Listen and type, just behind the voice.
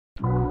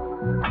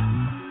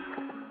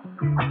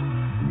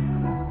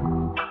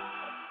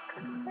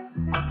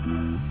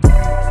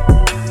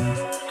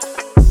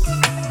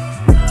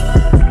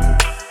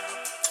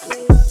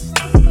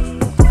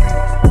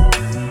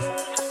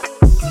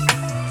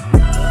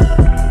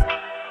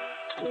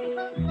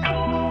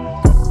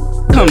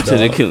to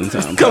the Killing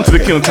Time. Come to the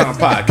Killing Time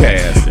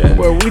podcast. Yeah.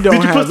 Where we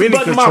don't have any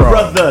button, control. my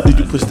brother? Did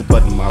you push the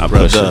button, my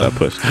brother? I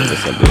pushed it.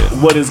 Yes, I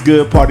did. What is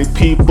good, party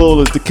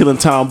people? It's the Killing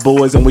Time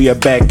boys, and we are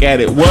back at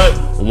it.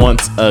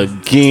 Once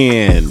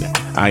again.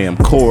 I am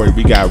Corey.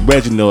 We got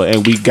Reginald,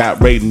 and we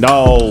got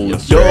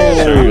Reynolds.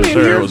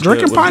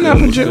 Drinking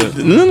pineapple juice.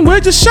 We're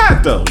just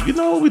shot though. You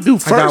know what we do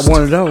first? I got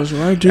one of those,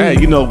 right, dude? Hey,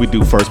 you know what we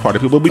do first, party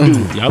people. We do.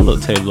 Y'all little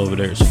table over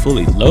there is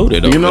fully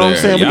loaded. You know what I'm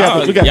saying? We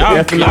got the y'all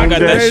F got that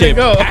there shit you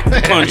go.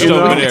 punched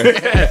over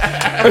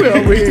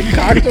there. We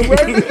cocked them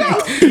ready to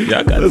go.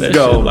 Y'all got Let's that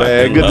go, shit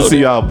man. Good to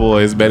see y'all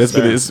boys, man.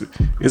 Yes,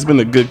 It's been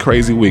a good,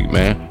 crazy week,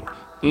 man.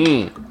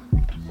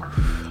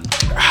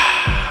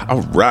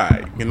 All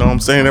right. You know what I'm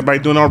saying? Everybody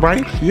doing all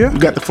right? Yeah. We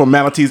got the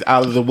formalities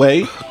out of the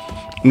way.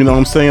 You know what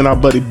I'm saying? Our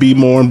buddy B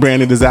Moore and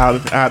Brandon is out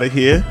of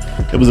here.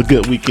 It was a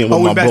good weekend with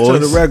Oh, we my back boys.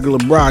 to the regular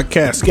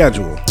broadcast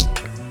schedule.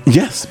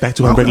 Yes, back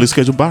to our regularly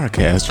scheduled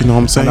broadcast. You know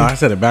what I'm saying? No, I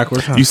said it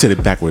backwards. Huh? You said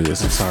it backwards.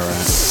 It's all right.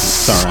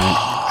 It's all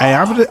right. Hey,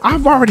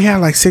 I've already had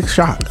like 6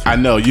 shots. I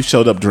know you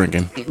showed up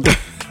drinking.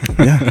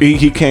 Yeah.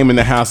 He came in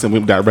the house and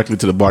went directly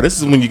to the bar. This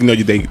is when you know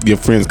your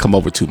friends come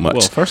over too much.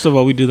 Well, first of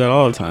all, we do that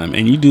all the time,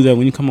 and you do that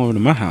when you come over to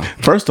my house.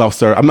 First off,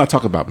 sir, I'm not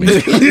talking about me.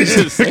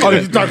 Oh,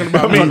 you're talking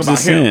about me. I'm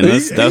just saying,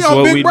 that's on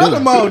what Big we Brother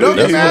do. mode. Don't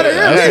get out of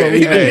here. That's what we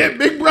do. Hey,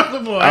 Big Brother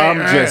mode. I'm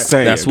just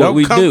saying. That's what Don't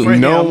we come do. for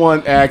him. No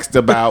one asked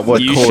about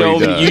what You Corey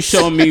does.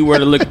 show me where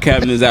the liquor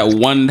cabinet is at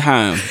one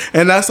time.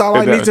 And that's all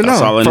I need to know.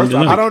 That's all I need First to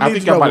off, know. I don't I need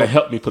think to y'all know. might have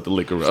helped me put the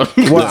liquor up.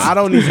 Well, I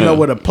don't need to know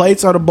where the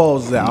plates or the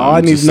bowls is at. All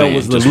I need just to know saying,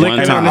 was the just one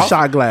liquor time. and the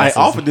shot glasses. I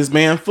offered this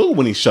man food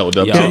when he showed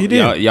up. Y'all, you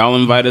did. y'all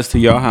invite us to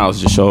your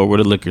house to show her where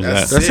the liquor's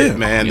at. That's it,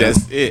 man. Yeah.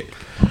 That's it.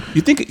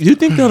 You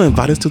think they'll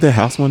invite us to their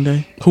house one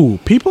day? Who?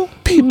 People?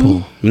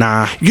 People.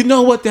 Nah. You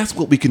know what? That's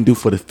what we can do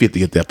for the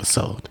 50th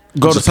episode.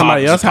 Go to Just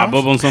somebody else's pop house.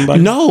 up on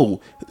somebody. No,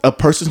 a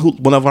person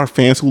one of our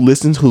fans who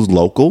listens, who's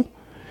local,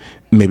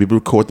 maybe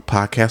record the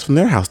podcast from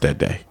their house that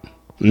day.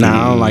 Nah,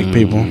 I don't like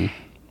people.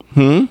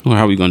 Well,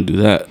 how are we gonna do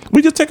that?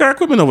 We just take our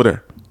equipment over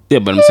there. Yeah,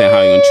 but I'm saying, how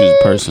are you gonna choose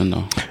a person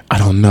though? I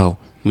don't know.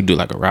 We do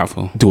like a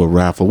raffle. Do a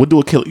raffle. We'll do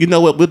a kill. You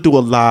know what? We'll do a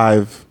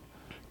live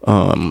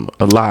on.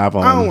 I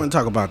don't want to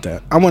talk about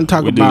that. I want to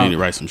talk We do need to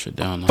about. write some shit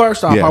down. Though.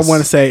 First off, Yes. I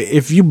want to say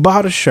if you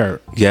bought a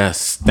shirt,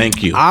 Yes,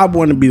 thank you. I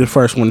want to be the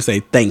first one to say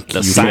thank you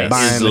The for site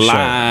buying is the shirt.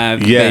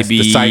 live, Yes, baby.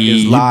 the site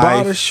is You live.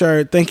 bought a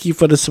shirt. Thank you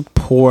for the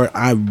support.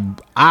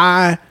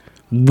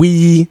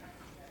 We,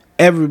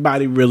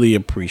 everybody really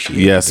appreciate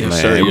it. Yes, man.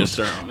 sir. Yes,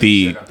 sir.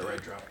 The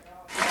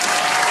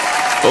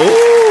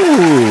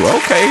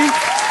oh, okay.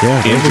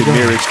 Yeah, there we go.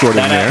 Engineer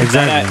extraordinaire.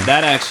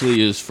 That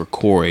actually is for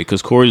Corey,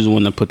 because Corey's the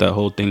one that put that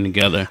whole thing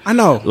together. I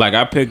know. Like,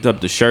 I picked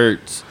up the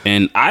shirts,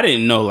 and I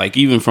didn't know, like,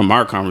 even from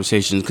our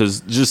conversations,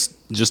 because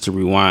just to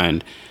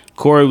rewind,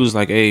 Corey was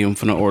like, "Hey, I'm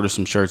finna order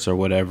some shirts or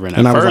whatever,"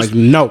 and I was like,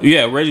 "No."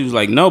 Yeah, Reggie was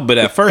like, "No," but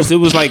at first it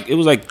was like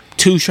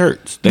 2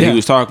 shirts that Yeah. he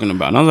was talking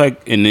about, and I was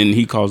like, and then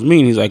he calls me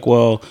and he's like,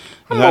 "Well,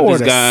 I got this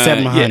order guy.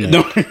 700.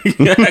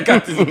 I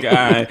got this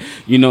guy.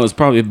 You know, it's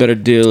probably a better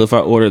deal if I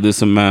order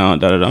this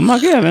amount." Da, da, da. I'm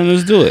like, "Yeah, man,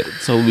 let's do it."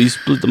 So we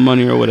split the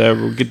money or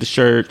whatever. We get the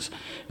shirts,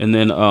 and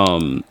then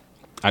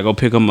I go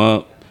pick them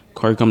up.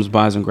 Corey comes,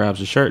 buys, and grabs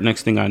the shirt.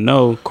 Next thing I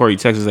know, Corey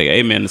texts like,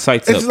 "Hey, man, the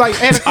site's up." It's like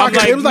 8 o'clock.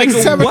 I'm It was like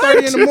 "Nigga,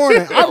 7:30 in the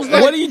morning. I was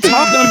like, what are you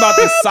talking about?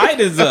 The site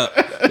is up.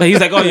 Like,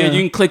 he's like, "Oh yeah,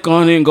 you can click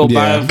on it and go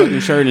buy a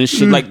fucking shirt and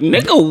shit." Like,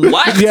 nigga,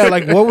 what? yeah,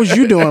 like what was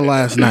you doing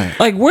last night?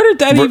 Like, where did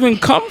that even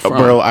come from?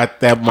 Bro,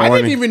 that I morning.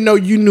 didn't even know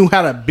you knew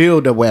how to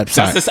build a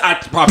website.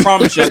 I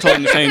promise you, I told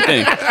him the same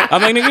thing.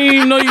 I'm like, nigga, you didn't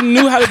even know you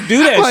knew how to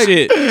do that Like-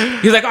 shit.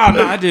 He's like, "Oh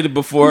no, I did it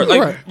before."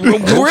 Like, Right.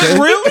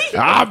 really?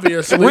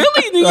 Obviously, Really?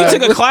 You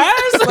took a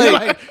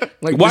class?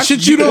 like watch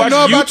shit you don't watch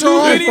know about your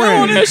YouTube own video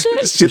on friends.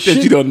 that shit? shit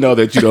that you don't know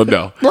that you don't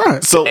know.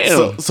 Right.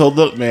 So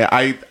look, man.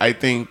 I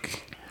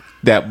think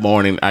that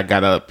morning I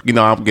got up. You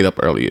know, I'll get up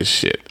early as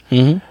shit.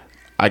 Mm-hmm.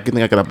 I think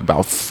I got up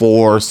about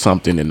 4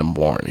 something in the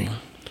morning,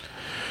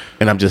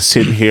 and I'm just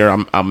sitting here.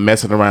 I'm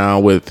messing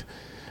around with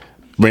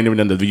rendering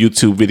the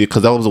YouTube video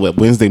because that was what,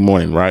 Wednesday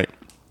morning, right?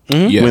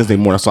 Yeah. Wednesday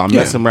morning. So I'm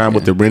messing around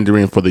with the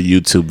rendering for the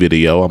YouTube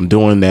video. I'm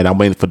doing that. I'm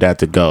waiting for that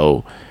to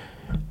go.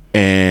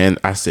 And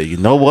I said, you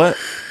know what?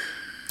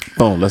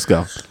 Boom, let's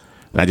go.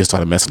 And I just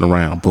started messing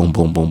around. Boom,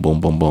 boom, boom,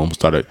 boom, boom, boom.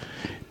 Started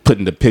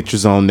putting the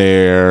pictures on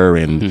there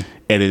and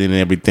editing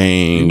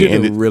everything. You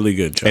did and a really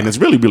good job. And it's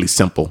really, really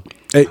simple.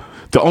 Hey,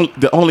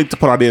 The only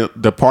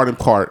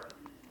part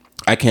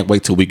I can't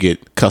wait till we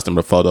get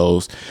customer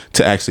photos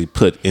to actually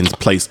put in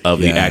place of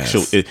the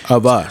actual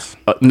of us.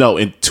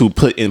 to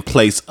put in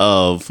place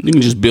of You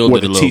can just build where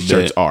it a the little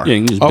t-shirts bit. are. Yeah, you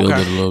can just build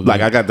Okay. it a little bit.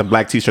 Like I got the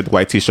black t-shirt, the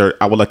white t-shirt.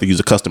 I would like to use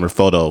a customer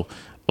photo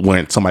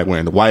wearing somebody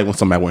wearing the white one,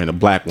 somebody wearing the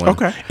black one.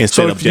 Okay. Instead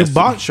So of if you just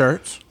bought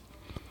shirts,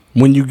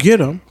 when you get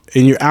them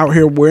and you're out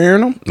here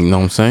wearing them, you know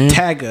what I'm saying?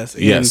 tag us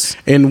Yes.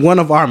 in one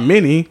of our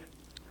many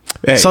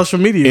Hey, social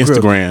media group.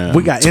 Instagram.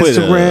 We got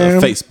Twitter, Instagram.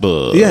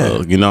 Facebook.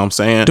 Yeah. You know what I'm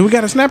saying? Do we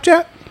got a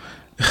Snapchat?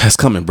 That's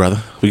coming,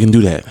 brother. We can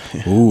do that.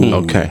 Ooh.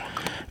 Okay.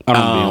 I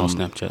don't be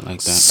on Snapchat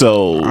like that.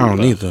 So I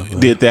don't either.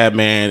 did that,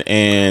 man,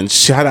 and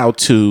shout out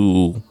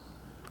to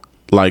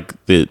like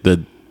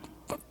the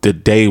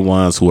day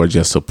ones who are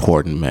just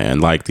supporting, man.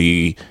 Like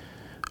I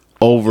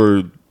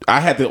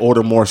had to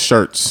order more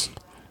shirts.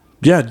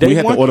 Yeah, We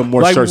had to order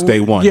more shirts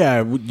day one.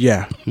 Yeah,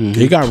 yeah.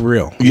 It got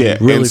real. Yeah,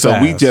 really and so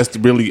we fast. just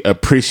really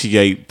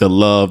appreciate the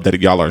love that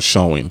y'all are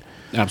showing.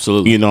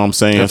 Absolutely. You know what I'm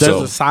saying? If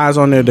there's a size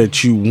on there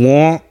that you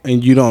want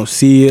and you don't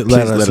see it,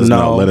 let please us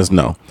know. Let us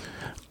know.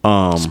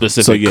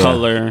 Specific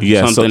color,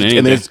 something,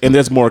 and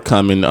there's more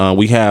coming.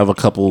 We have a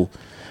couple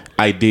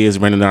ideas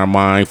running in our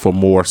mind for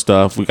more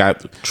stuff. We're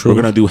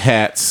gonna do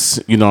hats.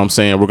 You know what I'm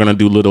saying? We're gonna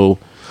do little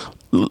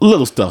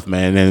stuff,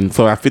 man. And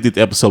for our 50th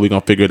episode, we're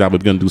gonna figure it out. We're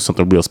gonna do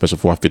something real special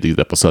for our 50th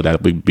episode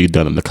that will be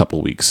done in a couple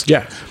of weeks.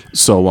 Yeah.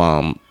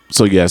 So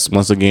yes,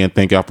 once again,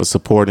 thank y'all for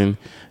supporting.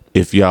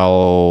 If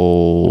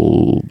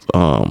y'all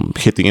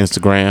hit the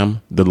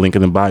Instagram, the link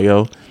in the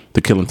bio,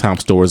 the Killing Time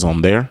store is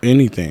on there.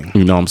 Anything.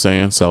 You know what I'm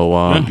saying? So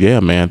yeah,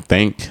 man.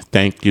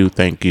 Thank you.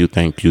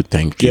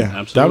 Yeah.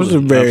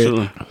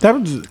 Absolutely.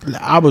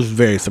 I was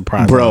very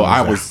surprised. Bro, when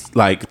I there. was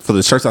like, for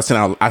the shirts I sent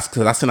out, I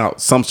sent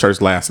out some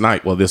shirts last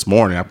night. Well, this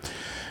morning,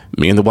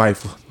 me and the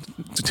wife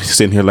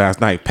sitting here last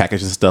night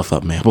packaging stuff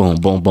up, man. Boom,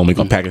 boom, boom. We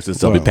gonna package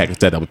this up. We package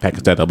that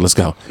up. Let's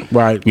go.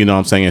 Right. You know what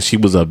I'm saying? She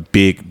was a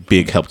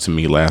big help to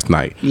me last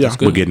night. Yeah. With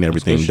good. Getting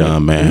everything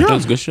done, man.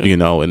 That's good shit. You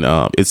know, and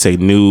it's a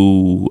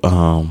new,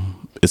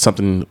 it's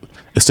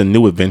a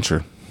new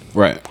adventure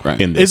Right.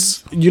 in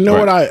this.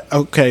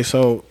 It's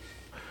so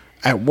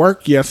at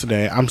work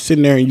yesterday, I'm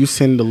sitting there and you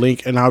send the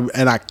link and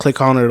I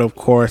click on it, of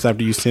course,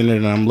 after you send it,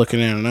 and I'm looking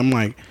at it and I'm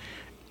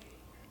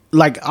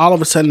like all of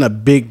a sudden a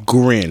big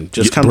grin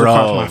just comes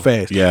across my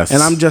face. Yes.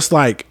 And I'm just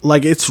like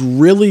it's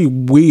really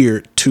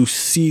weird to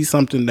see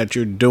something that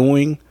you're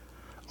doing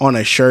on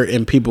a shirt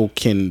and people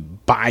can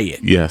buy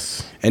it.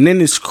 Yes. And then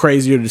it's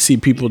crazier to see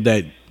people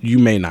that you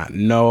may not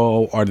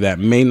know or that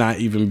may not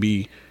even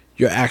be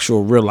your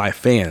actual real life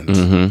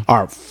fans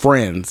or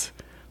friends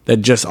that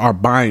just are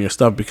buying your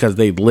stuff because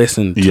they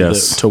listen to,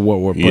 to what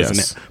we're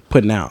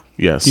putting out.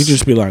 Yes. You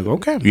just be like,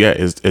 okay. Yeah,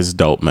 it's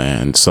dope,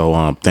 man.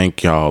 So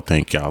thank y'all.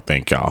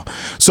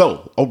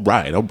 So all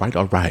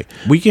right.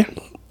 Weekend?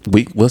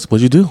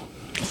 What'd you do?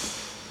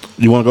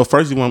 You want to go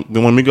first? You want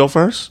me to go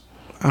first?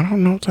 I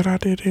don't know that I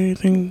did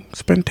anything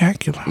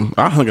spectacular.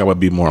 I hung out with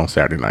B more on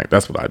Saturday night.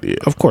 That's what I did.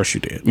 Of course you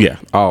did. Yeah.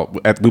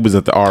 We was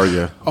at the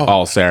Aria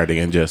all Saturday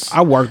and just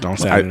I worked on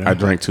Saturday. I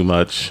drank too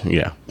much.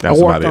 Yeah. I That's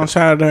worked about on it.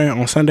 Saturday.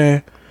 On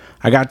Sunday,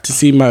 I got to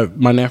see my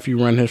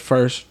nephew run his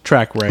first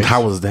track race.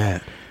 How was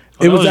that?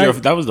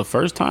 That was the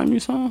first time you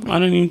saw him? I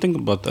didn't even think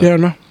about that. Yeah,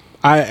 no.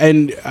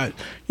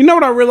 You know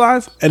what I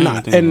realized?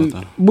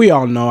 And we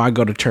all know I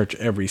go to church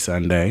every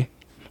Sunday.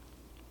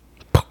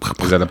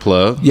 Is that a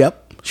plug? Yep.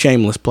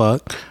 Shameless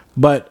plug.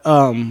 But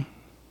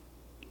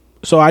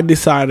so I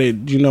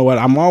decided, you know what,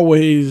 I'm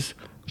always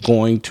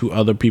going to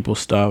other people's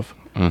stuff.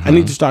 I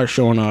need to start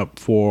showing up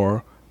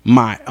for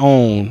my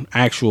own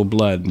actual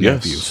blood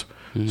nephews.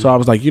 So I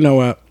was like, you know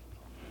what?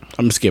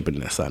 I'm skipping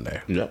this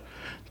Sunday. Yep.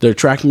 The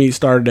track meet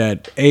started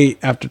at 8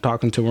 after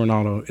talking to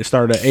Ronaldo. It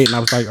started at 8 and I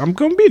was like, I'm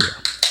going to be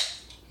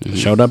there.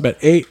 Showed up at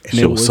 8 and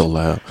It was so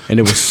loud. And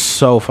it was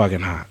so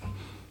fucking hot.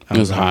 It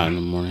was hot in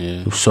the morning.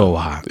 Yeah. It was so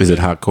hot. Is it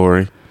hot,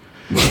 Corey?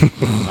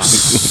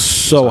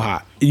 So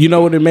hot. You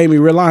know what it made me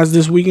realize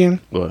this weekend?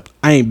 What?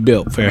 I ain't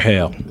built for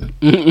hell.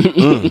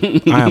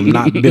 I am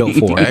not built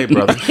for it. Hey,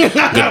 brother.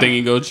 Good thing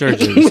you go to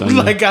church every Sunday.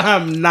 Like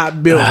I'm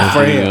not built for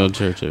Good thing you hell. go to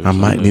church every I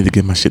might Sunday. need to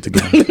get my shit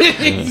together.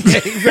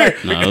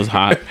 Exactly. No, it was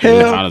hot. It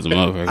was hot as a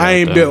motherfucker. I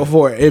ain't out there. built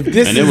for it. If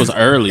this And it was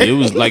early. It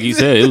was like you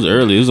said. It was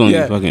early. It was only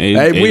fucking 8.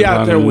 Hey, we 8 out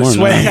o'clock there in the with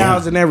morning. sweat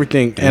towels and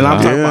everything, and I'm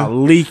talking Yeah. about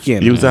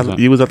leaking. You was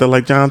out there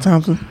like John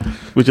Thompson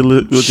with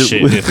your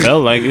Shit, it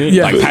felt like it.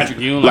 Yeah. Like Patrick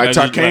Ewing. Like I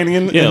just-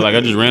 Tarkanian? Yeah, like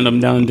I just ran them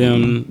down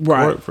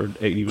Right. court for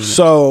 8 minutes.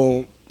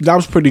 So that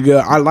was pretty good.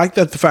 I like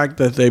that the fact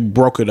that they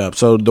broke it up.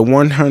 So the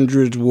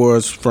 100s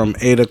was from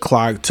 8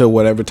 o'clock to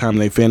whatever time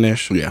they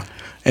finish. Yeah.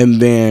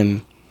 And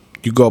then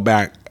you go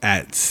back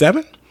at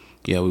 7?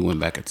 Yeah, we went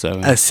back at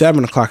 7. At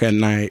 7 o'clock at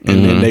night,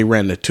 and then they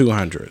ran the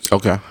 200s.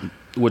 Okay.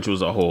 Which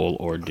was a whole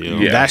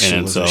ordeal. Yeah. That shit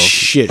And was so, a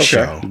shit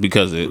show.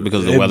 because the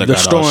weather The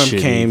got all storm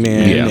shitty. came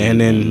in, Yeah. and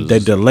then It was- they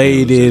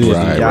delayed it. was-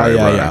 and Right, yada,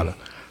 right. yada.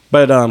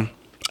 But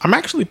I'm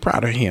actually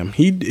proud of him.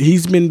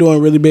 He's been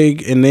doing really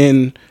big, and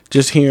then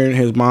just hearing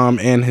his mom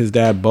and his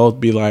dad both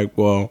be like,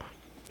 "Well,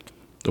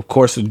 of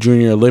course the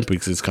Junior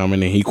Olympics is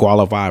coming, and he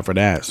qualified for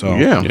that." So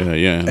Yeah.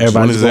 Yeah. everybody's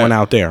When is going that?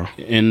 out there.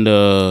 End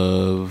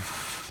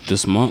of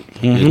this month.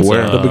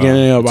 Where? The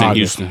beginning of it's in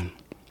August. Houston.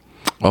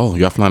 Oh,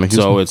 y'all flying to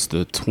Houston? So it's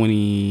the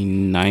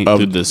 29th Of-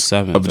 through the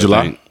 7th of I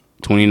July? think.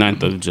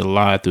 29th of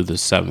July through the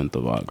 7th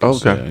of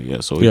August. Okay.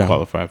 Yeah, so we Yeah.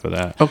 qualify for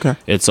that. Okay.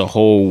 It's a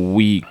whole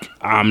week.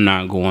 I'm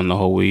not going the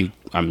whole week.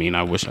 I mean,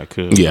 I wish I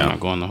could. Yeah. I'm not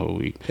going the whole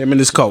week. Him and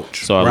his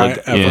coach. So I right?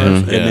 looked, At yeah,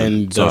 first, yeah. and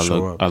then So they'll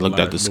show up I looked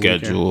like at the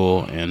weekend.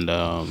 schedule,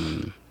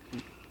 and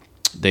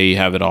they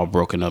have it all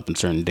broken up in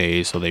certain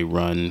days. So they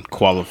run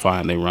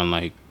qualifying. They run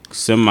like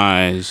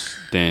semis,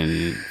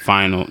 then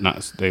final.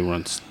 Not they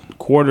run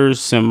quarters,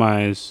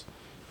 semis,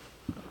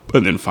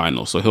 and then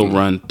finals. So he'll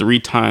run 3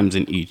 times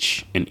in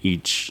each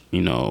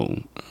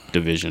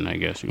division, I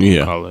guess you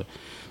would call it.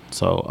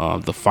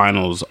 So the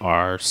finals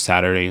are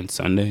Saturday and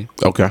Sunday.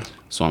 Okay.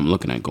 So I'm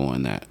looking at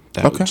going that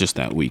just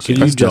that So weekend.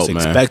 you That's just dope,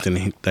 man.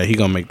 expecting that he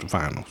gonna make the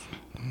finals.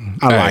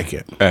 I like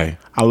it. Hey,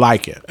 I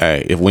like it.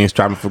 hey, if we ain't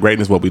striving for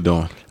greatness, what we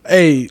doing?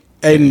 Hey,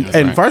 and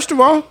right. first of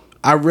all,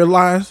 I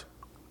realized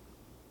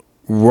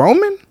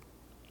Roman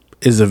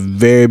is a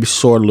very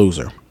sore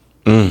loser.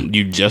 You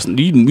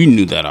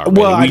knew that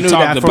already. Well, I we knew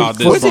talked that about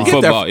from this from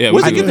football. football. Yeah,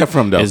 Where'd we you get that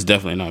from, though? It's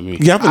definitely not me.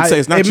 Yeah, I would say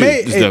it's not you.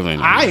 It's definitely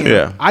not I me. am.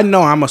 Yeah. I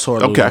know I'm a sore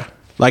loser. Okay.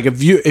 Like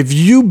if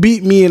you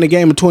beat me in a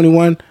game of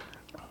 21,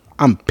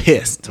 I'm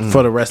pissed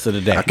for the rest of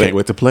the day. I can't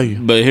wait to play you.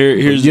 But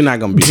here's You're not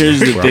gonna be Here's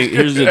there, the bro. thing.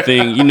 Here's the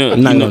thing.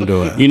 I'm not gonna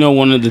do it. You know,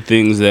 one of the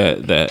things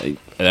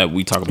that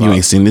we talk about. You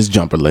ain't seen this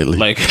jumper lately.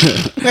 Like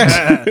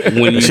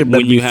when Shit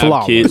better be you have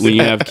flawless. kids, when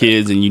you have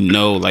kids, and you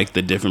know like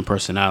the different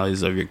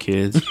personalities of your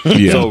kids.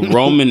 Yeah. So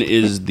Roman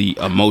is the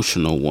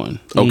emotional one.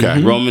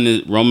 Okay.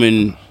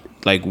 Roman.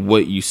 Like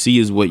what you see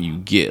is what you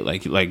get.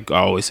 Like I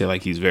always say,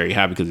 like he's very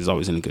happy because he's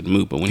always in a good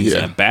mood. But when he's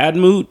in a bad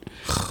mood,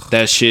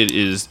 that shit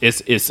is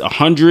it's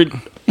 100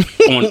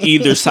 on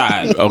either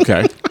side.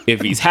 Okay.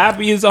 If he's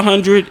happy, it's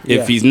 100.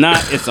 If he's not,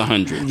 it's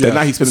 100. That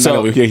night he spent the night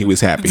over here, he was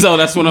happy. So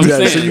that's what I'm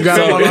saying. So you got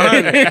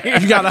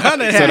 100. You got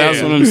 100. So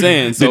that's what I'm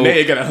saying. So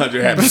Danae got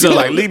 100 happy. So- So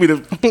like, leave me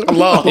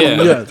alone.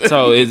 yeah.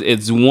 So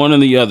it's one or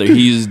the other.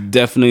 He's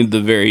definitely the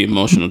very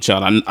emotional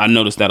child. I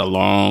noticed that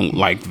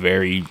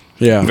very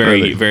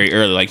early. very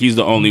early. Like he's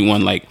the only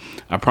one. Like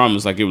I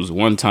promise. Like it was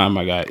one time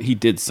he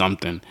did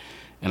something,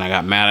 and I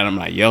got mad at him.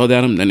 And I yelled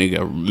at him. Then he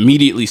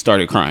immediately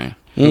started crying.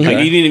 Like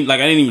I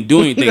didn't even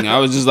do anything. I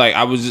was just like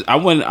I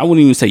wouldn't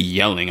even say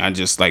yelling. I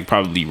just like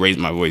probably raised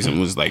my voice and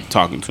was like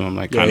talking to him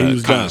like Yeah, he kind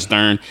was done. of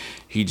stern.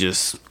 He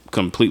just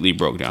completely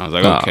broke down. I was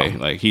like, okay,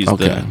 like he's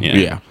Okay.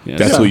 the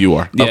That's who you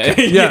are. Yeah,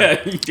 Okay.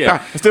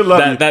 yeah. I still love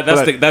you.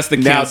 That's the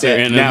now cancer dad,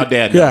 in him. now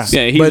dad Yeah. knows.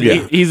 Yeah,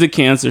 But- he's a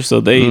cancer, so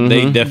they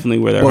definitely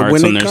wear their But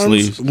hearts on their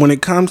sleeves. when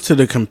it comes to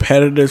the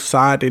competitive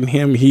side in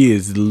him, he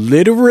is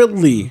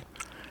literally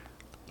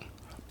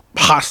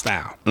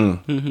hostile.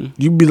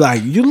 You'd be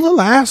like, you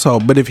little asshole.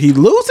 But if he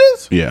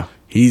loses, Yeah.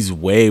 he's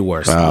way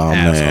worse than Oh, an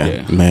asshole.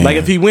 man. Man. Like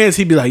if he wins,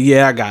 he'd be like,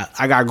 yeah,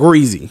 I got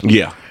greasy.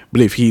 Yeah.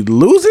 But if he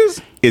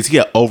loses, Is he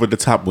an over the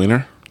top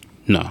winner?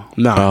 No,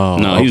 no. Oh,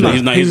 no, he's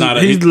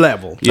not. He's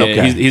level. Yeah,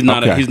 Okay. he's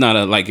not. Okay. He's not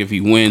a like if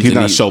he wins. He's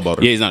and not a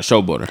showboater. Yeah, he's not a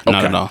showboater.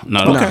 Not at all.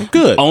 Not at Okay, all.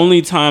 good.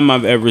 Only time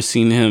I've ever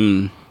seen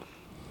him,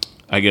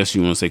 I guess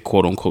you want to say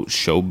quote unquote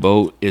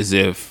showboat, is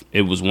if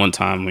it was one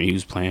time when he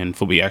was playing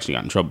football. He actually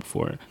got in trouble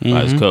for it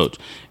by his coach.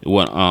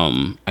 What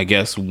I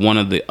guess one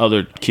of the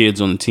other kids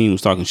on the team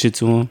was talking shit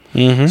to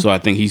him. So I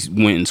think he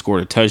went and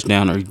scored a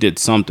touchdown or he did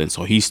something.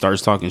 So he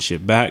starts talking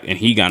shit back and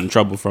he got in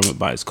trouble from it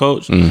by his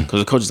coach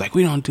because the coach is like,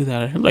 we don't do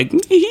that. I'm like,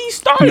 he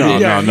started. No, it.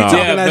 no, no. He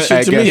talking that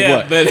shit to me.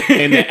 Yeah, but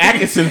In the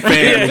Atkinson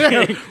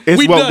family, it's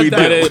We what done we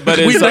that. do. but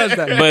We it's does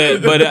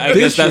that. but I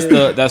guess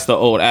that's the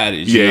old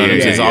adage. You know what I'm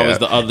saying? It's always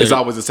the other. It's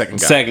always the second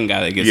guy. Second guy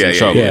that gets Yeah, in yeah,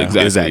 trouble.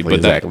 yeah. Exactly. But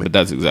Exactly. but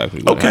that's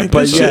exactly what Okay, happened.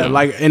 But So- yeah,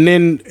 like,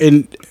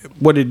 and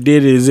what it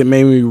did is it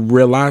made me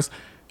realize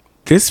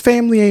this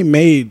family ain't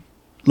made,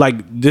 like,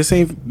 this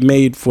ain't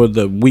made for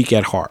the weak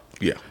at heart.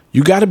 Yeah.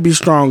 You got to be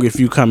strong if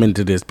you come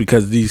into this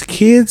because these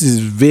kids is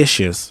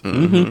vicious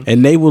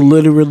and they will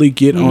literally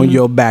get on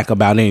your back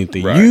about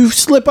anything. Right. You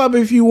slip up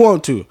if you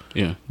want to.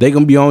 Yeah. They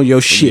going to be on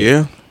your shit.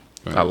 Yeah.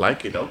 I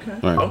like it. Okay.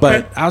 Right. Okay.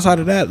 But outside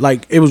of that,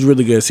 like, it was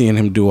really good seeing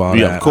him do all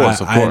Yeah, that. of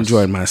course, I of course.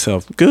 enjoyed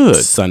myself. Good.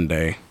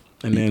 Sunday.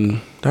 And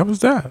then that was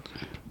that.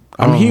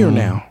 I'm here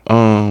now.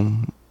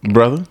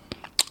 brother.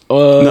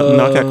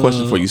 No, I got a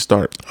question before you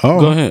start. Oh.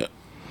 Go ahead.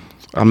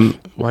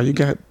 Why you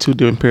got two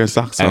different pair of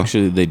socks on?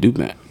 Actually, they do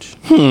match.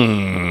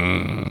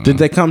 Did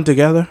they come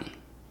together?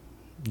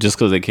 Just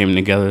because they came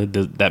together,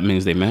 that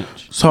means they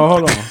match. So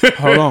hold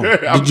on.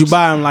 Did you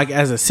buy them like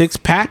as a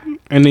 6-pack,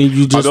 and then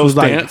you just was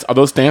like, Are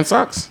those stance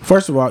socks?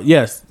 first of all,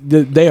 yes,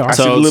 they are. I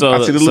see the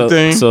little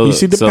thing. You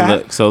see the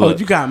pack? look,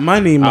 You got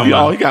money, man.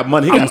 Oh, he got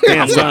money. He got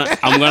stance socks.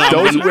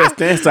 Those who wear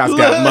stance socks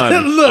got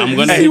money. Look, I'm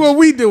gonna you see hit what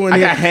we doing I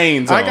here. got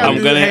Hanes on. I got I'm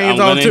these gonna hands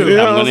on too. You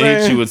know I'm what gonna I'm hit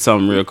saying? you with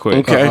something real quick.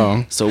 Okay.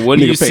 Uh-oh. So what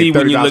do you Nigga paid see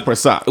when you $30 look per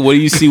sock. What do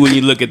you see when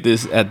you look at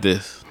this? At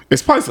this?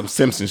 It's probably some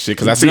Simpson shit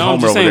because I see No, I'm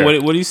Homer just over saying.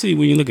 there. What do you see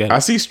when you look at I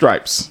it? see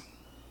stripes.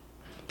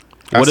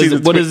 What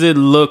does it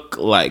look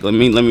like? Let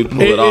me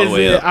pull it all the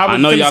way up. I was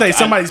know gonna y'all say I-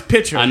 somebody's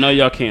picture. I know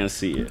y'all can't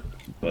see it,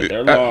 but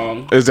they're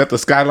long. Is that the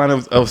skyline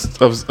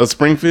of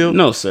Springfield?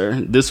 No,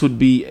 sir. This would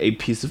be a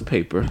piece of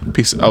paper,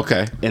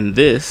 Okay. and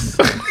this.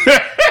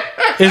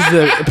 Is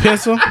the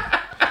pencil?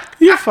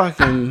 You're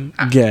fucking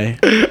gay.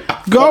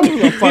 Go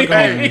the fuck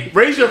on.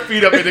 Raise your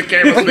feet up in the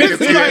camera so they can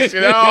see that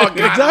shit. Oh,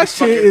 God. That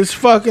shit is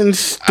fucking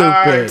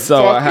stupid.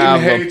 So I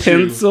have Fucking a hate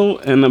you. pencil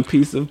and a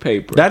piece of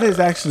paper. That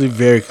is actually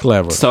very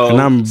clever. So, and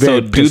I'm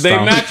very do pissed they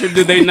off. match or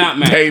do they not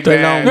match? Hey, They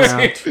man. don't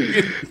match.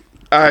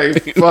 I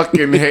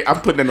fucking hate. I'm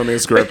putting it on the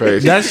Instagram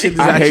page. That shit is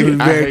I hate actually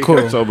it. I very hate cool.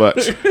 that so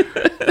much.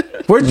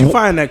 Where'd you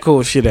find that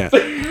cool shit at?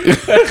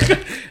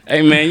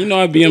 Hey man, you know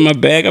I be in my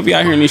bag. I be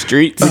out here in these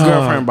streets. Your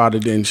girlfriend bought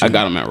it, didn't she? I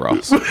got them at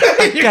Ross.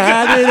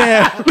 Got it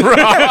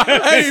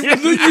at Hey,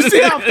 you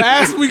see how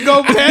fast we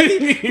go,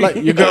 petty? Like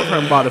your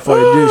girlfriend bought it for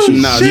you, didn't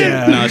she? No, she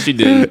didn't. She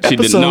didn't.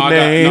 Episode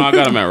name. I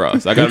got them at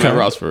Ross. I got them at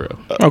Ross for real.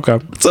 Okay.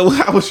 So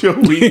how was your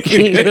week?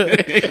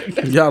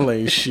 Y'all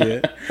ain't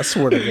shit. I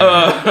swear to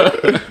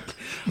God.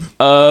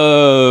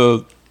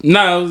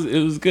 No,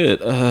 it was good.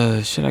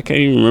 Shit, I can't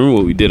even remember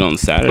what we did on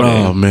Saturday.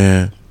 Oh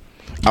man,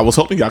 I was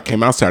hoping y'all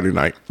came out Saturday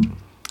night.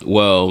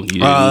 Well,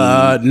 you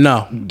didn't.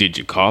 No. Did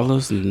you call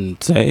us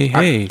and say,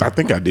 hey? I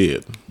think I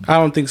did. I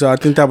don't think so. I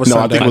think that was No,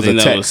 I Sunday. think it was a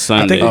that text. was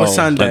Sunday. I think it was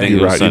Sunday. I think it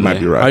You're was right. Sunday. You might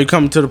be Are right. you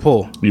coming to the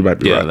pool? You might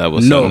be Yeah, right. that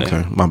was No. Sunday.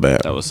 Okay, my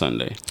bad. That was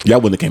Sunday.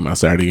 Y'all wouldn't have came out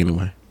Saturday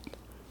anyway.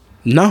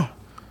 No.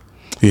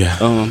 Yeah.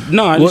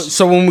 No, I Well, just,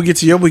 so when we get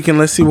to your weekend,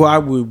 let's see why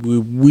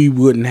we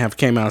wouldn't have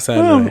came out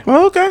Saturday.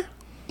 Well, okay.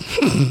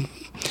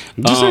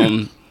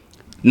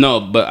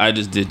 no, but I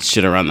just did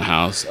shit around the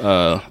house.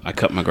 I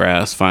cut my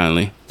grass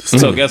finally.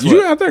 So guess what?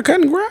 You out there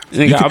cutting grass?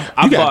 Nigga,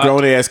 I You got bought,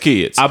 grown ass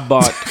kids. I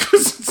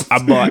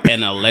bought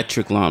an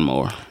electric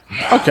lawnmower.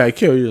 Okay,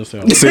 kill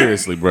yourself.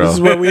 Seriously, bro. This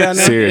is where we at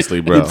now? Seriously,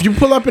 bro. If you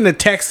pull up in a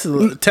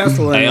Tesla,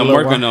 Hey, I'm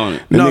working on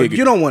it. No, Nigga-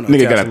 you don't want a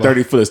Nigga Tesla. got a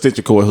 30-foot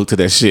extension cord hooked to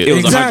that shit. It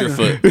was Exactly.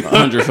 100 foot.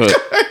 100 foot.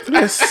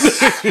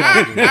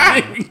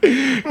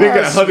 Nigga got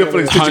a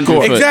 100-foot extension 100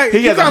 cord. foot. Exactly.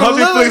 He You has a got a 100-foot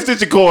little-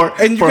 extension cord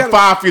and you for got-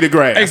 5 feet of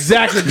grass.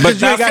 Exactly,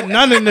 because you ain't got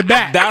none in the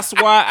back. That's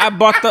why I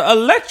bought the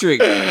electric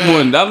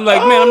one. I'm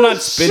like, man, I'm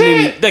not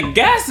spending. The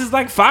gas is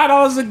like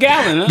 $5 a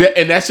gallon. Huh?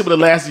 And that shit would have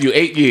lasted you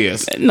 8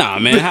 years. Nah,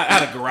 man, I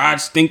had a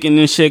garage stinking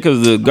and shit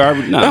because the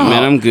garbage. Nah,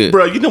 man, I'm good.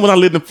 Bro, you know when I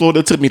lived in Florida,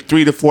 it took me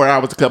 3 to 4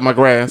 hours to cut my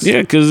grass.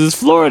 Yeah, because it's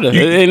Florida. It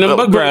ain't no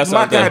but grass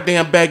My out there.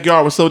 goddamn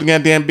backyard was so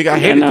goddamn big, I Yeah,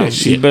 hated no, that you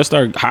shit. better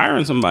start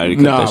hiring somebody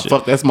to cut Nah, that shit.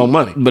 fuck, that's more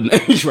money. But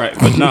right,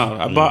 but no,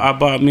 I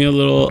bought me a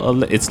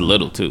little. It's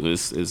little too.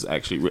 It's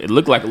actually, it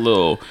looked like a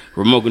little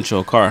remote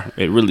control car.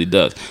 It really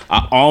does.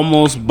 I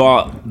almost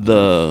bought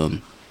the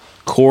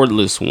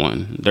cordless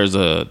one.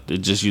 It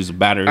just use a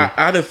battery.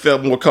 I'd have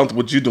felt more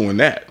comfortable with you doing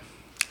that.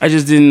 I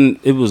just didn't.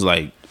 It was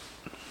like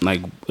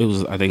it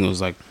was. I think it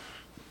was like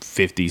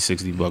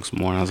 $50-$60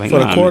 more. And I was like, For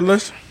the nah,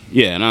 cordless?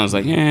 yeah, and I was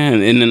like, yeah,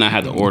 and then I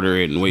had to order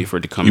it and wait for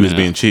it to come. You was in.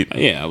 being cheap.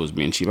 Yeah, I was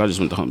being cheap. I just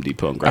went to Home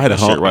Depot and I grabbed had that a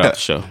shit home- right I off the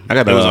show. I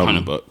got it was a,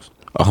 $100.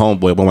 A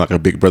homeboy, one of my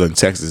big brother in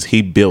Texas,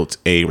 he built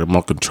a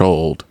remote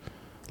controlled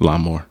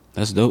lawnmower.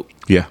 That's dope.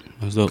 Yeah.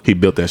 That's dope. He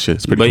built that shit.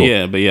 It's pretty But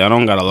cool. yeah, I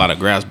don't got a lot of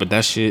grass, but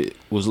that shit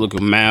was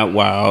looking mad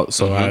wild,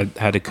 so I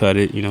had to cut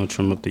it,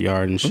 trim up the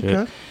yard and shit.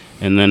 Okay.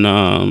 And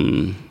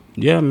then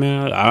yeah,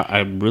 man,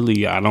 I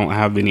don't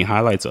have any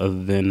highlights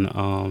other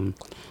than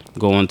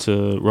going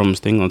to Roman's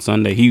thing on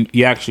Sunday.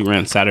 He actually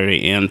ran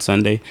Saturday and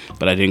Sunday,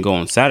 but I didn't go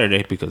on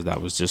Saturday because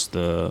that was just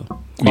the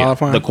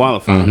Qualifying? the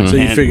qualifying. So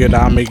you And- figured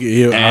I'll make it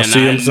here. I'll and see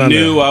him I Sunday.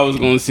 knew I was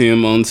going to see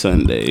him on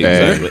Sunday.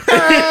 Exactly.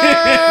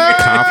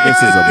 Confidence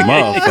is a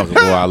motherfucker,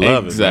 boy. I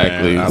love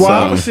Exactly. it. Man. Well,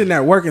 I was sitting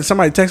at work and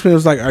somebody texted me and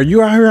was like, "Are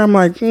you out here?" I'm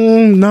like,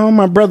 "No,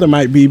 my brother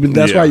might be, but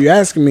that's Yeah. why you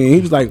asking me." And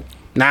he was like,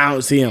 "Nah, I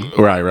don't see him."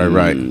 Right.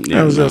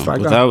 I was just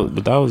like,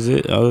 but that was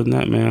it. Other than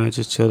that, man, I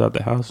just chilled out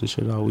the house and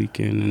shit all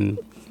weekend and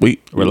We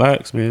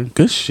relax, man.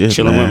 good shit.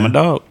 Chilling man. with my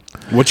dog.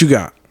 What you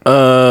got?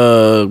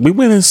 We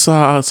went and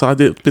saw. So I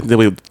did spend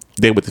the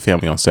day with the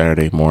family on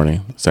Saturday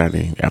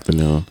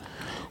afternoon.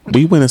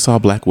 We went and saw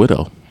Black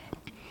Widow.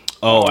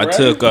 Oh, I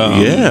took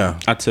Yeah.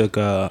 I took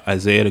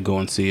Isaiah to go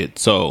and see it.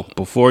 So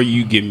before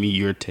you give me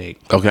your take,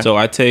 Okay. So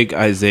I take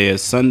Isaiah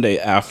Sunday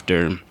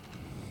after.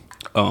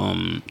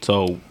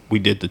 So we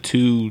did the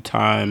 2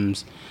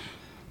 times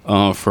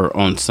for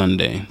on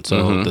Sunday.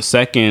 So the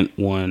second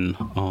one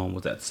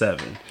was at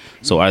 7.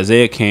 So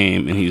Isaiah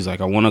came and he was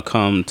like, "I want to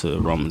come to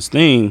Roman's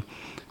thing,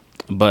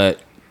 but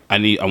I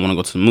want to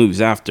go to the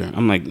movies after."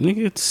 I'm like,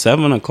 "Nigga, it's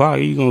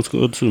 7:00. You gonna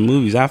go to the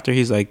movies after?"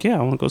 He's like, "Yeah,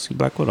 I want to go see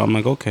Black Widow." I'm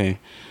like, "Okay,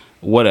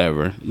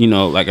 whatever."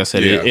 Like I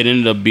said, Yeah. it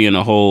ended up being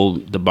a whole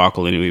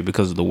debacle anyway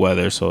because of the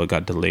weather, so it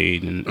got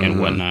delayed and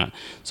whatnot.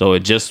 So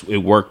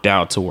it worked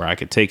out to where I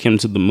could take him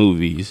to the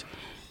movies.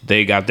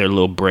 They got their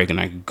little break,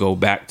 and I could go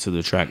back to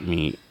the track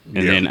meet,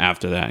 and then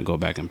after that, go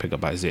back and pick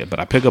up Isaiah.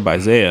 But I pick up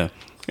Isaiah.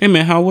 Hey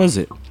man, how was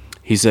it?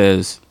 He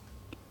says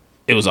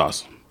it was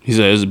awesome. He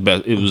said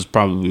it was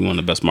probably one of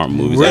the best Marvel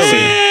movies I've seen.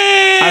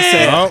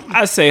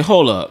 I say,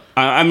 hold up.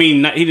 I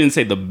mean, he didn't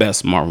say the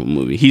best Marvel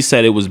movie. He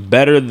said it was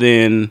better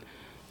than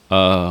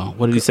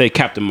what did he say?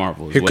 Captain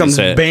Marvel. is Here what comes he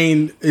said.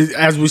 Bane.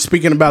 As we're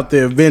speaking about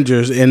the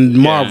Avengers in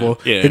Marvel,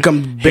 Yeah. here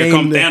comes Bane. Here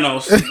come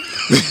Thanos.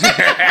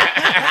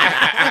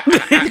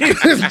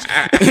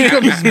 Here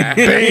comes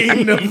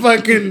Bane,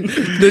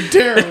 the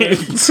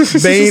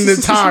terrorist. Bane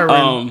the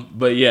tyrant.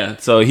 But yeah,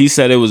 so he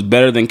said it was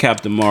better than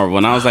Captain Marvel,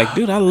 and I was like,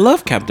 dude, I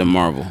love Captain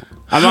Marvel.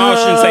 I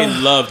shouldn't say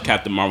loved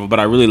Captain Marvel, but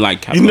I really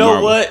like Captain You know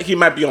Marvel. what? He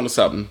might be on to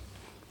something.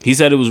 He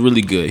said it was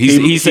really good.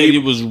 He said it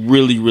was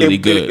really, really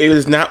good. It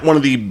is not one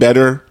of the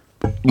better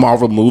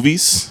Marvel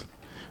movies,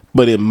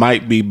 but it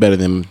might be better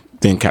than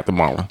Captain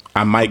Marvel.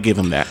 I might give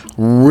him that.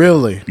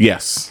 Really?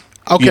 Yes.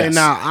 Okay, Yes.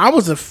 now I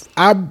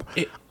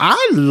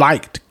I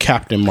liked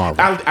Captain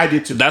Marvel. I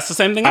did too. That's the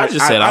same thing I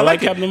just said. I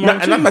like Captain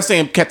Marvel. And I'm not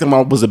saying Captain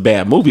Marvel was a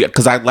bad movie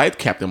because I liked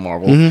Captain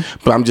Marvel,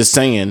 but I'm just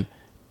saying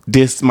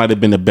this might have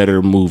been a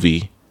better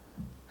movie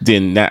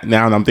than that.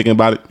 Now that I'm thinking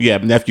about it, yeah,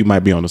 nephew might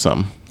be onto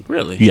something.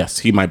 Really? Yes,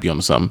 he might be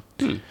onto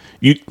something.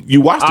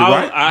 You watched it,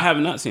 right? I have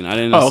not seen it. I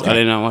didn't. Okay. I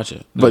did not watch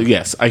it. But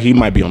yes, he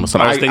might be onto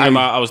something.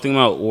 I was thinking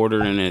about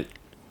ordering it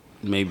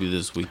maybe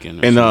this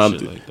weekend or And some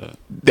shit like that.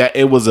 that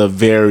it was a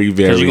very,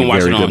 very, You can watch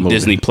very it good on movie.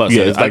 Disney Plus.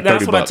 Yeah, it's like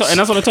that's $30. what and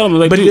that's what I told him.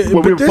 Like, But dude, the-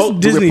 Well, we were this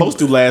supposed Disney-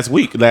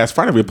 to last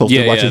Friday. We were supposed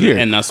to watch it here.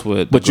 and that's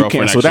what But the you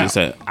girlfriend canceled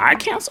actually out. said. I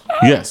canceled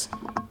out? Yes,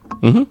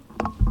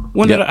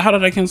 How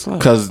did I cancel out?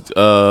 because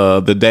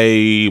the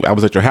day I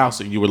was at your house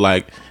and you were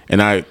like,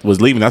 and I was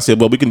leaving. I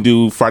said, well, we can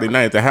do Friday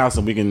night at the house,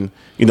 and we can,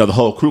 the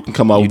whole crew can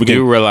come over. You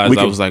do realize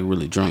I was like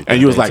really drunk. and that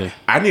you was day, like, too.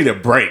 I need a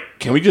break.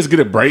 Can we just get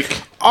a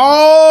break?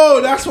 Oh,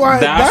 that's why.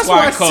 That's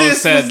why Cole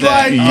sis said was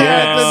that. like,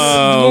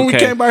 Yeah. when we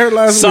Okay. came by here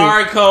last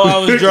Sorry, Cole, I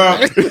was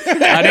drunk.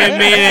 I didn't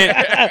mean it.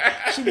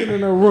 week, she been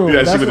in her room.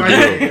 Yeah, That's she was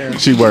why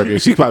She working.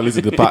 She probably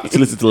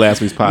listened to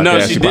last week's podcast. No,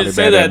 she probably did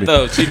say mad at that me.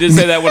 though. She did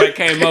say that when I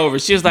came over.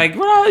 She was like,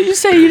 "Bro, you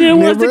say you didn't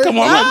want us to come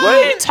on." I'm like, "What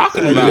are you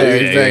talking about?" Yeah,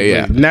 exactly.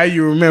 yeah. Now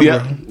you remember.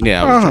 Yeah.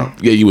 Yeah, I was drunk.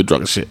 Yeah, you were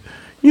drunk as shit.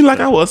 You like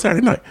I was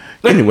Saturday night.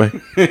 Anyway,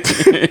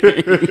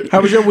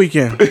 How was your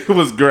weekend? it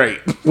was great.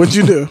 What'd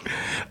you do?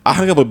 I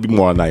hung up with B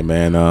more all night,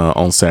 man.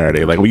 On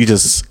Saturday, like we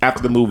just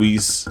after the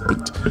movies,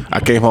 I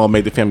came home,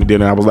 made the family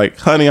dinner. I was like,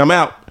 "Honey, I'm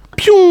out."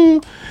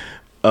 Pew.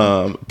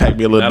 Packed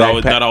me a little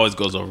backpack. That always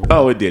goes over.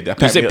 Oh, it did. I You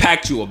packed said me a-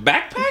 packed you a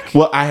backpack?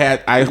 Well,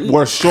 I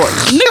wore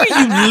shorts. Nigga,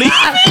 you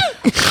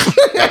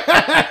leaving?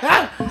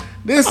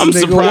 This I'm nigga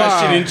surprised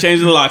wild. she didn't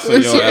change the locks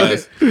on your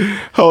ass.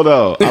 Hold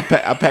on, I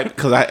packed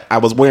because I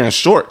was wearing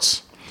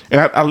shorts, and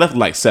I left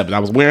like 7. I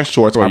was wearing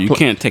shorts. Or I you put-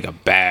 can't take a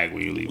bag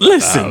when you leave. the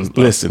house,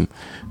 bro.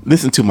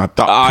 Listen to my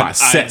thought I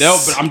process. know,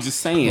 but I'm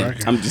just saying.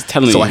 I'm just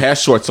telling So you. I had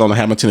shorts on. I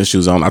had my tennis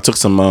shoes on. I took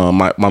some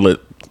my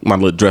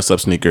little dress up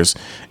sneakers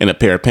and a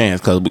pair of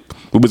pants because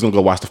we was gonna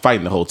go watch the fight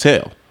in the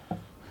hotel,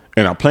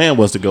 and our plan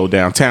was to go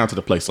downtown to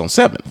the place on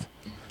 7th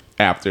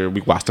after we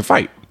watched the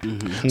fight.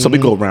 So we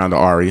go around the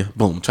Aria,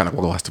 boom, trying to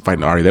go watch the fight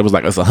in the Aria. There was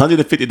like it's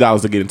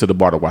 $150 to get into the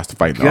bar to watch the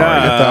fight in the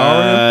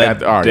Aria. At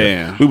the Aria.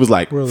 Damn. We was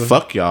like,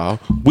 fuck y'all.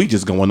 We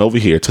just going over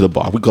here to the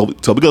bar. We go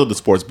to the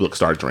sports book,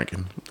 start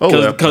drinking.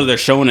 Because they're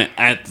showing it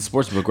at the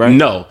sports book, right?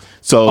 No.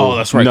 So Oh,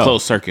 that's right. no.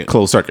 Closed circuit.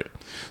 Closed circuit.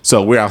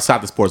 So we're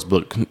outside the sports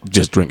book,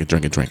 just drinking.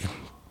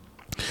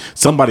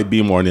 Somebody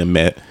be more than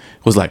met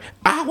was like,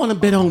 I want to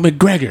bet on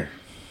McGregor.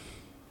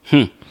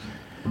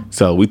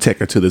 So we take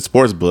her to the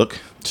sports book.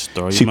 Just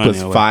throw your She money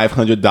puts away.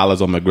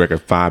 $500 on McGregor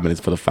 5 minutes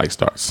before the fight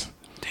starts.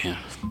 Damn.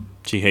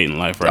 She hating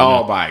life right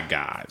Oh now. my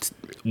God.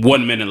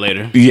 1 minute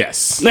later.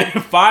 Yes.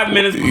 5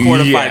 minutes before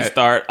the Yeah. fight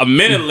start. A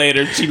minute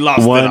later, she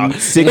lost it all.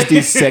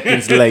 60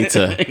 seconds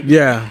later.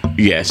 Yeah.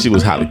 Yeah, she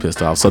was highly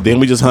pissed off. So then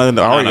we just hung in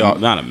the Aria.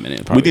 Not a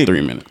minute. Probably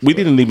 3 minutes. We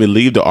didn't even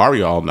leave the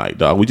Aria all night,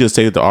 dog. We just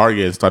stayed at the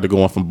Aria and started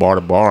going from bar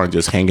to bar and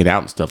just hanging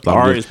out and stuff. Like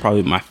Aria is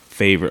probably my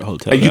favorite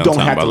hotel. and you don't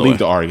downtown, have by to the leave way.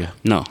 the Aria.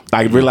 No.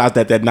 I realized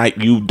that night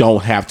you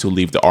don't have to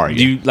leave the Aria.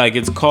 You like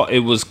it's called. It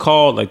was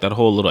called like that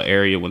whole little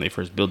area when they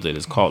first built it.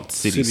 It's called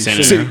City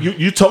Center. See,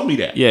 you told me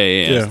that. Yeah.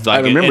 It's like,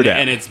 I remember and, that.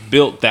 and it's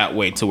built that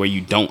way to where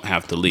you don't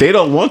have to leave. They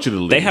don't want you to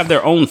leave. They have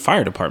their own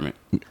fire department.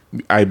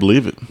 I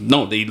believe it.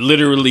 No, they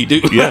literally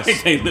do. Yes.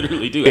 Like, they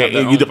literally do. Have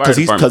their own fire Because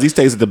department. he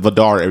stays at the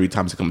Vidara every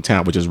time he comes to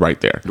town, which is right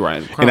there.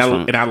 Right, across And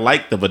from it. I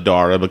like the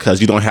Vidara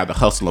because you don't have the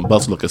hustle and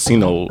bustle of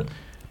casino.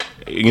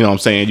 You know what I'm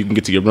saying? You can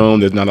get to your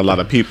room. There's not a lot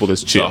of people.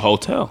 It's chill. a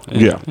hotel.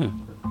 Yeah.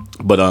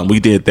 But we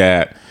did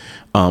that.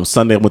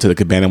 Sunday I went to the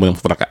cabana with him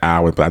for like an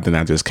hour, but then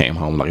I just came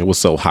home. Like it was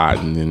so hot,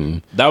 and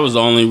then That was the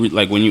only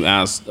like when you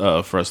asked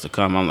for us to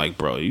come. I'm like,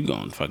 bro, you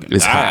gonna fucking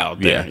it's die hot out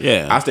there.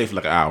 Yeah. I stayed for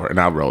like an hour, and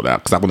I rolled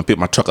out because I want to pick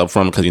my truck up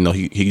from him because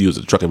he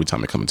uses the truck every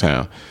time I come in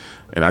town,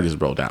 and I just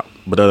rolled out.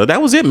 But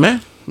that was it,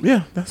 man.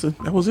 Yeah, that's it.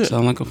 That was it.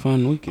 Sound like a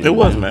fun weekend. It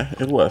was, man.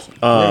 It was.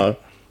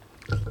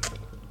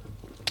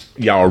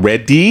 Y'all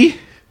ready?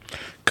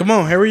 Come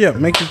on, hurry up.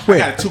 Make it I quick.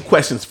 got 2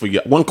 questions for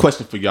y'all. One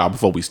question for y'all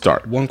before we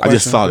start. One I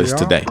just question saw for this y'all?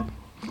 today.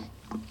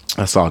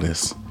 I saw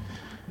this.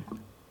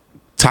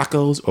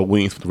 Tacos or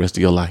wings for the rest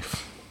of your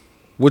life?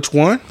 Which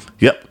one?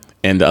 Yep.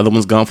 And the other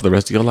one's gone for the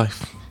rest of your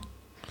life.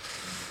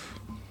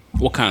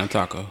 What kind of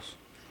tacos?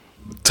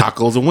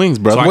 Tacos and wings,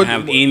 So brother. I can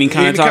have any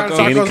kind of tacos.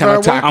 Any kind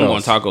of tacos? tacos. I'm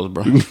going tacos,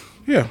 bro.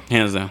 Yeah.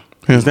 Hands down.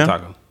 Hands down?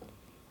 Tacos.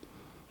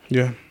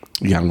 Yeah.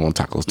 Yeah, I'm going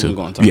tacos too. I'm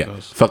going tacos. Yeah,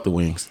 fuck the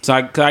wings. So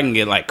I can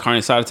get like carne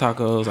asada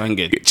tacos. I can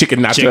get Chicken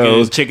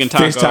nachos, chicken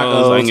fish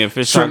tacos. I can get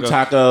fish shrimp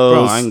tacos. tacos.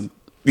 Bro, I can,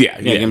 yeah,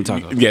 give me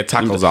tacos. Yeah,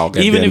 tacos all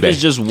goddamn even if day. it's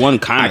just one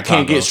kind I of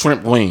can't taco. get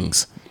shrimp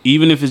wings.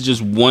 Even if it's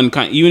just one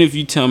kind. Even if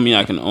you tell me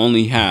I can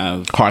only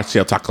have Hard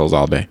shell tacos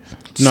all day.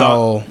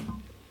 No.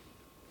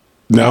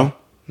 No?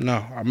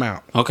 No, I'm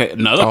out. Okay,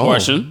 another Oh.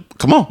 question.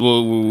 Come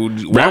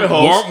on. Rabbit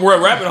holes. We're a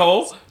rabbit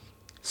hole.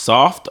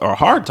 Soft or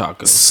hard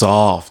tacos?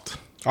 Soft.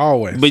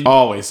 Always. But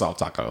Always soft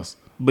tacos.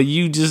 but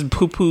you just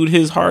poo pooed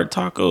his hard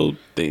taco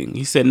thing.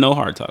 He said no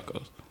hard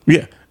tacos.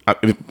 Yeah.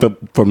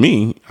 For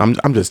me,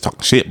 I'm just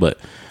talking shit, but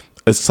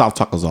it's soft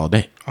tacos all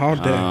day. All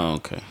day. Oh,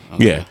 okay.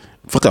 Yeah,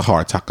 fuck a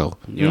hard taco.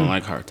 You don't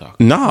like hard taco.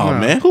 No,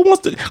 man. Who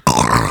wants to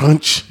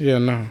crunch? Yeah,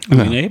 no. I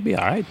mean, it'd be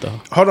all right though.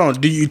 Hold on.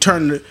 Do you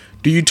turn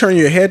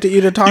your head to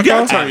eat a taco? You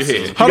gotta turn your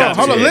head. Hold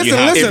on. Listen.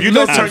 If you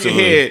don't turn your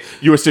head,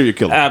 you're a serial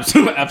killer.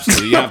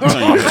 Absolutely. You have to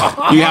turn your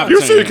head. You have to You're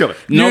a turn serial your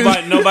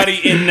head. killer.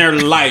 Nobody in their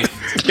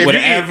life would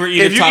ever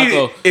eat a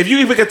taco. If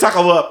you pick a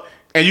taco up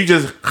and you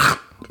just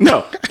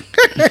no.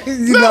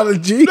 You're not a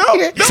G.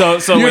 No.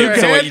 So You're wait,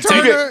 a head you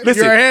take turner. it.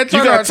 Listen, You're a head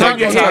turner or a turn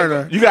your taco head.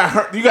 turner. You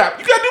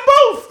got do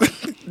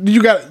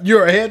both.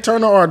 You're a head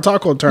turner or a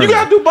taco turner. You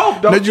gotta do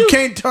both, don't No, you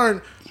can't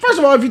turn. First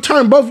of all, if you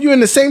turn both, you're in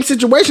the same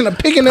situation of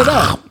picking it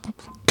up.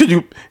 Could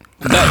you?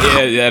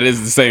 That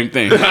is the same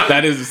thing.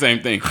 That is the same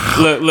thing.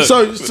 Look.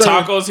 So-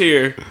 Tacos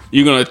here.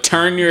 You're gonna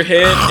turn your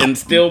head and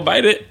still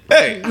bite it.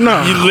 Hey,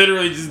 No. You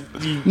literally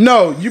just.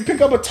 No, you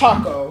pick up a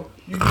taco,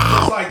 you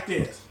just like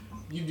this.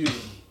 You do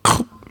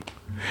it.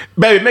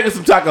 baby, make us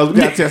some tacos. We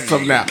gotta test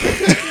something out.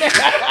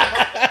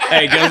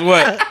 Hey, guess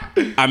what?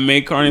 I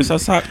made carne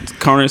asada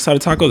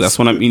tacos. That's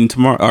what I'm eating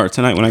tomorrow or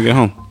tonight when I get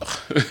home.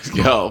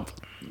 Yo,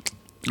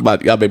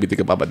 y'all made me think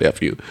about my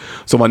nephew.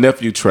 So my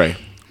nephew Trey,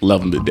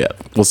 love him to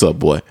death. What's up,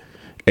 boy?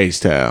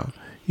 H-Town.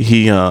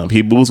 He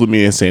moves with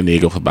me in San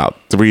Diego for about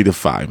 3 to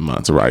 5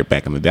 months, right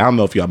back in the day. I don't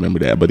know if y'all remember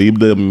that, but he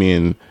lived me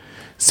in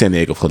San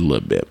Diego for a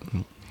little bit.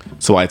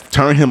 So I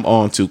turned him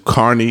on to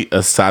carne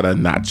asada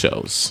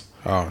nachos.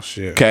 Oh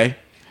shit. Okay,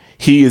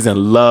 he is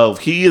in love.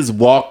 He is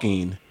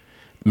walking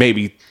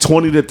maybe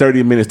 20 to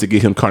 30 minutes to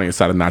get him carne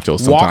asada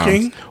nachos.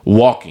 Sometimes.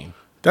 Walking.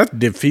 That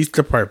defeats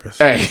the purpose.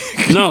 Hey,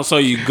 No, so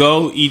you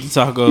go eat the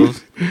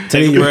tacos,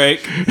 take a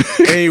break,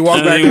 And you walk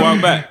and back. then you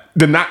walk back.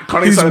 the not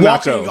carne He's asada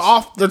walking nachos.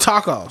 off the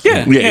tacos.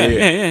 Yeah.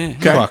 Okay.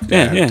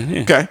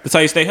 Yeah. Okay. That's how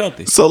you stay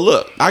healthy. So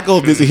look, I go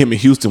visit him in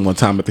Houston one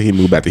time after he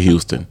moved back to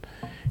Houston.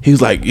 He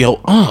was like,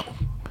 "Yo,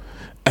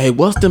 hey,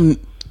 what's them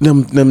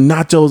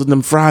nachos and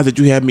them fries that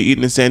you had me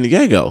eating in San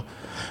Diego?"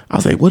 I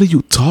was like, "What are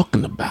you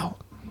talking about?"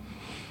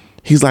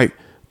 He's like,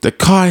 "The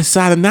car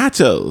inside of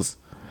nachos."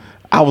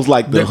 I was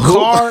like, The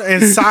car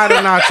inside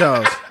of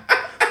nachos.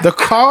 The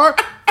car.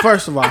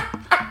 First of all,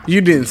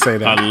 you didn't say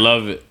that. I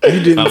love it. You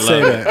didn't I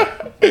say love it.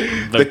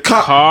 that. The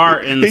car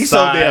inside He's so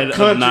damn of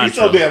country. nachos. He's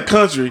so damn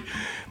country.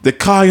 The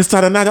car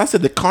inside of nachos. I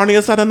said, the carne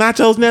inside of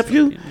nachos,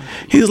 nephew?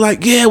 He was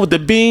like, yeah, with the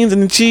beans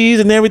and the cheese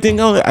and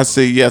everything on it. I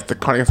said, yes, the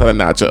carne inside of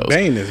nachos.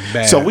 Bane is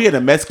bad. So we had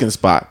a Mexican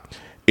spot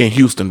in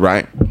Houston,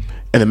 right?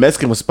 And the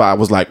Mexican spot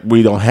was like,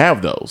 we don't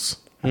have those.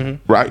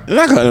 Right? And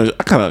I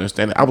kind of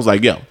understand it. I was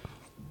like, yo,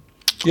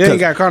 You ain't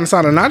got carne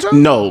asada nachos?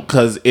 no,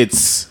 because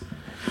it's,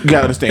 you got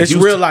to understand. It's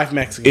Houston- real life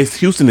Mexican.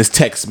 Houston is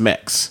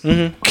Tex-Mex.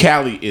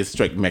 Cali is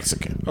straight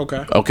Mexican.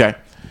 Okay. Okay.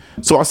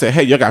 So I said,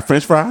 hey, y'all got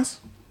French fries?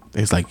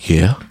 He's like,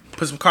 yeah.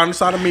 Put some carne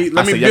asada meat.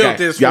 Let I me said, build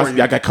this for y'all, you.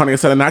 y'all got carne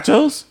asada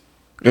nachos?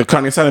 You got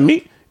carne asada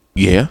meat?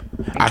 Yeah.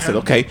 I said,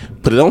 okay.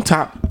 Put it on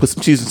top. Put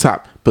some cheese on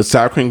top. Put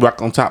sour cream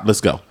rock on top.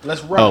 Let's go.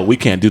 Let's rock. Oh, we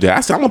can't do that.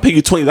 I said, I'm going to pay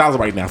you $20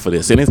 right now for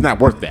this. And it's not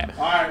worth that.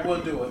 All right,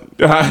 we'll do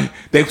it.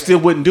 They still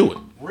wouldn't do it.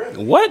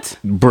 What?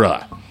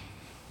 Bruh.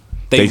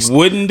 They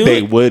wouldn't do They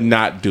it. would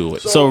not do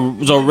it. So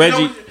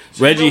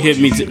Reggie hit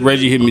me.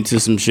 Reggie hit me to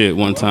some shit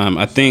one time.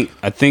 I think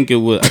it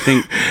was.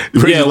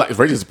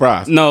 Reggie's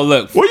surprised. No,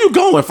 look. Where you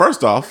going,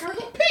 first off?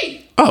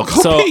 Oh,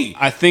 go So pee.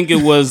 I think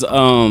it was.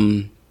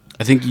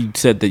 I think you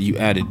said that you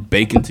added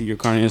bacon to your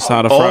carne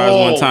asada fries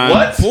one time.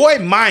 What? Boy,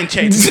 mind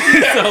changing.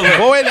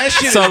 Boy, that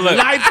shit So is look,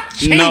 life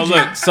changing. no,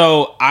 look.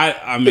 So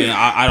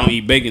I don't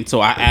eat bacon,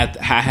 so I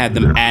had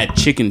them add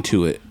chicken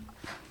to it.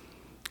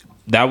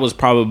 That was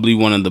probably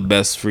one of the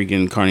best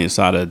freaking carne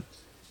asada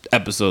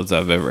episodes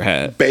I've ever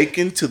had.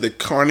 Bacon to the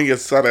carne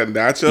asada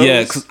nachos?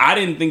 Yeah, because I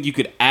didn't think you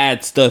could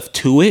add stuff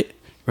to it.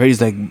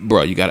 Brady's like,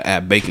 bro, you got to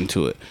add bacon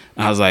to it.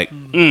 And I was like,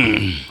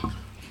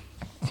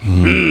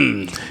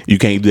 You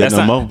can't do that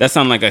no more. that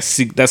sound like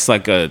that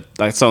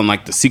sound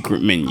like the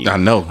secret menu. I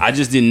know. I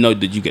just didn't know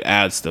that you could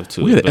add stuff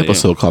to We it. had an but,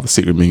 episode called The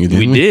Secret Menu, didn't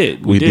we? We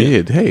did. We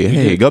did.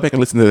 Hey, go back and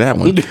listen to that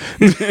one.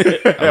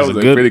 that was a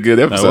good- pretty good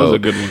that was episode. a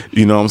good one.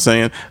 You know what I'm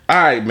saying?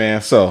 All right,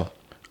 man. So,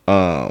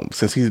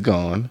 since he's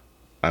gone,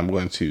 I'm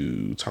going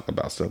to talk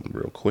about something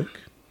real quick.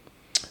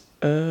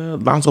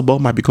 Lonzo Ball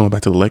might be going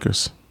back to the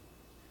Lakers.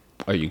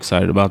 Are you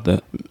excited about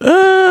that?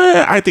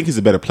 I think he's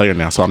a better player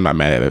now, so I'm not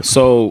mad at it.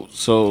 So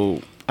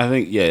I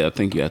think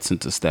you had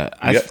sent us that.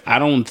 Yep. I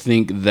don't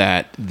think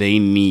that they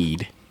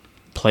need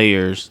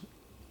players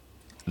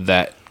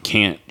that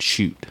can't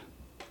shoot.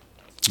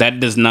 That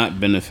does not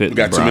benefit. We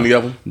got LeBron. too many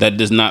of them? That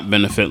does not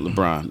benefit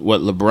LeBron.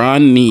 What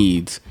LeBron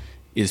needs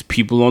is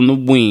people on the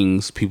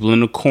wings, people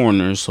in the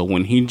corners, so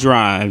when he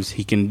drives,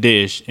 he can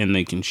dish and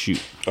they can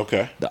shoot.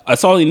 Okay.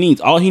 That's all he needs.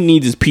 All he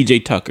needs is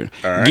PJ Tucker.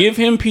 All right. Give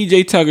him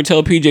PJ Tucker.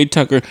 Tell PJ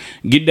Tucker,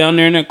 get down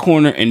there in that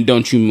corner and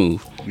don't you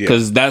move. Yeah.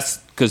 Because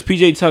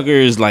PJ Tucker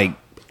is like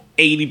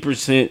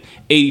 80%,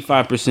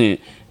 85%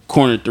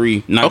 corner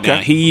three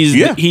knockdown. Okay.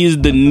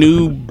 He's the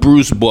new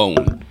Bruce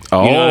Bowen. You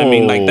know what I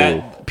mean? Like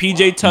that.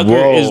 PJ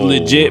Tucker is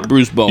legit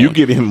Bruce Bowen. You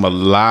give him a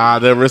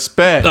lot of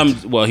respect.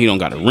 Well, he don't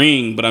got a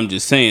ring, but I'm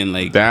just saying,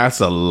 like,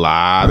 That's a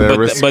lot of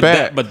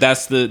respect. But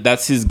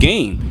that's his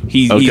game.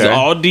 He's Okay.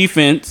 all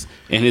defense,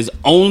 and his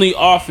only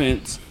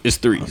offense is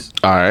threes.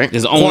 All right.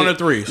 His only Corner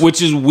threes.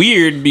 which is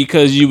weird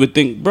because you would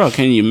think, bro,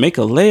 can you make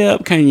a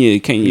layup? Can you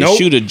Nope.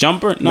 shoot a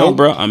jumper? No, Nope.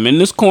 bro. I'm in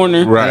this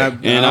corner, Right.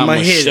 And I'ma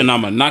I'm hit it.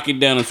 gonna knock it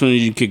down as soon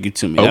as you kick it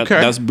to me. Okay.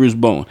 That's Bruce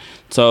Bowen.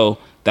 So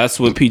that's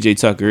what PJ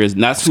Tucker is.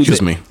 And that's who Excuse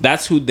they, me.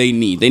 That's who they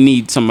need. They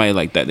need somebody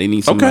like that. They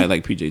need somebody Okay.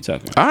 like PJ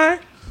Tucker. All right.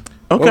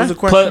 What was Okay. the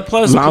question?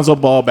 Plus, Lonzo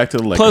Ball back to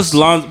the Lakers.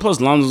 Plus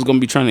Lonzo's gonna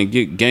be trying to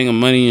get gang of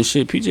money and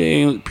shit.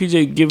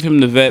 PJ give him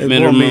the vet It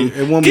minimum.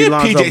 won't be Give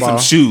Lonzo PJ Ball. some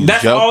shoes.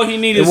 That's yo. all he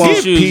needed. It Some won't-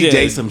 Give shoes.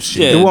 PJ yeah. some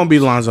shit. Yeah. It won't be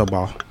Lonzo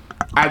Ball.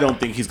 I don't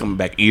think he's coming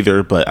back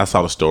either, but I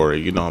saw the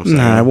story. You know what I'm saying?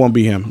 Nah, it won't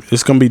be him.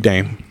 It's gonna be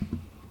Dame.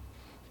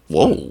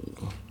 Whoa.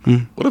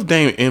 What if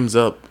Dame ends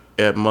up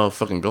at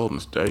motherfucking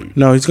Golden State?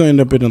 No, he's gonna end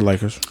up in the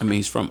Lakers. I mean,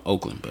 he's from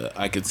Oakland, but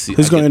I could see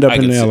He's gonna end up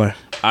in LA.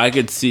 I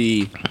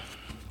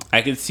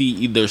could see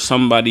either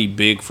somebody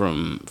big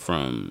from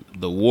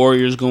the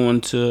Warriors going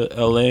to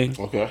LA,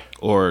 Okay.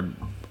 or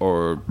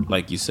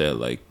like you said,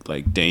 like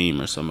Dame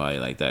or somebody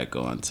like that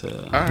going to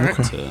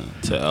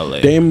to LA.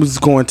 Dame was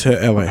going to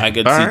LA.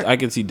 I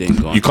could see Dame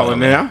going. You to calling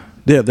LA. now?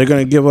 Yeah, they're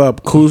gonna give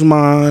up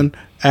Kuzma,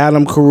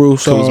 Adam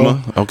Caruso.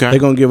 Kuzma, okay. They're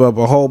gonna give up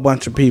a whole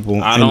bunch of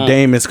people, I and don't-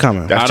 Dame is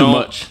coming. That's I too don't-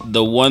 much.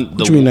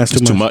 What you mean that's It's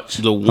too too much? much.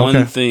 The one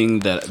Okay. thing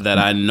that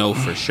I know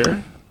for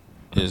sure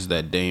is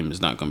that Dame is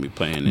not going to be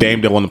playing. in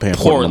Dame don't want to play in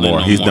Portland no more.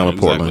 no He's more. done with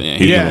Portland. Exactly.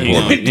 He's Yeah, done with he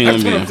Portland.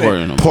 don't be in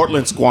Portland no more.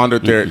 Portland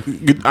squandered their.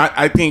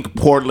 I think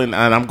Portland,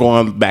 and I'm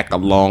going back a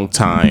long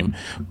time.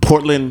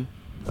 Portland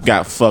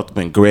got fucked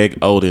when Greg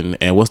Oden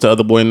and what's the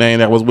other boy name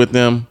that was with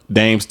them?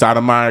 Dame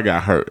Stoudemire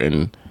got hurt,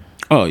 and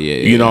Oh yeah,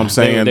 You know what I'm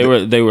saying?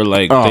 They were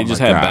like oh they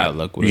just my had God. bad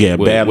luck with bad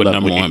with luck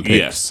number with one picks.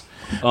 Yes.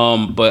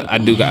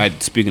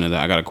 But speaking of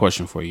that, I got a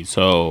question for you.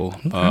 So,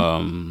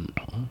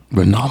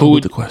 Ronaldo who with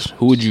would the question.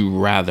 who would you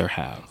rather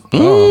have?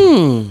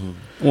 Mm.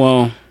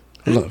 Well,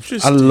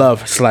 I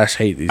love /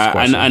 hate these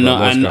questions. I but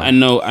let's go.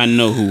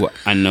 know who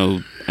I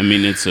know. I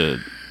mean, it's a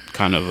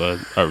kind of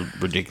a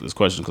ridiculous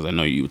question because I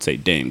know you would say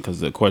Dame because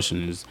the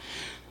question is,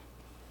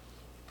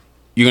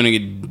 you're gonna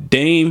get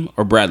Dame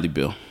or Bradley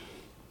Beal?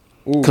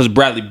 Because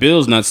Bradley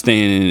Beal's not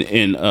staying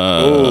in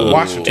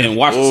Washington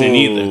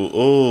either.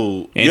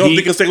 Oh, And you don't he-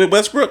 think he'll stay with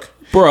Westbrook?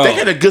 Bro. They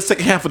had a good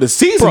second half of the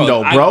season,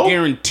 though, bro. I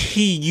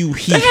guarantee you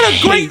he They had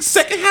a great hates-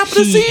 second half of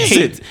the he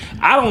season. hates-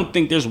 I don't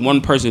think there's one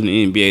person in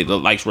the NBA that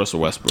likes Russell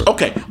Westbrook.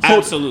 Okay,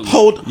 Absolutely.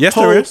 Yes,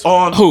 hold there is.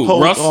 on. Who?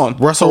 Hold Russ? on.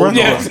 Russell Hold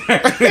Westbrook.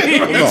 on.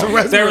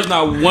 Yes. There is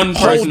not one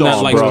person Hold that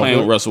on, likes bro. playing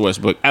with Russell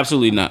Westbrook.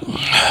 Absolutely not.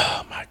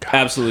 Oh my god.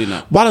 Absolutely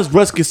not. Why does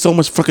Russ get so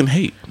much fucking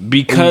hate?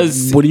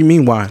 Because What do you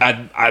mean? Why?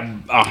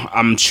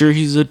 I'm sure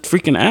he's a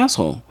freaking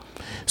asshole.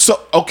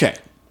 So okay,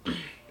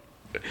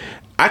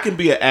 I can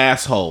be an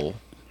asshole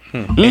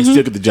Mm-hmm. and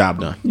still get the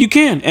job done. You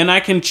can, and I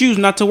can choose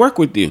not to work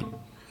with you.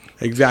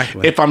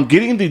 Exactly. If I'm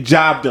getting the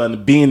job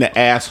done, being the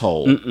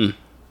asshole, and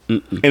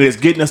it's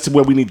getting us to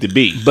where we need to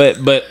be. But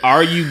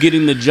are you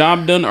getting the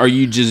job done? Or are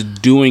you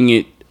just doing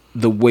it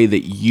the way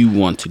that you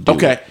want to do it?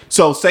 Okay,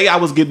 so say I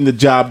was getting the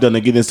job done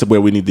and getting us to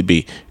where we need to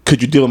be.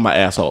 Could you deal with my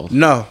asshole?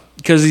 no.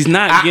 Because he's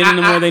not getting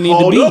them where they need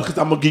to be. Because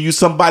I'm gonna give you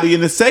somebody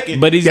in a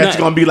second. But he's that's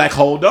not- gonna be like,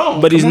 hold on.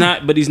 But he's come on.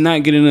 not. But he's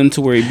not getting them to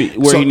where he be,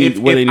 where So he need, if,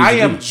 where they if need I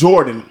to am be.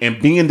 Jordan and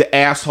being the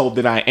asshole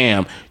that I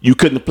am, you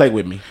couldn't play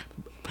with me.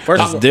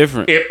 First It's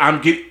different. If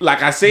I'm getting,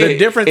 like I said, The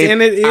difference if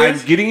in it is-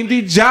 I'm getting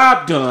the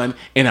job done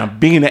and I'm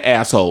being the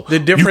asshole. The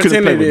you difference couldn't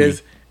in play it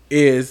with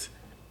is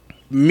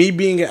me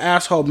being an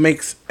asshole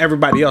makes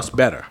everybody else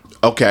better. me.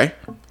 Okay.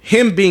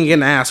 Him being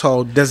an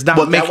asshole does not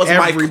But make that was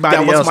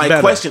everybody my else better.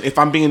 question. If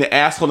I'm being the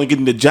asshole and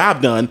getting the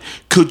job done,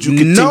 could you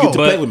continue No, to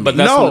play with me? but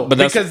that's No, what- but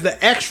that's- because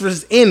the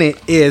extras in it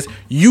is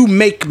you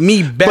make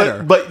me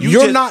better. But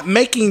you're just- not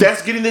making.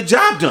 That's getting the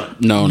job done.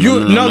 No,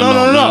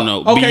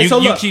 No. But Okay, you, so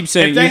you look, keep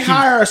saying if they you keep,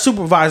 hire a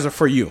supervisor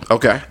for you,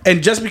 Okay.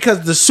 and just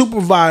because the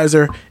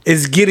supervisor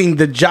is getting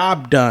the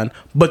job done,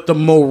 but the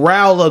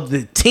morale of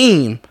the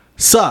team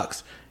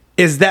sucks,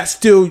 is that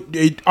still?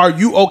 Are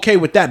you okay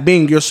with that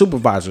being your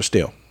supervisor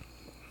still?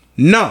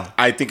 No.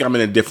 I think I'm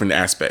in a different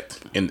aspect,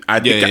 and I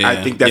think Yeah.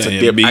 I think that's a Yeah.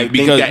 different. I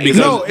think that is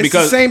No, it's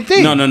the same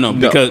thing. No.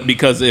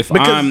 Because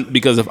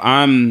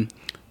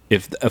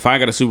if I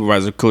got a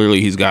supervisor,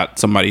 clearly he's got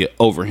somebody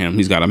over him.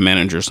 He's got a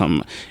manager or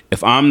something.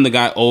 If I'm the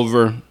guy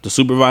over the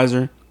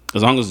supervisor,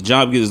 as long as the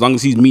job gets, as long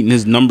as he's meeting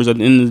his numbers at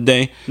the end of the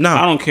day, No.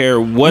 I don't care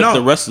what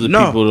the rest of the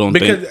people don't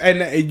because,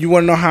 think. And you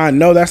want to know how I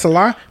know that's a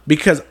lie?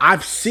 Because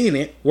I've seen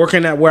it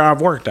working at where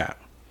I've worked at.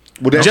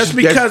 Well, that's- Just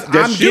because that's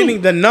I'm you.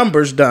 getting the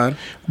numbers done,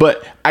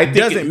 But I think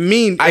doesn't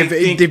mean I if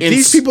think in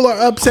these people are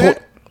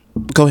upset,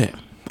 Go ahead.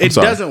 I'm it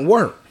sorry. doesn't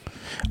work.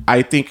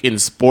 I think in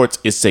sports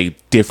it's a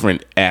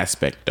different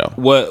aspect, though.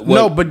 What?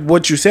 No, but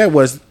what you said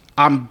was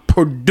I'm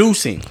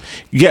producing.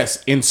 Yes,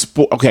 in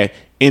sport. Okay,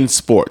 in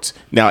sports.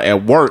 Now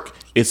at work,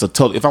 it's a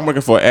total. If I'm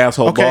working for an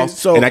asshole Okay, boss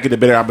so- and I get a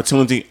better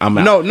opportunity, I'm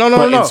out. No.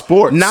 But in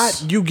sports,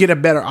 Not you get a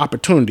better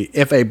opportunity.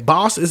 If a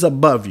boss is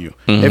above you,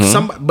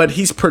 but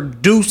he's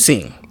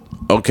producing,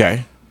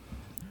 okay.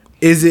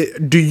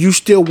 do you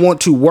still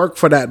want to work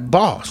for that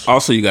boss?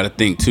 Also, you got to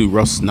think too.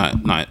 Russ is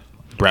not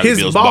Bradley His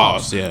Beal's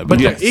boss. Yeah, but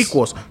yes. they're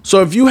equals.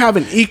 So if you have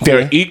an equal,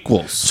 They're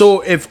equals.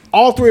 So if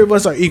all three of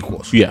us are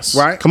equals, Yes.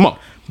 right? Come on.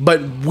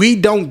 But we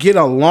don't get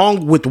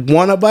along with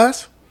one of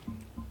us.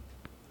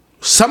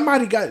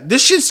 Somebody got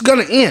this. Shit's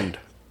gonna end.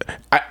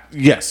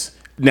 Yes.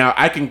 Now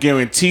I can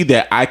guarantee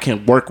that I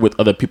can work with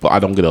other people I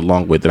don't get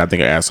along with that I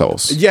think are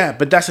assholes. Yeah,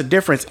 but that's a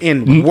difference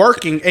in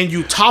working and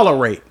you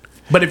tolerate.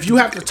 But if you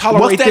have to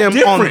tolerate What's that them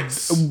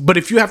difference?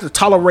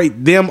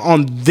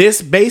 on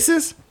this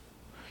basis,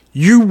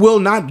 you will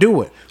not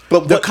do it.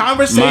 But the what-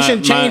 conversation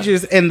my-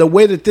 changes and the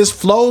way that this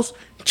flows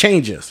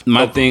changes.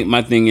 My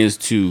thing is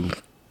to.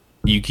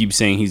 You keep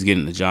saying he's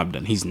getting the job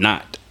done. He's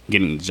not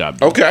getting the job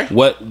done. Okay.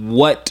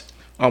 What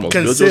Almost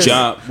Consist-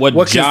 job? What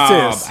job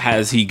consists?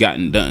 has he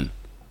gotten done?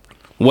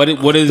 What is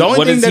The only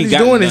what thing has that he he's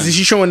gotten doing done? is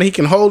he's showing that he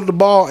can hold the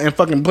ball and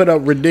fucking put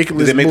up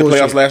ridiculous Did they make the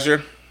bullshit. playoffs last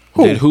year?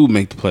 Did who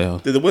make the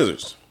playoffs? Did the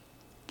Wizards?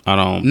 I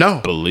don't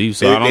No. believe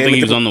so. They- I don't they think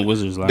he make was the- on the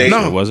Wizards last They,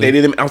 year, was he? they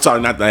didn't. I'm sorry,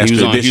 not last He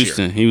was year. on This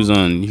Houston. year. He was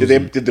on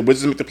Houston. Did the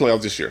Wizards make the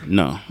playoffs this year?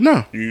 No.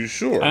 No, You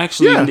sure?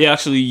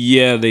 Actually,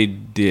 Yeah. they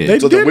did. They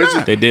So did the Wizards,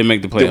 not. They did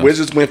make the the playoffs.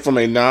 Wizards went from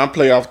a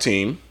non-playoff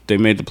team They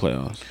made the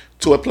playoffs.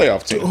 to a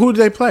playoff team. who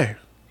did they play?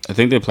 I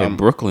think they played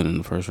Brooklyn in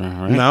the first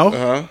round, right? No,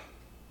 Uh-huh.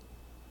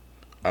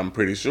 I'm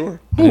pretty sure.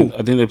 I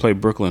think they played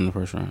Brooklyn in the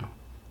first round.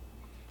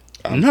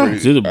 No.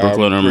 It's either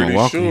Brooklyn or I'm pretty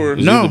Milwaukee. sure.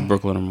 It's No. either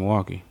Brooklyn or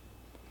Milwaukee.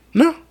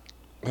 no,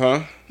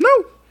 Huh? no.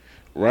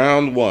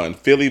 Round one,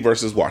 Philly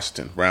versus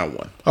Washington. Round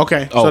one.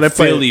 Okay, Oh, so they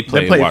Philly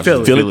played. They played played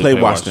Washington. Philly. Philly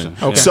played Washington.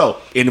 Okay. So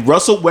in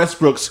Russell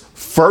Westbrook's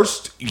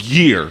first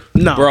year,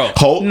 No, Bro.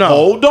 no.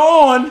 hold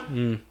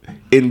on.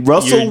 In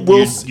Russell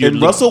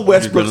Russell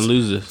Westbrook's gonna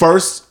lose this.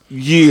 first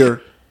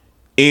year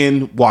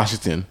in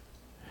Washington,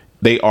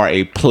 they are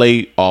a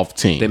playoff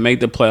team. They make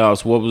the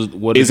playoffs.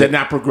 What Is that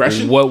not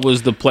progression? What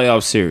was the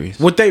playoff series?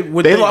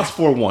 They lost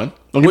 4-1.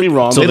 Don't get me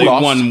wrong. So they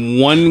lost. won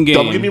one game.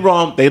 Don't get me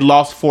wrong. They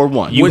lost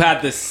 4-1. You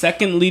had the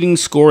second leading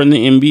scorer in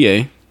the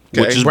NBA, which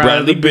Okay. is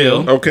Bradley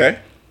Beal, Okay.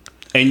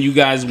 and you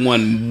guys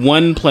won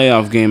one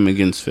playoff game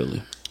against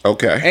Philly.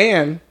 Okay.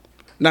 And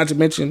not to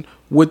mention,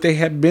 would they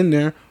have been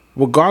there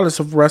regardless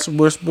of Russell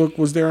Westbrook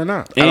was there or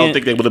not? I don't And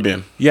think they would have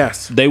been.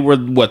 Yes. they were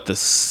what, the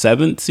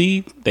 7th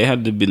seed. They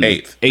had to be the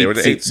Eighth. They were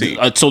the eighth seed.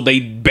 So they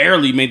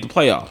barely made the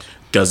playoffs.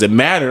 Does it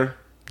matter?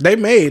 They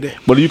made it.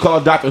 What do you call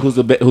a doctor who's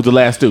the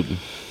last student?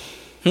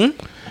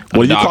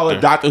 What do you call a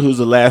doctor. doctor who's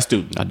the last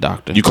student? A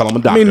doctor. You call him a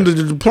I doctor. mean,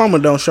 the diploma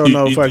don't show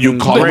no fucking you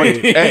call him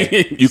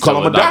grade. you call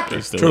Still him a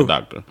doctor. Still True. a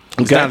doctor.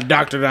 It's not a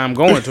doctor that I'm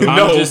going to. I'm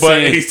No, just but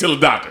saying- he's still a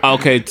doctor.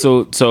 Okay,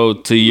 so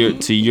to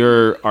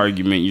your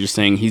argument, you're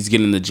saying he's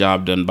getting the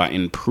job done by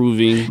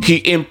improving.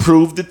 He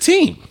improved the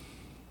team.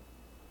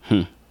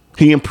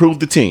 He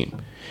improved the team.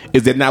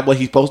 Is that not what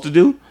he's supposed to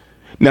do?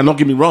 Now, don't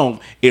get me wrong.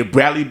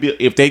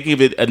 If they give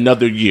it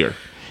another year,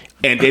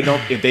 and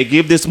if they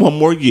give this one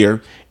more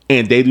year,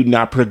 and they do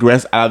not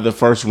progress out of the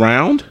first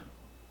round,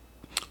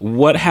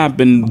 What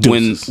happened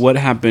Deuces. when? What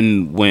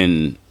happened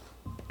when?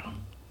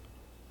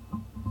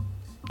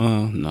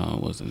 No,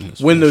 it wasn't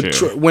his. when the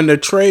fault. when the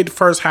trade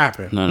first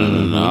happened. No.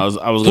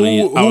 I was Who, gonna.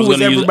 Use, I who was was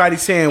gonna everybody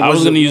use, saying? I was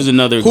was going to it- use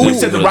another. Who we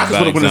said the example, Rockets bad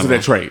would have won into that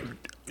example. trade.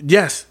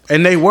 Yes,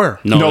 and they were.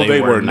 No,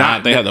 they were not.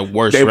 not. They had the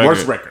worst. They record.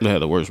 worst record. They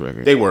had the worst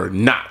record. They were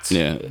not.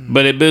 Yeah,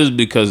 but it was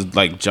because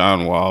like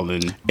John Wall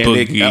and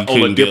Boogie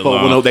couldn't get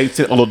along. Oladipo, they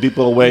sent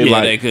Oladipo away. Yeah,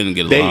 like, they couldn't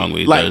get along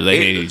with each other. They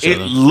hated each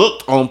other. It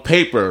looked on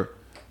paper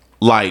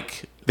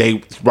like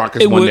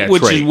Rockets It won wa- that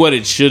which trade. is what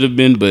it should have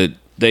been, but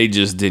they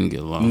just didn't get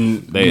along.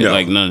 They no.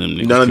 like none of them.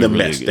 niggas None of could them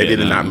really meshed. get- They did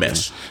none not of them.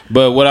 mesh.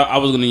 But what I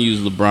was going to use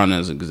LeBron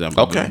as an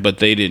example. Okay. but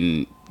they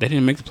didn't. They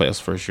didn't make the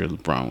playoffs first year.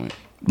 LeBron went.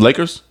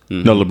 Lakers?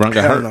 No, LeBron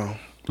got Hell hurt. no.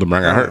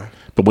 LeBron got hurt.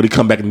 But what did he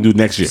come back and do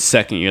next year?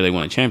 Second year they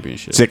won a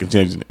championship. Second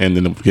chance, and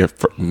then we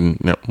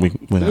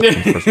went out in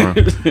the first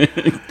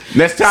round.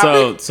 Next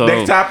topic. So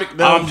Next topic.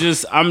 No.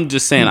 I'm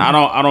just saying.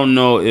 I don't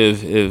know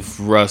if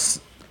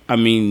Russ. I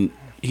mean,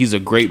 he's a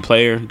great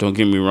player. Don't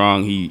get me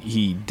wrong.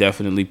 He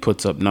definitely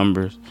puts up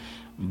numbers,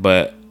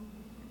 but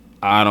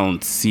I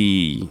don't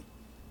see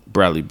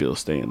Bradley Beal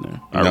staying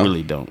there. I No.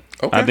 really don't.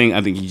 Okay. I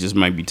think he just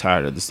might be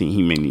tired of the scene.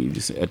 He may need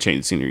a change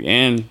of scenery,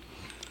 and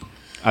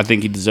I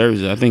think he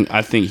deserves it.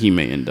 I think he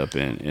may end up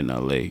in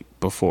LA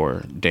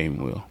before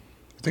Dame will.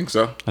 I think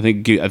so. I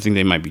think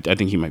they might be. I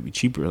think he might be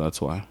cheaper. That's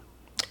why.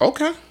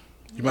 Okay.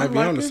 You might be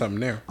like onto it.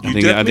 something there. I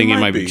think it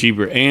might be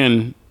cheaper,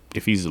 and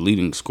if he's the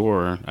leading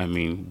scorer, I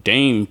mean,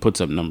 Dame puts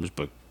up numbers,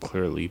 but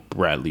clearly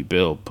Bradley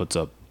Beal puts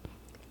up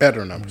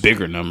Better numbers.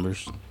 bigger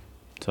numbers.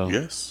 So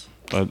Yes.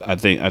 but I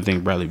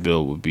think Bradley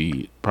Beal would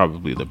be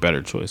probably the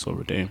better choice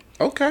over Dame,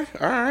 Okay.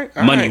 All right.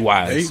 money There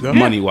wise, you go.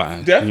 money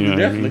wise,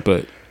 Definitely.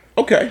 But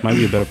Okay. might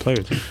be a better player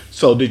too.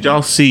 So did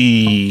y'all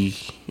see?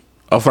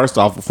 First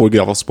off, before we get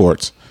off of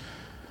sports,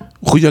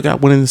 Who y'all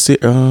got winning the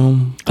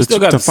I still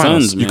got the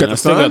finals? Suns, man. You got the I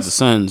still got Suns? the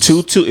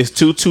Suns. 2-2. It's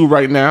 2-2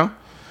 right now.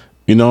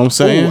 You know what I'm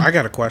saying? Ooh, I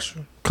got a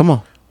question. Come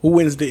on. Who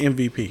wins the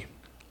MVP?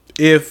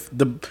 If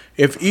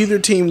either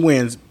team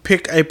wins,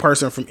 pick a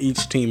person from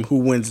each team who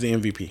wins the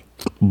MVP.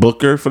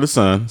 Booker for the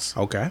Suns.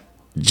 Okay.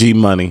 G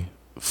Money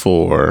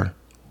for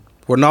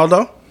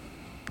Ronaldo?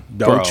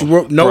 No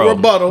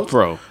rebuttals.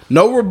 Bro.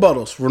 No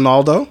rebuttals.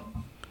 Ronaldo?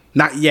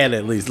 Not yet,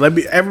 at least.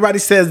 Everybody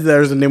says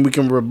theirs, and then we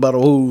can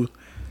rebuttal who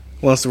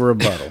wants to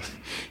rebuttal.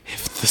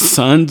 If the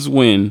Suns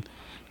win,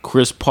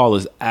 Chris Paul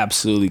is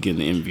absolutely getting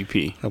the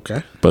MVP.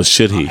 Okay. But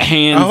should he?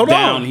 Hands Hold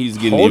down, on. he's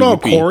getting Hold the on,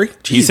 MVP. Corey.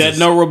 He said Jesus.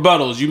 no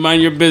rebuttals. You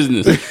mind your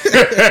business. What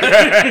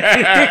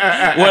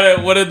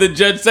did the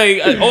judge say?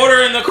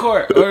 Order in the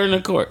court. Order in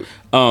the court.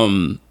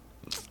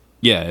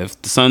 Yeah,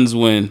 if the Suns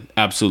win,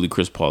 absolutely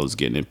Chris Paul is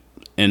getting it.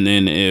 And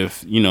then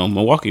if,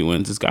 Milwaukee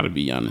wins, it's got to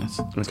be Giannis.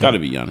 It's got to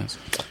be Giannis.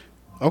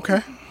 Okay.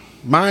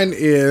 Mine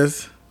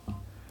is...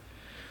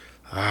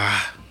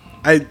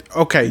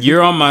 okay.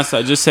 You're on my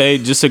side. Just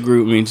agree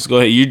with me. Just go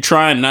ahead. You're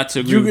trying not to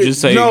agree. Just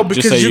say you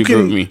agree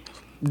with me.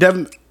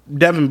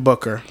 Devin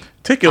Booker.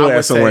 Take your I would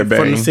ass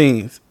somewhere,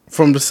 say,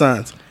 from the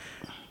Suns.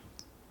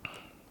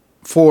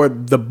 For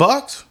the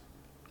Bucks,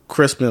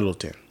 Chris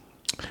Middleton.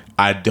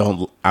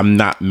 I'm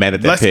not mad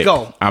at that Let's pick.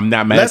 go. I'm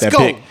not mad Let's at that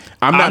go. pick.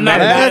 I'm not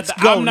mad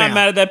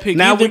at that pick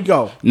Now either. we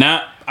go.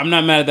 I'm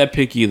not mad at that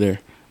pick either.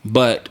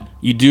 But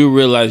you do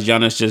realize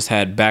Giannis just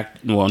had not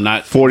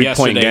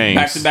 40-point games.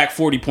 Back-to-back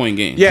 40-point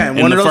games. Yeah, and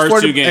in one of the those first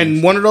 40 two games.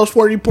 and one of those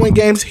 40-point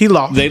games, he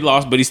lost. They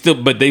lost, but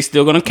they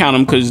still gonna count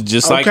him because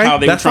just like Okay, how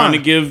they were that's trying to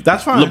fine. give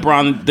That's fine.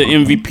 LeBron the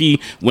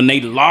MVP when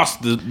they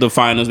lost the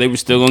finals, they were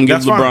still gonna give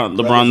That's fine.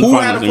 LeBron the Who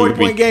had a finals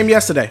 40-point MVP. game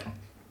yesterday?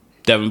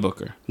 Devin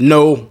Booker.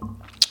 No.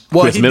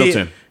 Well, Chris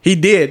Middleton. He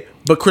did,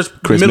 but Chris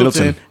Middleton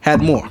Middleton.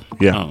 had more.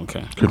 Yeah. Oh,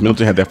 okay. Chris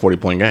Middleton had that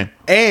 40-point game.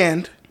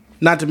 And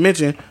not to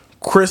mention,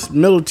 Chris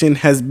Middleton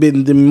has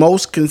been the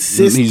most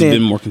consistent. He's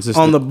been more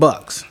consistent. on the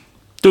Bucks.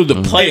 Through the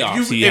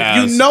playoffs, If he you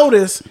has.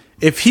 notice,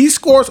 if he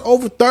scores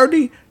over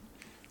 30,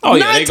 Oh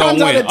yeah, 9 they gonna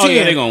times out win. of 10,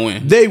 Yeah, they gonna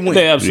win. They win.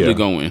 They absolutely Yeah.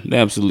 gonna win. They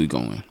absolutely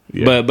gonna win.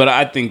 Yeah. But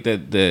I think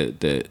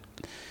that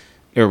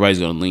everybody's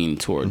gonna lean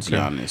towards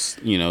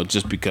Giannis.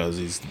 Just because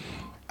he's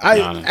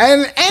Giannis.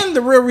 And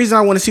the real reason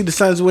I want to see the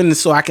Suns win is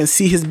so I can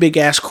see his big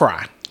ass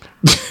cry.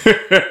 You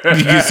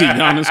see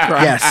Giannis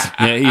cry. Yes.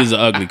 Yeah, he's an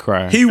ugly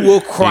crier. He will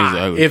He's an cry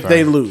ugly if crier.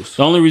 they lose.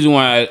 The only reason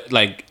why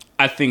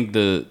I think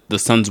the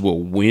Suns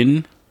will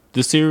win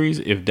the series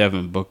if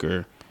Devin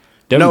Booker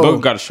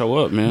got to show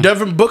up, man.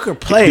 Devin Booker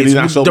plays. Did he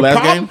not show up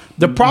last game?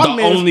 The problem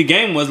the is only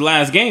game was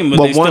last game, but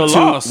But they still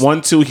lost.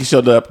 1-2, he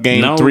showed up.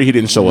 Game 3, he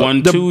didn't show up.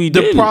 1-2, he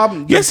the didn't.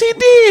 problem. Yes, he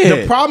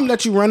did. The problem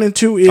that you run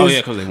into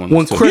is 'cause they won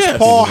when those two. Chris Yes.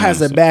 Paul Yes.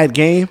 has a bad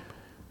game,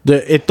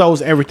 it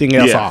throws everything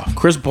else Yeah. off.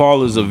 Chris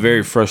Paul is a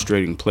very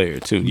frustrating player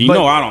too.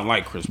 But- I don't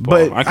like Chris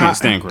Paul. but I can't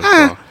stand Chris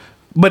I- Paul.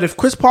 But if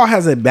Chris Paul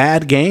has a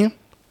bad game,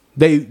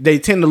 they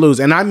tend to lose,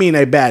 and I mean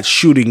a bad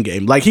shooting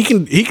game. Like he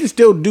can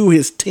still do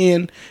his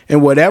 10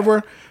 and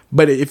whatever,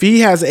 but if he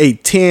has a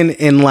 10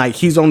 and like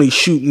he's only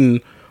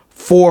shooting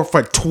 4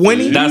 for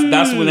 20,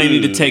 That's when they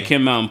need to take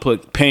him out and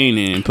put Payne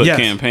in, Yes.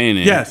 Cam Payne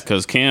in, Yes.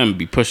 because Cam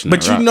be pushing.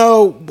 but that you rock.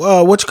 know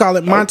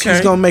Monty's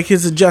Okay. gonna make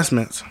his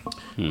adjustments.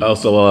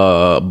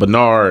 Also,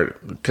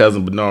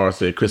 cousin Bernard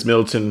said Chris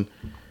Middleton,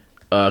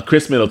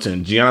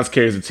 Giannis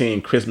carries the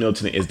team. Chris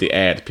Middleton is the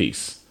ad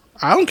piece.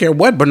 I don't care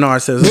what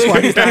Bernard says. That's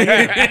why he's not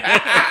here.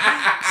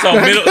 So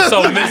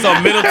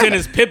Middleton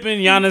is Pippen,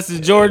 Giannis is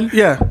Jordan.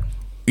 Yeah,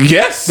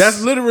 Yes.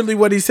 that's literally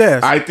what he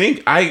says. I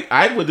think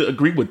I would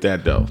agree with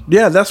that, though.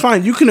 Yeah, that's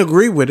fine. You can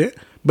agree with it,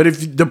 but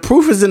if the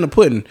proof is in the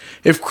pudding,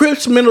 if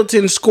Chris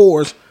Middleton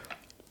scores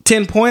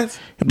 10 points,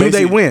 do they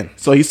Basically- win?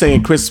 So he's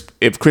saying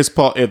if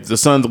the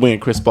Suns win,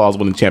 Chris Paul's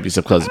winning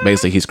championship because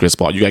basically he's Chris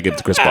Paul. You gotta give it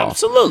to Chris Paul.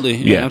 Absolutely,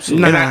 Yeah,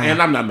 absolutely. Nah.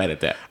 And I'm not mad at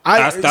that.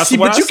 That's See,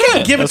 what but I you can't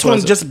said. give it That's to what I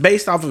him said. just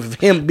based off of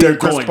him They're being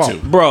Chris going Paul. to.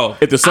 Bro,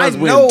 If the Suns I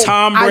win, know-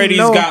 Tom I Brady's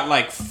know. got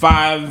like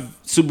 5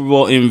 Super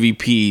Bowl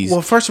MVPs.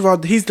 Well, first of all,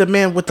 he's the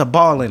man with the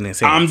ball in his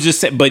hand. I'm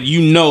just saying, but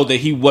you know that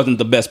he wasn't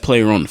the best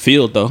player on the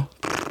field, though.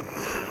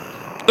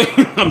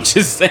 I'm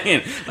just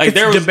saying, like It's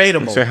there was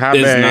debatable. It's not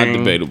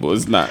debatable.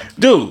 It's not.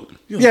 dude.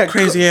 Yeah,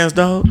 Crazy ass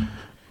dog.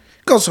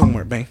 Go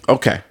somewhere, bang.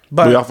 Okay,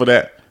 But- we off of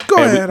that. Go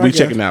Hey, ahead, I We guess.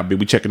 checking out, B.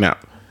 We checking out.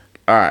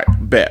 All right,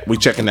 bet we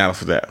checking out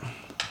for that.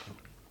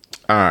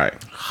 All right.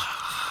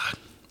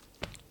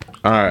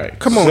 All right.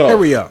 Come on, So,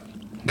 hurry up.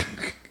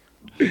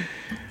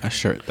 That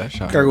shot.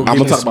 Gotta go I'm get gonna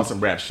me talk some about some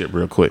rap shit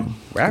real quick.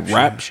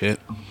 rap. shit.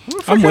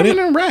 I'm with it.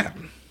 In rap.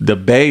 The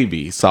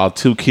baby saw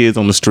 2 kids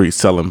on the street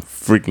selling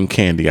freaking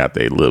candy out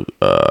there,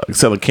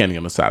 selling candy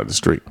on the side of the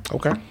street.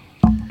 Okay.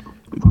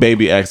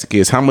 Baby asked the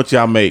kids, "How much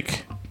y'all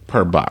make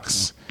per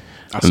box?"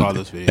 I saw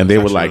this video. And they It's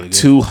were actually like really good.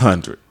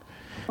 200.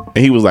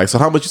 And he was like, "So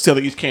how much you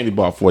selling each candy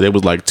bar for?" They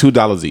was like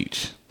 $2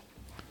 each.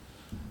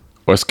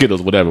 Or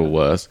Skittles, whatever it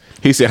was.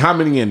 He said, "How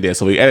many in there?"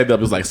 So he added up,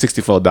 it was like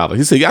 $64.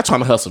 He said, "Y'all trying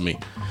to hustle me."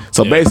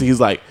 So basically he's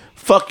like,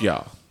 "Fuck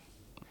y'all."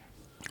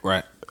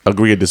 Right.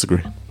 Agree or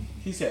disagree?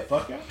 He said,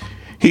 "Fuck y'all."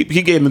 He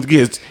gave him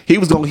his.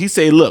 He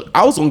said, "Look,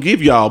 I was gonna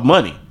give y'all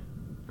money,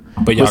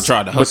 But y'all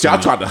tried to hustle. but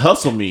y'all tried to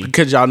hustle me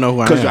Because y'all know who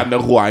I am. because y'all know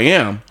who I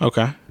am.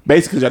 Okay.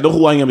 Basically, y'all know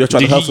who I am. Y'all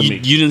tried to hustle you, me.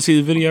 you didn't see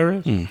the video,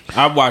 right?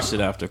 I watched it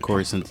after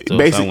Corey sent it to us.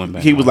 I Basically, went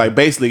back. he was like,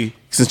 basically,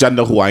 since y'all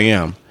know who I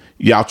am,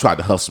 y'all tried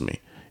to hustle me.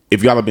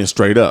 If y'all had been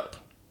straight up,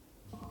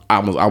 I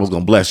was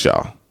gonna bless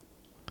y'all.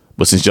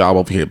 But since y'all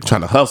over here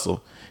trying to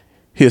hustle,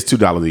 here's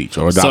 $2 each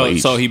or $1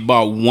 each. So he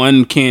bought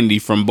one candy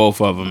from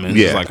both of them and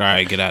Yeah. was like, all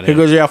right, get out of Here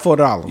here. goes y'all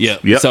 $4. Yeah.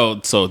 Yep. So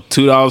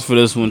 $2 for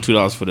this one,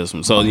 $2 for this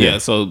one. So yeah.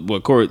 So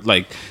what Corey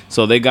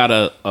so they got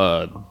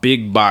a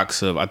big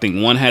box of, I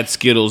think one had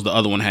Skittles, the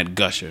other one had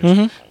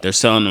Gushers. They're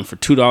selling them for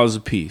 $2 a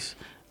piece.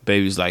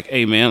 Baby's like,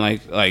 hey man,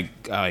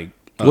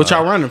 What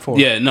y'all running for?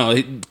 yeah, no,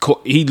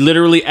 he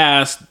literally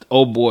asked,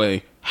 oh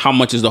boy, how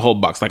much is the whole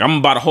box? Like, I'm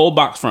gonna buy the whole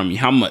box from you.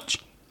 How much?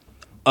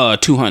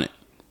 200.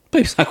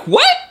 Baby's like,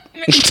 what?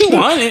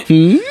 200?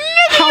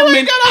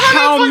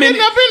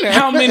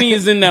 How many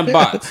is in that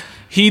box?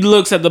 He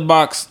looks at the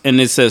box and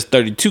it says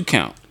 32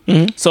 count.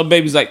 So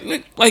baby's like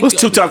What's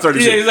 2 times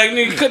 32? Yeah, he's like,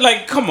 nigga,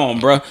 like, come on,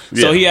 bro.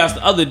 So Yeah. he asked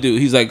the other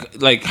dude. He's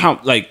like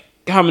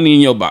how many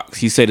in your box?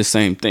 He said the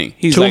same thing.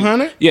 He's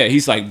 200? like, yeah.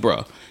 He's like,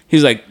 bro.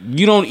 He's like,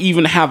 you don't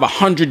even have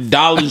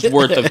 $100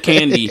 worth of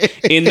candy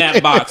in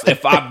that box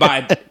if I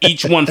buy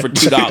each one for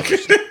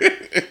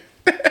 $2.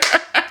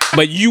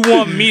 But you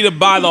want me to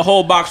buy the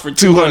whole box for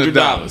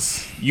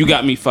 $200. You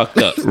got me fucked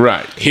up.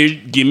 Right. Here,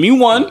 give me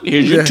one.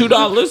 Here's your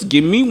 $2.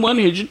 Give me one.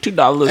 Here's your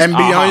 $2. And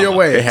be on your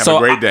way. Have a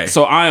great day.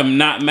 So I am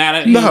not mad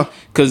at him No.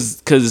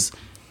 because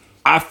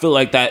I feel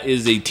like that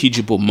is a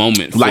teachable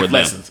moment for Life them.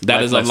 lessons. That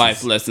Life is lessons. a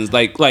life lessons.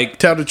 Like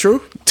Tell the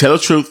truth. Tell the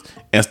truth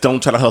and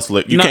don't try to hustle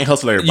it. You can't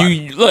hustle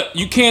everybody.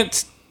 You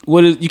can't.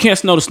 You can't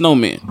snow the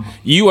snowman.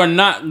 You are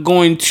not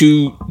going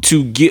to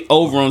get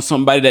over on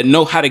somebody that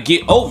know how to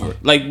get over.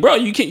 Like, bro,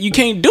 you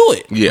can't do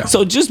it. Yeah.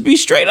 So just be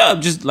straight up.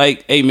 Just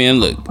like, hey man,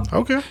 look.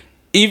 Okay.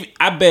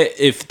 I bet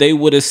if they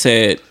would have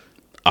said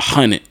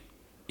 100,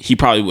 he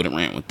probably would have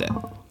ran with that.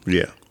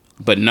 Yeah.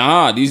 But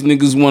nah, these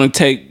niggas want to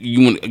take.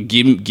 You want to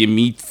give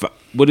me.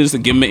 What is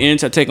it? Give them an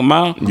inch, I take a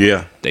mile.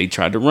 Yeah. They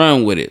tried to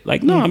run with it.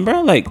 Like, nah,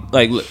 bro. Like,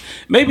 look.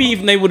 Maybe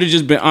even they would have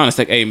just been honest.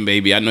 Like, hey,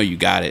 baby, I know you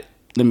got it.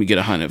 Let me get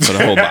 100 for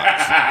the whole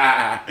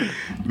box.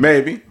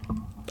 Maybe.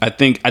 I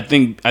think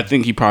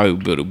he probably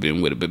would have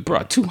been with it, but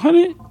bro,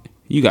 200.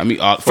 You got me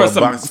all For a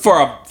box of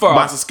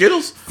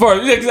Skittles? for a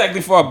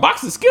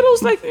box of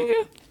Skittles. Like,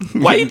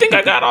 nigga, why you think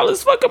I got all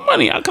this fucking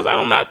money? Because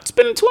I'm not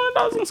spending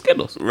 $200 on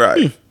Skittles.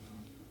 Right.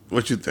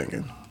 What you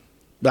thinking?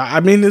 I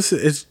mean,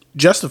 it's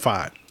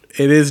justified.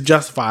 It is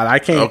justified. I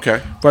can't.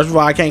 Okay. First of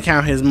all, I can't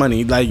count his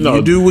money. Like, No,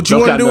 you do what you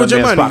don't want to count do with your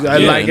no money. man's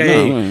pocket. Like,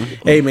 Yeah,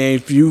 hey man,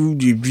 if you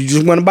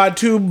just want to buy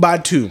two, buy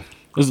two.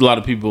 There's a lot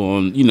of people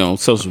on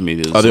social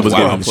media. Oh, they was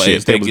wild giving him players.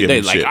 shit. They was giving They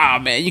him like, shit. ah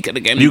man, you could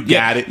have given You me.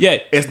 got it. Yeah.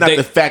 It's not They-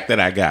 the fact that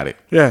I got it.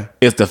 Yeah.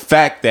 It's the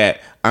fact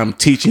that I'm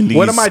teaching these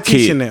What am I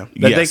teaching kids- them?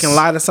 That they can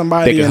lie to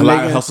somebody They can and lie they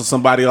and can- hustle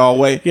somebody all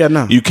way. Yeah,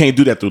 no. You can't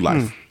do that through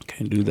life.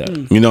 Can't do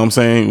that. You know what I'm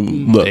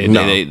saying? Look,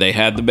 no. They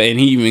had the bag, and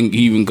he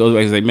even goes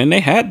back and say, man, they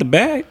had the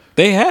bag.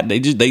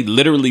 They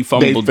literally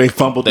fumbled. They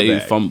fumbled the They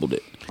bag. fumbled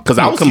it. Because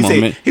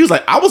man. he was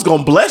like, I was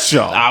gonna bless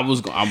y'all.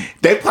 I'm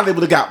They probably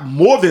would have got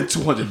more than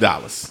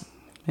 $200.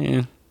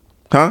 man.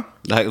 Huh?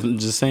 Like, I'm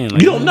just saying.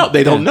 Like, You don't know.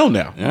 They don't know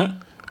now. Yeah.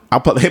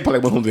 They probably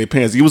went home to their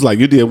parents. He was like,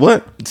 you did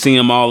what? See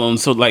them all on.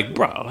 So like,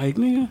 bro, like,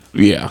 nigga.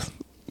 Yeah.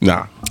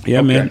 Nah. Yeah,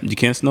 Okay. man. You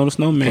can't snow the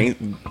snowman.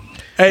 Ain't-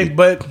 Hey,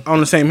 but on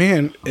the same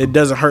hand, it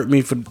doesn't hurt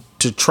me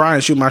to try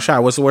and shoot my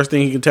shot. What's the worst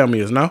thing he can tell me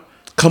is no?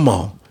 Come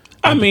on.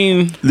 I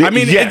mean,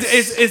 Yes.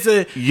 it's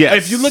a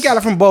Yes. If you look at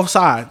it from both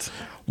sides,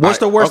 what's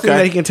the worst thing Okay.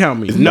 that he can tell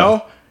me? It's No.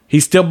 no. He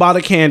still bought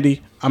a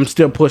candy. I'm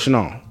still pushing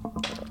on.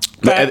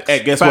 And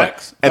guess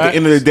Facts. what? At the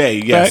end of the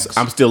day, yes, Facts.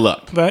 I'm still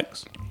up.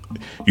 facts.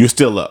 You're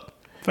still up.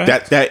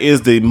 Facts. That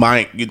is the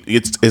mind.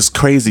 It's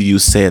crazy you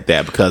said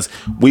that because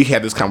we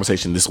had this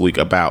conversation this week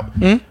about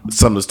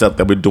some of the stuff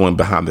that we're doing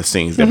behind the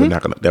scenes that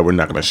we're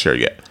not gonna share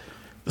yet.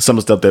 Some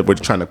of the stuff that we're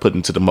trying to put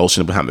into the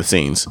motion behind the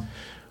scenes.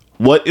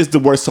 What is the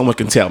worst someone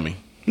can tell me?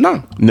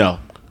 No. No.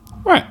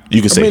 Right. You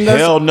can say mean, that's-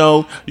 hell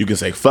no. You can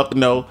say fuck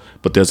no.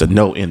 But there's a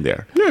no in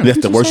there. Yeah, That's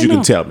you the just worst say you can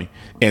no. tell me.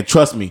 And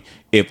trust me,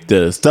 if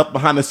the stuff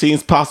behind the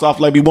scenes pops off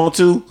like we want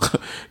to,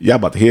 y'all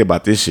about to hear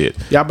about this shit.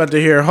 Y'all about to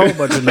hear a whole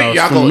bunch of no's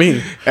Y'all from gonna-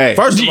 me. Hey.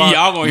 First of all,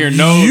 Y'all gonna hear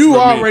no. you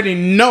already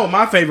know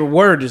my favorite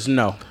word is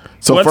no.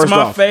 So What's first my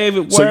off,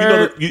 favorite so you know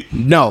word?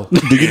 No.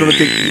 do you know the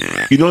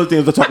thing? You know the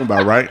things I'm talking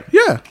about, right?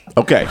 Yeah.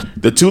 Okay,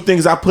 the two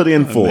things I put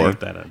in for. made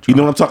that up, You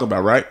know what I'm talking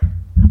about, right?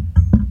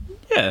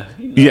 Yeah.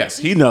 Yes,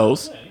 he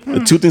knows. The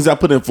two things I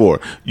put in for.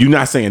 You're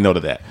not saying no to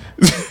that.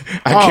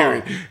 I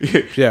carry.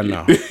 Yeah,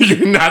 no.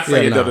 You're not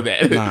saying Yeah, no no. to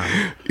that. Nah.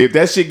 If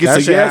that shit gets That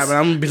a shit yes, happen,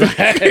 I'm gonna be like,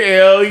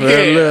 hell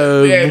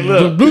yeah. Man,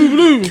 look,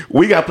 blue.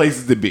 we got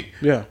places to be.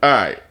 Yeah. All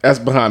right, that's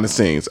behind the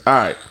scenes. All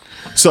right.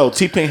 So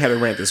T-Pain had a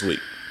rant this week.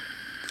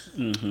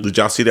 Did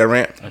y'all see that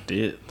rant? I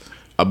did.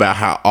 About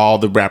how all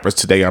the rappers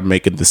today are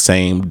making the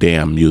same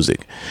damn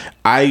music.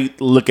 I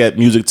look at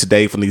music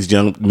today from these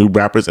young new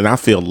rappers and I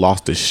feel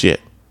lost as shit.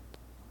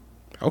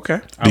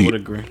 Okay. I would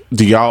agree.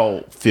 Do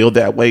y'all feel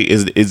that way?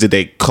 Is it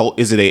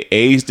a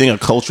age thing, a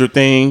culture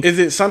thing? Is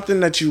it something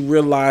that you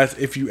realize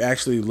if you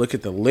actually look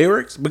at the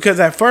lyrics? Because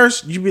at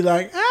first you'd be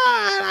like,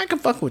 I can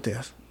fuck with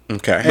this.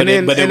 Okay. And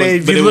then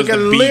if you look at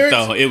the lyrics,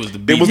 though. It was the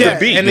beat. It was the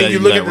beat. and then that you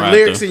look let at the ride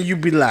lyrics through. and you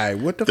be like,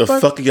 what the The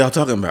fuck? fuck are y'all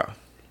talking about?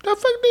 The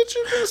fuck did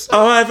you just say?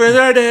 Oh, I first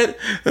heard that.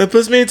 It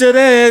puts me to the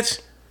edge.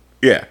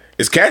 Yeah.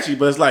 It's catchy,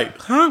 but it's like,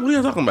 huh? What are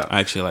you talking about? I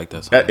actually like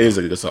that song. That is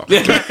a good song.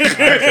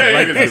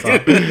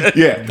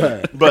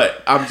 Yeah.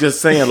 But I'm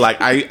just saying, like,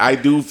 I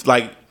do,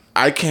 like,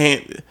 I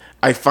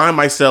find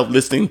myself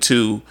listening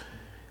to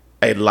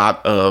a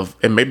lot of,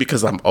 and maybe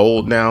because I'm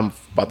old now, I'm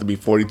about to be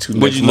 42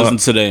 What'd next you listen month.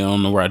 to today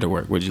on the ride to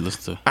work? What'd you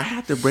listen to? I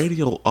had the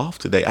radio off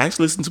today. I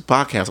actually listened to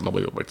podcasts on the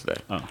way to work today.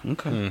 Oh,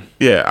 okay.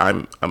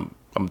 Yeah,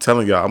 I'm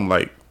telling y'all,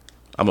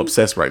 I'm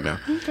obsessed right now.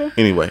 Okay.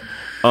 Anyway,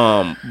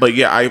 but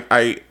yeah,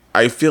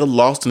 I feel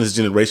lost in this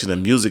generation of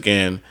music,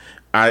 and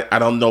I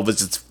don't know if it's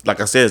just, like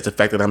I said, it's the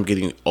fact that I'm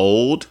getting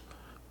old,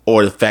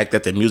 or the fact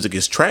that the music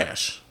is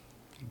trash.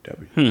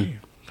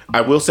 I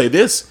will say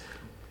this,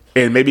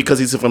 and maybe because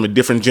he's from a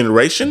different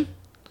generation,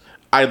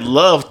 I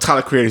love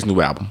Tyler Creator's new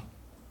album.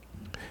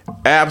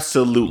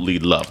 Absolutely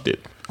loved it.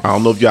 I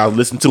don't know if y'all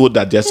listened to it,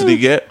 digested it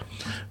yet,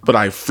 but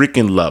I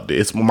freaking loved it.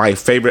 It's my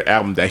favorite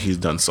album that he's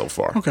done so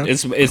far. Okay.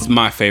 It's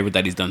my favorite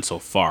that he's done so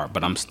far,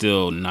 but I'm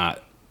still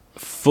not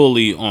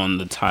fully on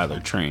the Tyler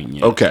train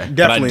yet. Okay.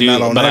 Definitely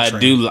not on that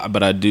train.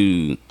 But I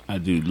do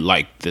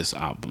like this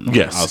album.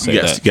 Yes, I'll say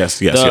yes,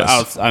 that.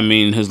 yes. I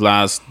mean, his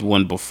last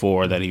one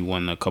before that he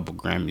won a couple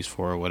Grammys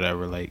for or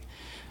whatever. Like,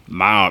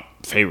 my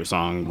favorite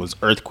song was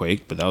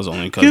Earthquake, but that was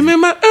only because Give me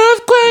my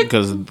earthquake.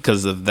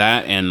 because of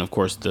that, and of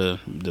course the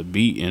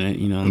beat in it.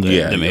 You know, the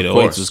Yeah, of 808s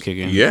course. was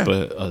kicking. Yeah.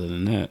 But other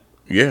than that,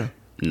 Yeah.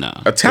 no.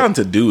 A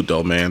talented dude,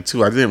 though, man,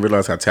 too. I didn't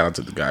realize how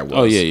talented the guy was.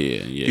 Oh,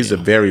 yeah. He's a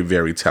very,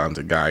 very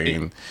talented guy.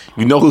 And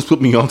you know who's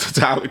put me on to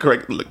Tyler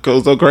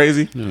goes so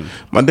crazy?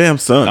 My damn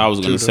son. I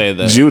was gonna say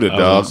that. Judah, I was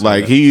dog. gonna say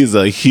Like, that. he is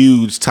a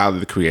huge Tyler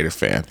the Creator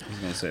fan.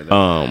 gonna say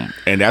that.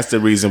 And that's the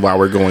reason why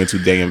we're going to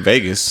Day in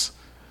Vegas,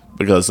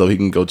 because so he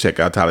can go check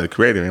out Tyler the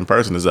Creator in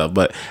person and stuff.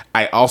 But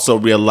I also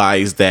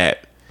realized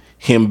that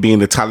him being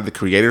the Tyler the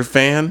Creator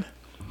fan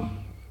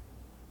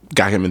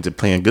got him into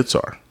playing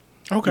guitar.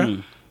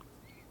 Okay.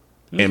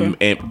 And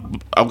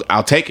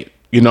I'll take it.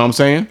 You know what I'm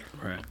saying?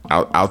 Right.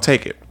 I'll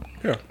take it.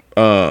 Yeah.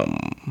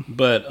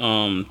 But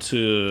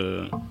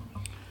to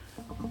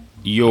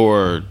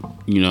your,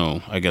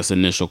 I guess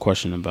initial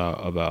question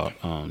about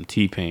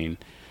T-Pain,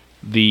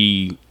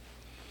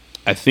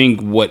 I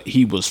think what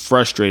he was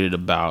frustrated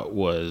about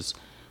was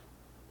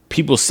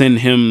people send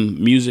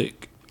him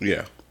music,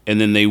 Yeah. and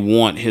then they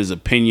want his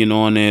opinion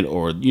on it,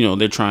 or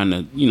they're trying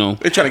to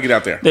They're trying to get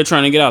out there. They're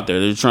trying to get out there.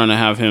 They're trying to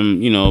have him,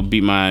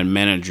 be my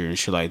manager and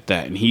shit like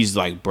that. And he's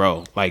like,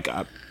 bro, like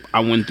I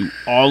went through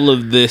all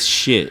of this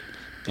shit,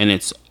 and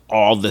it's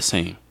all the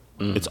same.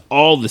 It's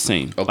all the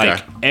same. Okay.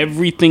 Like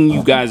everything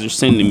you guys are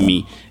sending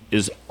me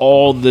is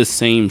all the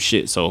same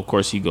shit. So of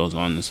course he goes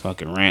on this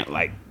fucking rant,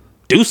 like,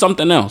 do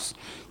something else,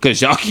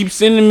 because y'all keep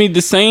sending me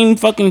the same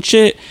fucking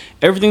shit.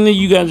 Everything that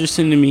you guys are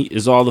sending me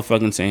is all the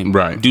fucking same.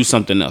 Right. Do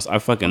something else. I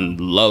fucking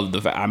love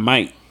the fact. I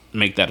might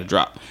make that a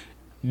drop.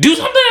 Do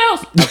something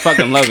else. I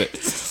fucking love it.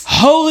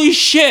 Holy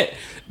shit.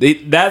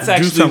 That's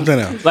actually something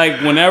else.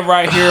 Like, whenever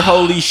I hear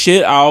holy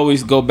shit, I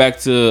always go back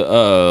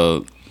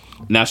to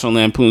National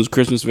Lampoon's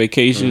Christmas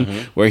Vacation,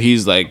 where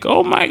he's like,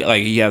 oh my god,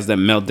 like he has that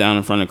meltdown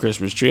in front of the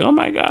Christmas tree. Oh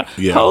my god.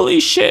 Yeah. Holy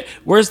shit.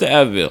 Where's the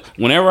Advil?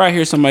 Whenever I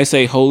hear somebody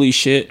say holy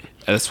shit,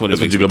 that's what it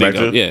makes you me go think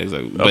back of. to? Yeah,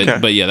 exactly. Okay.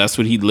 But yeah, that's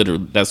what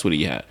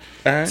he had.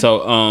 All right.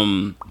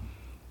 So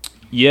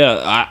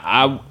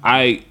yeah,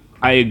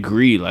 I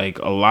agree. Like,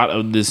 a lot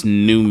of this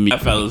new music.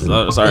 Fellas,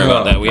 sorry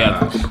about that. We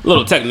had a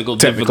little technical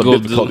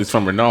difficulties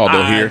from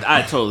Ronaldo here.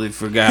 I totally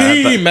forgot.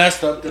 He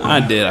messed up. I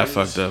did. I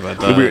fucked up. I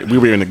thought We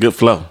were in a good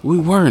flow. we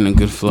were in a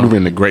good flow. We were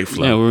in a great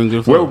flow. Yeah, we were in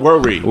good flow. Where were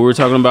we? We were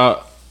talking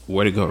about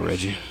where to go,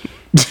 Reggie.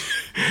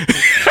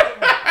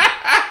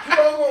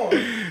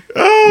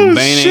 Oh,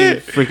 Bane shit.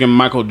 ain't freaking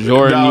Michael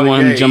Jordan. Dog, You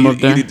want him yeah, to jump up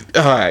there?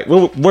 All right.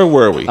 Where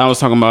were we? I was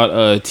talking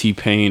about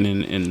T-Pain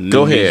and new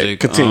Go ahead. music.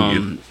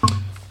 Continue.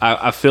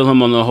 I feel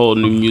him on the whole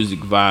new music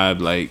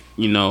vibe. Like,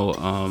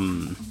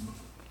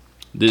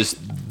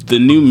 the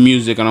new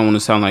music. I don't want to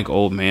sound like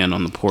old man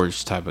on the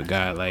porch type of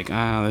guy. Like,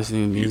 this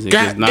new music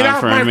is not get out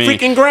for my me.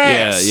 freaking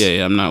grass.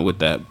 Yeah. I'm not with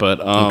that. But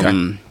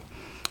Okay.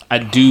 I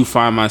do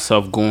find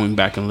myself going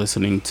back and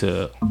listening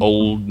to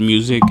old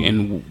music,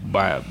 and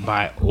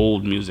by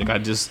old music,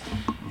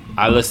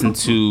 I listen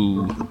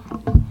to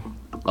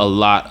a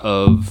lot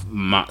of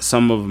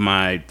some of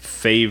my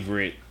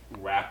favorite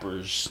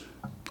rappers'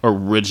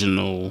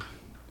 original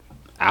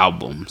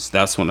albums.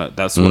 That's what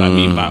I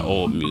mean by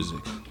old music.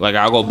 Like,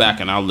 I'll go back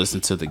and I'll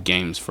listen to The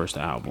Game's first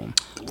album.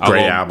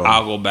 Great album.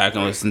 I'll go back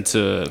and listen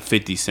to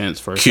 50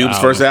 Cent's first Cube's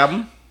album. first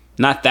album?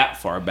 Not that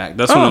far back.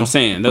 That's what I'm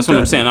saying. That's what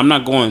I'm saying. I'm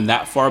not going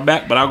that far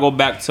back, but I'll go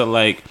back to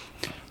like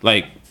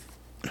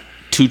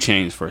 2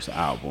 Chainz's first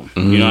album.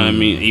 You know what I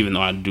mean? Even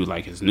though I do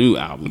like his new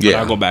album, but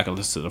I go back and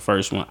listen to the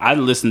first one. I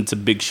listened to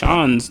Big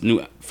Sean's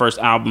new first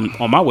album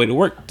on my way to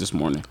work this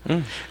morning.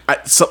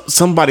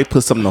 Somebody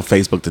put something on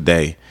Facebook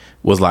today.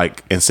 Was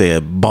like and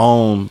said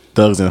Bone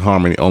Thugs and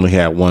Harmony only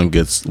had one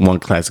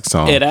classic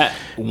song. Yeah, that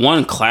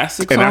one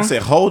classic song? And I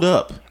said, hold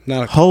up.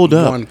 Not Hold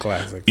up. one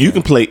classic. You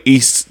can play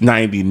East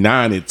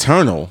 99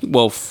 Eternal.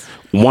 Well,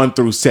 1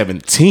 through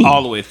 17.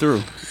 all the way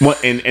through.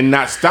 And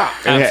not stop.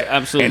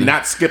 Absolutely. And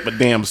not skip a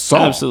damn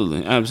song.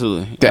 Absolutely.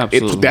 That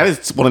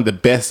is one of the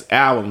best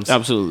albums.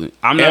 Absolutely.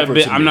 I'm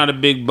not a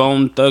big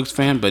Bone Thugs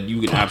fan, but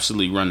you can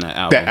absolutely run that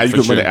album. You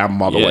can run the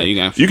album all the way.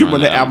 You can run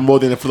the album more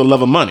than For the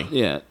Love of Money.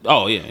 Yeah.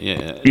 Oh,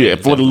 yeah. Yeah,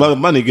 For the Love of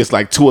Money gets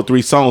like 2 or 3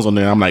 songs on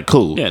there. I'm like,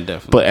 cool. Yeah,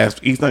 definitely. But as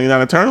East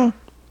 99 Eternal,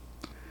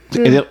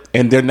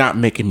 and they're not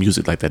making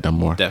music like that no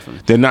more.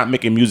 Definitely. They're not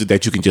making music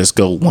that you can just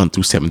go 1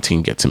 through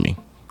 17 get to me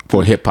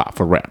for hip hop,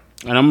 for rap.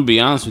 And I'm going to be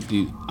honest with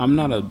you. I'm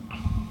not a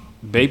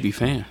Baby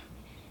fan.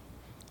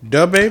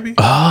 Dub Baby?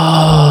 Come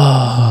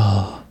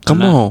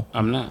on.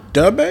 I'm not.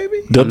 Dub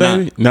Baby? Dub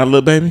Baby? Not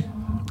Lil Baby?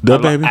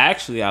 Dub Baby?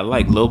 Actually, I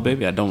like Lil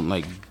Baby. I don't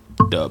like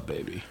Dub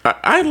Baby.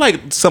 I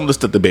like some of the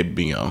stuff that Baby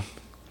be on.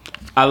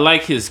 I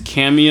like his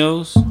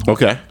cameos.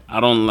 Okay. I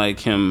don't like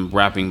him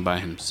rapping by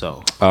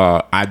himself.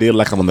 I did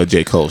like him on the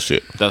J. Cole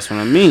shit. That's what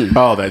I mean.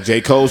 Oh, that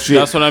J. Cole shit?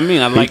 That's what I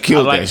mean. I like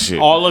that shit.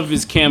 all of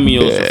his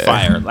cameos are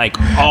fire. Like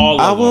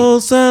all of them. will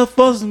sell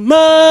for some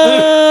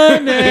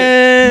money.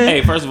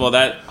 Hey, first of all,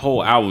 that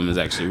whole album is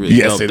actually really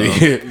dope. It though.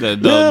 is.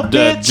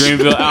 The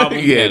Dreamville album.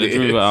 Yeah, the it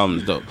Dreamville is. album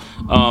is dope.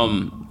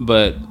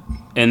 But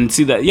and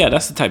see that,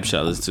 that's the type of shit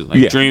I listen to.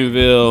 Like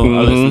Dreamville.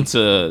 I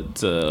listen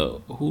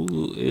to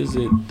who is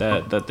it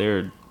that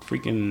they're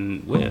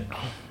freaking with?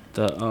 I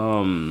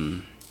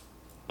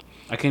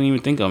can't even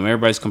think of them.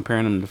 Everybody's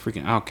comparing them to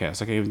freaking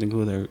Outkast. I can't even think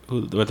what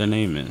their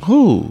name is.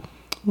 Who?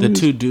 The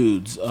 2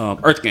 dudes,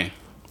 Earth Gang.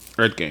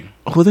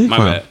 Who they My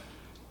from? bad.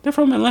 They're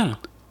from Atlanta.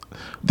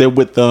 They're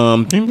with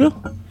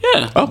Dreamville?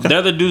 Yeah. Okay.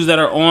 They're the dudes that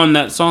are on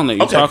that song that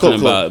you're talking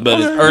cool. about. But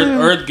it's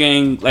Earth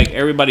Gang, like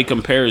everybody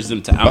compares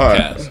them to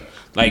Outkast.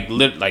 Like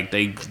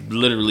they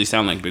literally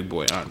sound like Big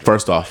Boy Andre.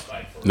 First off,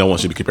 no one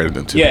should be compared to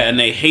them two. Yeah, and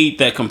they hate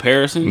that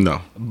comparison.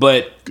 No.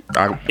 But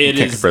I it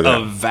can't is compare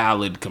that. a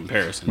valid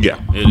comparison.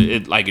 Yeah.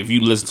 It like if you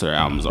listen to their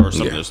albums or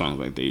some of their songs,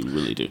 like they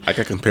really do. I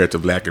got compared to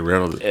Black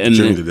Guerrero Jr. And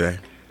today.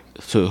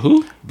 To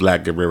who?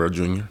 Black Guerrero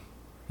Jr.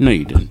 No,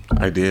 you didn't.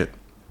 I did.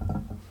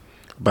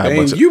 By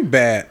Man, you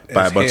bad.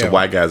 by a bunch of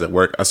white guys at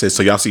work. I said,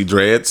 so y'all see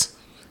dreads?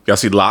 Y'all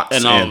see locks?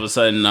 And all of a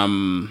sudden,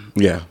 I'm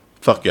yeah.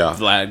 Fuck y'all.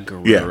 Vlad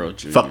Guerrero Yeah.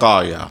 Jr. Fuck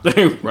all y'all.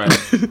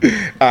 Right.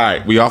 All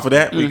right. We off of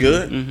that? We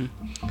good?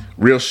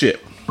 Real shit.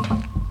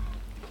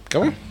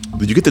 Come on.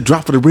 Did you get the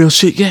drop for the real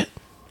shit yet?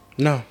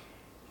 No.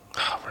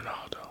 Oh,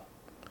 Ronaldo.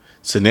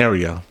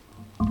 Scenario.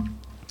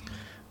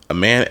 A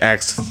man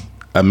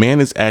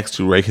is asked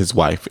to rate his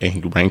wife and he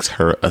ranks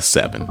her a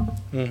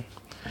 7.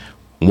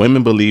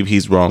 Women believe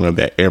he's wrong and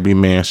that every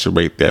man should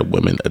rate that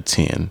woman a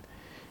 10.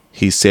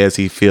 He says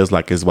he feels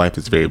like his wife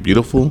is very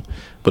beautiful,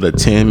 but a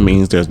 10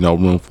 means there's no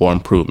room for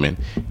improvement,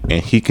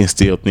 and he can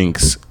still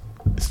thinks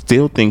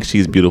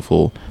she's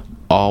beautiful,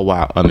 all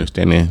while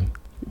understanding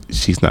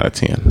she's not a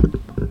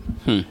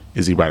 10.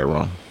 Is he right or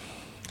wrong?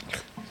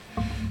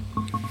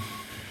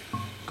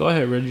 Go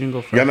ahead, Reggie. You can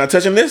go first. Y'all not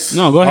touching this?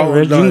 No, go ahead, Oh,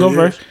 Reggie. no, You can go yeah.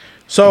 first.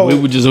 So We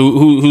would just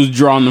who's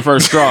drawing the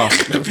first straw.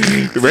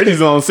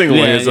 Reggie's on single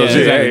Yeah, here, so yeah, shit.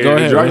 exactly. Hey, Go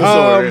ahead, drop your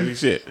sword, Reggie. Reggie.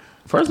 Shit.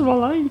 First of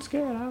all, I ain't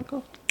scared. I'll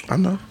go. I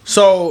know.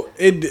 So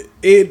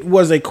it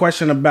was a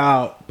question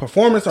about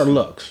performance or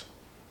looks.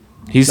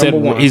 He said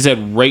Number one. he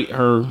said rate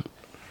her.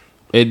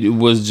 It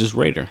was just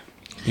rate her.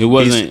 It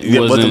wasn't.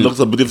 But the looks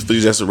of difference.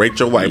 You just rate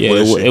your wife. Yeah, What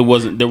is it she?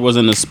 wasn't. There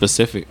wasn't a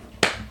specific.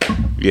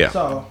 Yeah,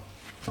 So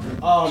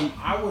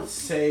I would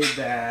say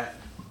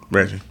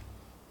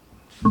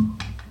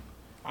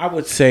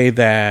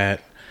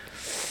that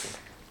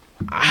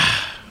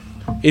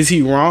is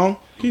he wrong?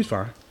 He's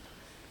fine.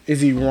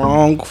 Is he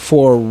wrong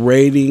for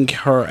rating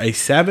her a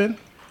 7?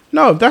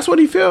 No, if that's what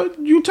he feel,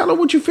 you tell her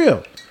what you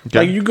feel. Okay.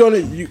 Like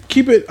you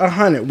keep it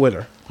 100 with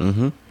her.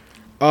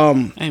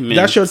 Hey man,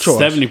 That's your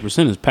choice.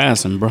 70% is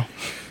passing, bro.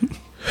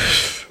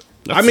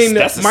 I mean,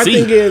 that's my a C.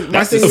 thing is,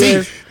 That's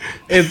a C.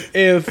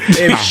 if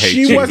hate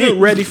she you. wasn't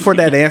ready for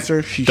that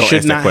answer, she Don't should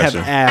ask that not have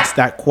question. asked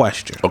that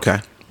question. Okay.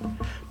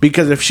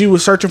 Because if she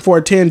was searching for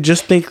a 10,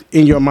 just think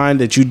in your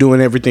mind that you're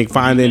doing everything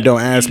fine and don't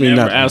ask me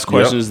Never nothing. ask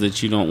questions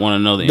that you don't want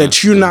to know the That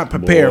answer. you're not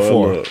prepared Boy,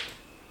 for. look.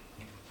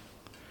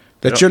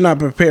 That you're not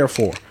prepared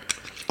for.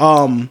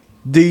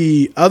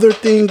 The other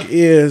thing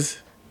is,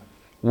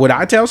 would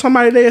I tell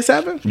somebody they a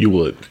 7? You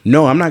would.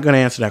 No, I'm not going to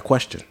answer that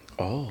question.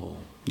 Oh.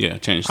 Yeah,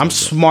 change. I'm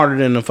Subject. smarter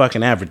than the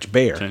fucking average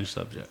bear. Change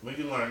subject. When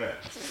you learn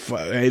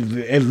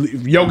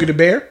that? Yogi the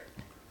Bear?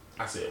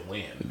 I said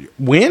when.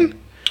 Win?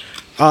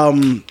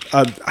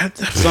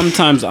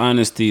 Sometimes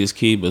honesty is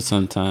key, but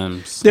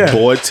sometimes, Yeah.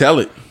 Boy, tell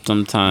it.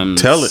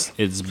 sometimes Tell it.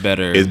 It's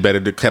better. It's better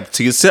to keep it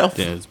to yourself.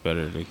 Yeah, it's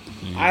better to.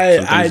 some I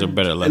things are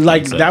better left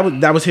like unsaid.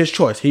 that was his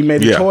choice. He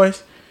made a Yeah.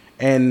 choice,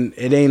 and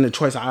it ain't a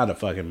choice I'd have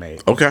fucking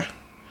made. Okay.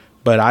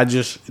 But I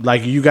just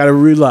like you got to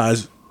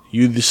realize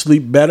you either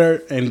sleep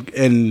better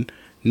and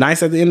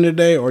nice at the end of the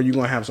day, or you're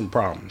gonna have some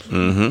problems.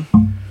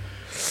 Mm-hmm.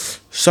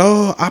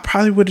 So I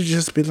probably would have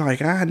just been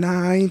like,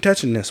 nah, I ain't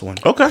touching this one.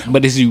 Okay.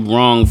 But is he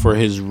wrong for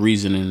his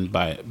reasoning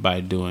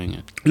by doing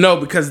it? No,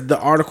 because the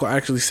article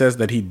actually says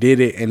that he did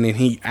it, and then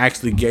he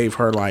actually gave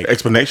her like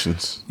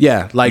Explanations.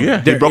 yeah, like Yeah,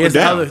 he there broke it is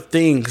down. other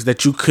things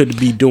that you could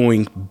be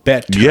doing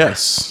better.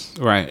 Yes.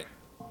 Right.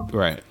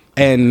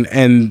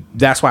 And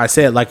that's why I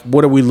said like,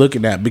 what are we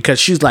looking at? Because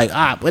she's like,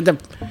 what the.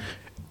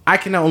 I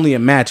can only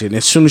imagine.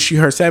 As soon as she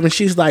heard 7,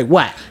 she's like,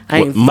 "What? I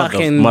ain't What,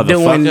 fucking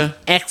motherfucker? doing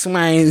X,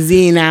 Y, and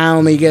Z. Now I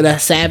only get a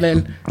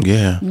 7,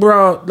 Yeah.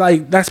 bro.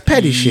 Like that's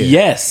petty shit."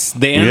 Yes.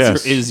 The answer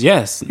Yes. is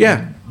yes.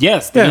 Yeah.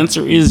 Yes. The Yeah.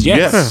 answer is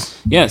yes.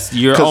 Yes.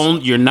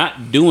 Yes. You're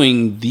not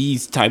doing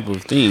these type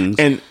of things.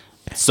 And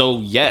so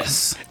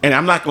yes. and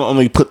I'm not going to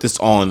only put this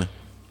on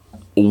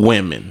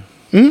women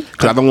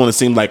because I don't want to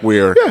seem like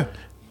we're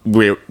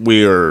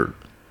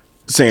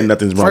saying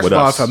nothing's wrong First with of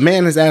all, us. if a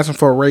man is asking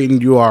for a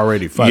rating, you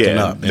already fucking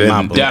up. In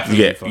my book.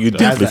 definitely yeah, fucked you up.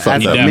 definitely As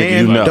fucked a up. man,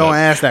 nigga, you know. don't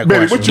ask that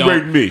Baby, question. what you Don't-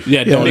 rating me?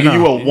 Yeah, don't- nigga,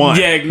 you a 1.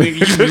 Yeah,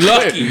 nigga, you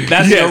lucky.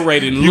 That's Yes, your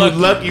rating. You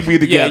lucky we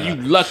together. Yeah,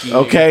 you lucky.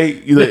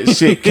 Okay, you let,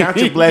 shit. Count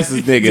your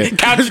blessings, nigga.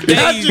 Count your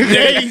days,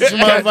 days, nigga. Count your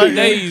motherfucker.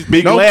 days.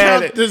 Be Don't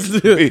glad. count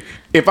this-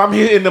 If I'm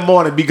here in the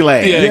morning, be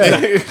glad.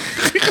 Yeah.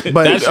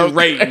 But That's your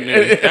rating.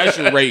 Nigga. That's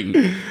your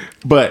rating.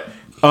 But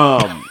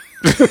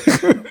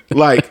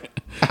like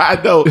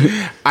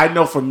I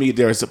know for me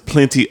there's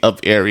plenty of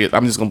areas.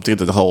 I'm just gonna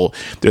think as a whole.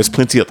 There's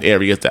plenty of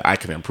areas that I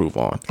can improve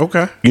on.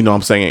 Okay. You know what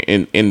I'm saying?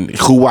 In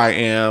who I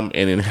am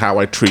and in how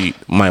I treat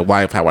my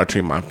wife, how I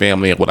treat my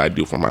family, and what I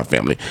do for my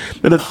family.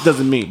 That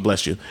doesn't mean,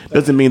 bless you,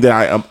 doesn't mean that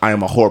I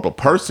am a horrible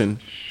person.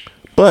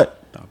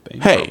 But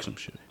babe, hey, broke some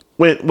shit.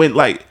 when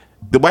like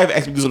the wife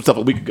asked me to do some stuff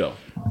a week ago,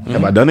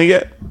 have I done it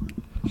yet?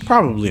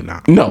 probably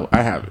not. No,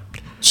 I haven't.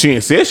 She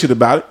ain't said shit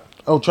about it.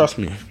 Oh, trust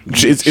me.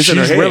 It's in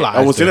her head.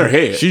 realized It's in her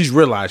head. She's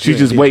realized. She's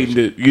just waiting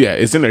to. Yeah,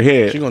 it's in her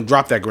head. She's gonna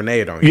drop that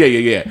grenade on you.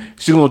 Yeah.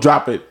 She's gonna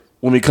drop it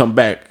when we come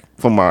back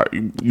from our,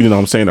 you know what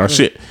I'm saying, our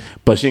shit.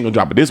 But she ain't gonna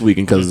drop it this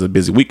weekend because it's a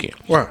busy weekend.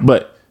 Right.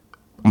 But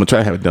I'm gonna try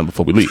to have it done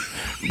before we leave.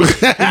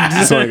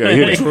 So I gotta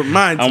hit it.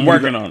 Reminds I'm me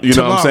working that on it. You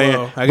know what I'm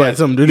tomorrow saying? I got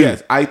something to do.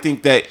 Yes, I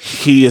think that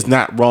he is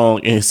not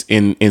wrong in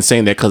saying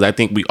that because I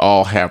think we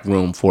all have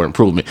room for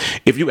improvement.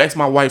 If you ask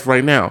my wife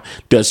right now,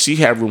 does she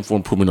have room for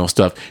improvement on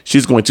stuff?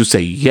 She's going to say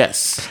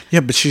yes.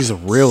 Yeah, but she's a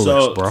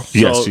realist, bro.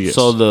 Yes, she is.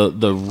 So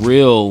the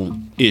real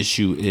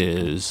issue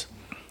is,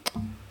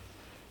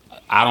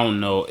 I don't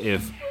know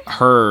if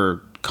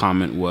her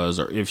comment was,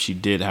 or if she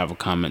did have a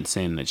comment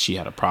saying that she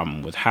had a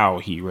problem with how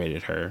he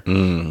rated her,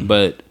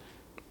 but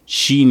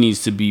she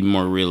needs to be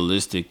more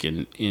realistic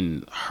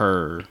in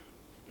her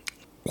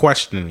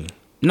Questioning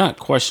not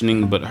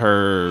questioning, but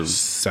her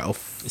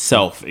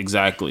self.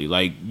 exactly.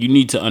 Like, you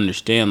need to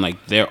understand,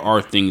 like, there are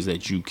things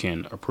that you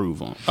can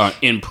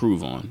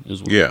improve on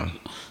as well. Yeah.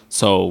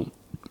 So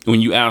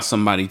when you ask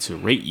somebody to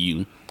rate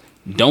you,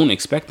 don't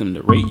expect them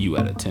to rate you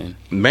at a 10.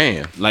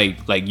 Man. Like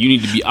you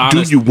need to be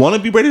honest. Do you want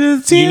to be rated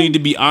as a 10? You need to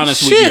be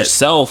honest with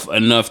yourself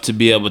enough to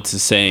be able to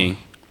say,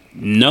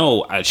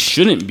 no, I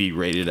shouldn't be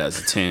rated as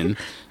a 10.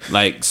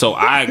 Like, so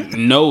I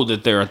know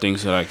that there are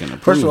things that I can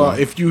improve. First of all, on.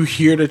 if you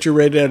hear that you're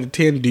rated at a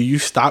 10, do you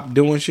stop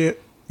doing shit?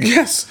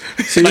 Yes.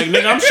 Like,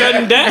 nigga, I'm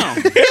shutting down.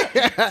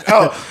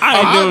 I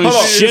ain't doing Hold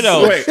on. shit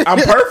else. Wait, I'm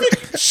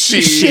perfect?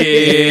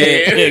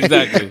 Shit.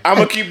 Exactly. I'm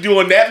gonna keep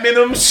doing that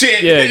minimum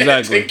shit. Yeah,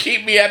 exactly. To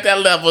keep me at that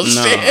level. No,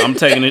 shit. I'm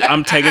taking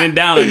it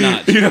down a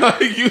notch. You know,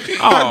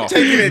 Oh,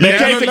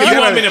 you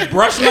want me to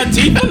brush my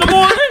teeth in the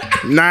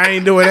morning? Nah, I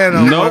ain't doing that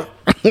no more.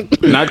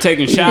 Nope. Not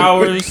taking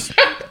showers.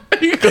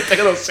 you go take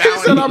a little She shower.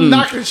 said I'm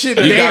knocking shit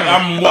down.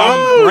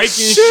 I'm breaking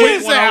She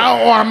shit. said,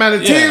 I'm at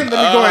a 10. Let me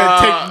go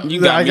ahead and take.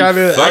 You got I me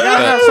gotta fucked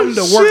have up. something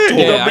to work Shit.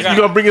 towards. Yeah, I got-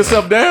 You gonna bring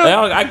yourself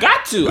down? I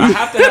got to. I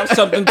have to have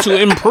something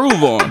to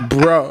improve on.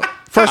 Bro.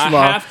 First of I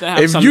all, have to have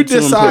if you something to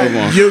decide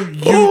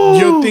improve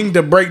your thing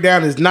to break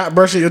down is not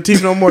brushing your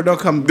teeth no more, don't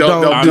come.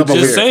 Don't don't I'm come over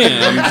just here.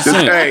 saying. I'm just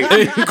saying.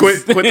 Hey,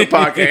 quit the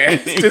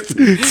podcast.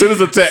 Just send us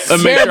a text. Make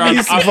sure Spare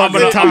me some I'm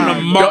fucking time.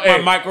 gonna mark Hey,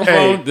 my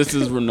microphone. hey. This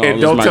is And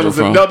Ronaldo's don't tell us.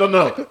 microphone.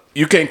 No.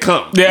 You can't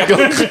come. Yeah.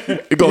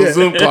 You gonna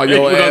Zoom call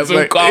your We gonna ass. Zoom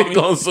like, call you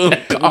gonna Zoom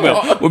call.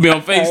 We'll be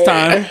on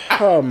FaceTime.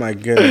 Oh my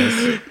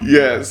goodness.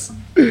 Yes.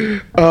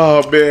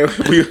 Oh man,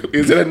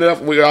 is it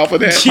enough? We're off of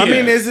that. I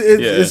mean,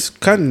 it's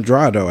cut and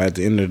dry though. At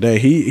the end of the day,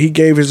 he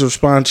gave his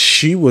response.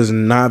 She was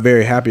not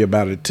very happy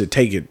about it to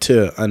take it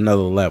to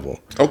another level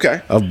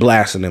Okay. of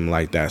blasting him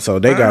like that. So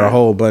they got a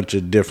whole bunch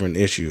of different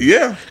issues.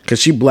 Yeah. because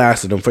she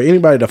blasted him. For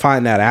anybody to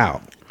find that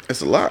out,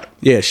 It's a lot.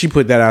 yeah, she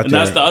put that out And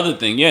there. that's the other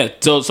thing. Yeah.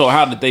 So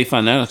how did they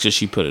find that out? Because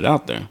she put it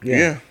out there.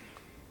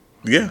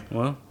 Yeah.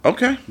 Well,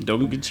 Okay.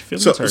 don't get your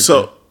feelings hurt.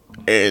 So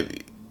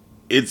and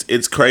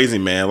it's crazy,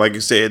 man. Like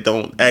you said,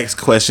 don't ask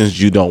questions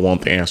you don't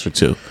want the answer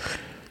to.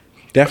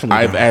 Definitely,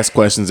 I've not. asked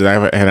questions and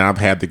I've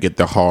had to get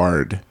the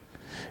hard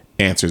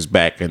answers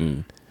back,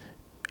 and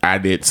I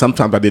did.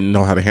 Sometimes I didn't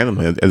know how to handle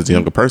it as a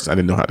younger person. I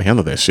didn't know how to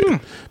handle that shit.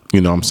 You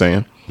know what I'm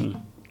saying?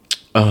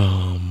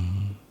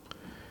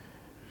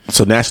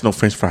 So National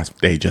French Fries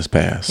Day just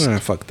passed.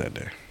 Fuck that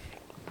day.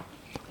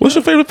 What's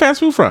your favorite fast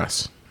food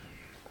fries?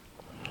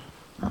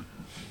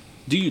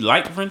 Do you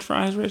like French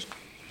fries, Rich?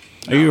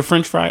 Are you a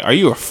French fry? Are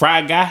you a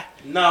fry guy?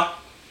 No.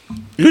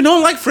 You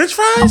don't like French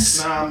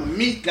fries? Nah, I'm a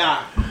meat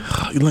guy.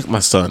 You like my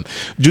son.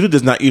 Judah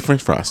does not eat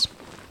French fries.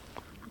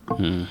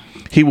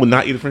 He will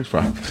not eat a French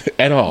fry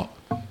at all.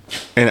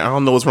 And I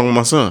don't know what's wrong with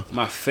my son.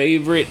 My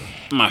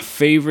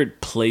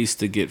favorite place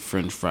to get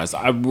French fries.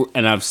 I've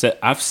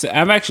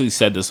actually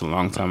said this a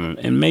long time,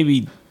 and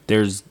maybe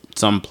there's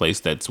some place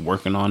that's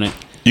working on it.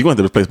 You're going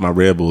to have to replace my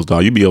Red Bulls,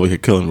 dog. You be over here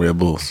killing Red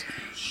Bulls.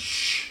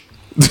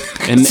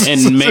 And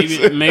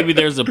maybe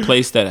there's a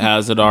place that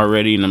has it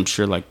already, and I'm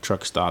sure like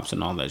truck stops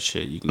and all that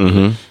shit you can get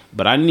it.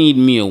 But I need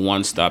me a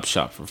one-stop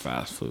shop for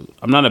fast food.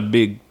 I'm not a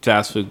big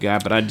fast food guy,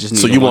 but I just need.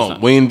 So you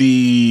want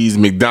Wendy's,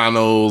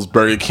 McDonald's,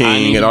 Burger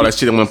King, and all that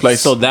shit in one place?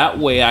 So that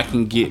way I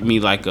can get me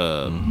like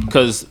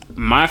because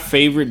my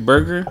favorite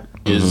burger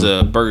is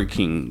a Burger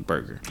King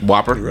burger.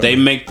 Whopper. They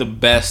make the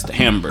best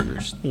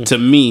hamburgers to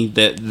me.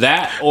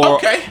 That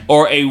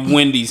or a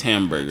Wendy's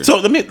hamburger. So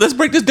let's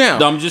break this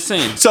down. I'm just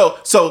saying.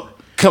 So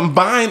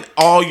combine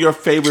all your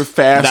favorite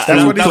fast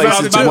food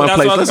places into one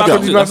place.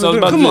 Let's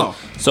go. Come on.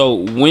 So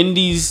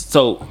Wendy's,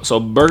 so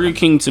Burger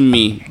King to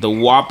me, the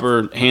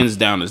Whopper hands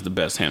down is the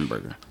best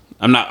hamburger.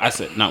 I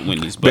said not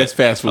Wendy's, but best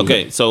fast food.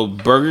 Okay, so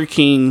Burger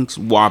King's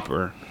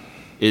Whopper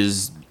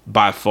is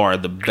by far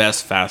the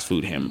best fast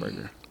food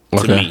hamburger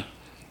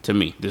to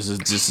me. This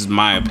is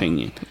my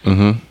opinion.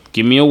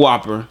 Give me a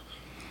Whopper.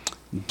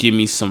 Give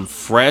me some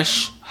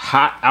fresh,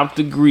 hot out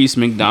the grease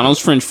McDonald's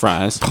French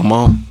fries. Come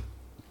on.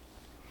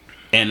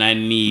 And I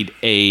need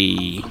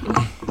a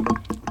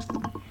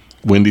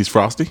Wendy's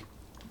Frosty?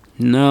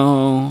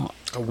 No.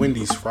 A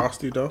Wendy's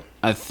Frosty, though?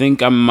 I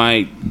think I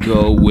might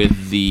go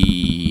with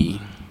the...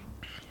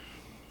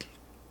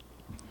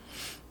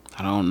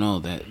 I don't know,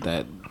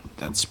 that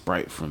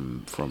Sprite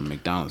from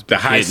McDonald's. The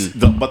high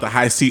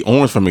C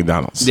orange from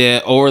McDonald's.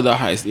 Yeah, or the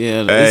high...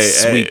 Yeah,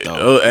 it's sweet,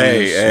 though.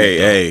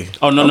 Hey.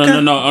 Oh,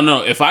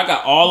 no. If I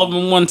got all of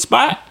them in one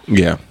spot...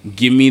 Yeah.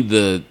 Give me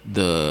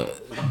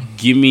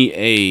give me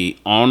a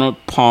Arnold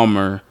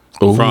Palmer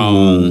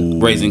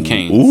from Raising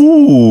Cane's.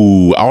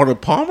 Ooh,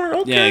 Arnold Palmer.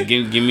 Okay. Yeah,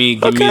 give me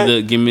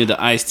the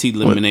iced tea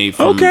lemonade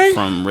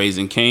from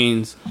Raising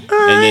Cane's,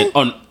 and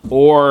then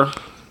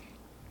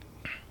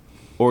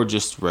or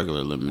just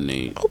regular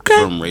lemonade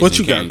from Raising Cane's. What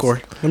you got,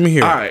 Corey? Let me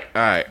hear. All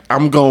right.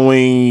 I'm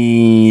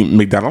going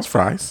McDonald's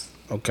fries.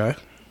 Okay.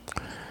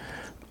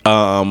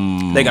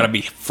 They gotta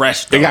be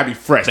fresh. Though. They gotta be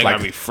fresh.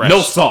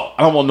 No salt.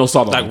 I don't want no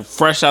salt on them. Like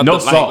fresh out. No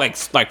salt.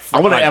 Like I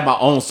want to add my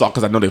own salt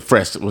because I know they're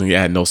fresh when you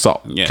add no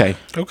salt. Yeah.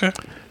 Okay.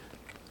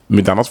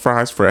 McDonald's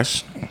fries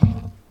fresh.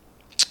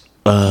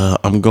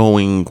 I'm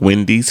going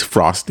Wendy's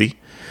Frosty,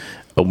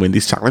 a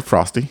Wendy's chocolate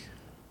Frosty.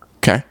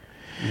 Okay.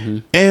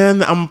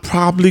 And I'm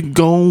probably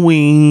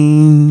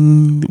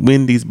going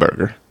Wendy's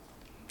burger.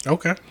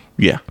 Okay.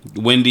 Yeah.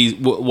 Wendy's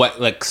what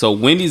like so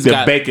Wendy's the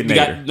got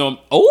Baconator.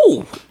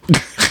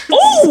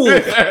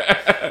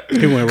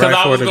 He went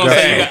right for the gut.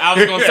 I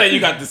was gonna say you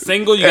got the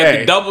single, you got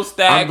the double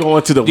stack. I'm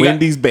going to the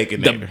Wendy's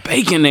Baconator. The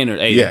Baconator.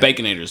 Hey, the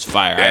Baconator is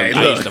fire. I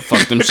used to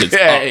fuck them shits up.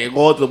 Hey,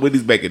 going to the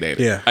Wendy's Baconator.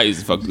 Yeah. I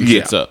used to fuck them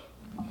shits up.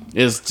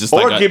 It's just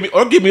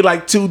give me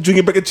like 2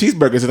 junior bacon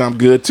cheeseburgers and I'm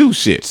good too.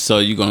 Shit. So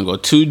you're gonna go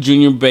 2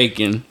 junior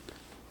bacon,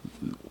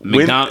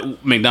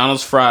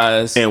 McDonald's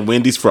fries, and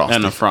Wendy's Frosty,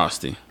 and a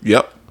Frosty.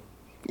 Yep.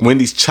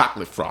 Wendy's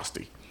chocolate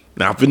Frosty,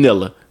 not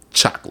vanilla.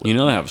 Chocolate. You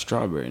know they have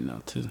strawberry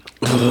now too.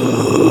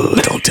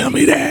 Don't tell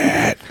me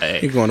that.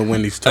 Hey. You're going to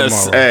Wendy's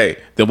tomorrow. Hey,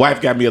 the wife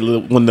got me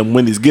one of them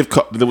Wendy's gift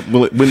card,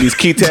 Wendy's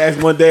key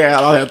tags one day.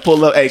 I had to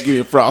pull up. Hey, give me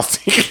a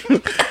Frosty.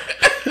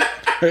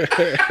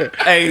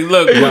 Hey,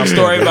 look, one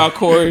story about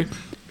Corey.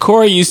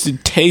 Corey used to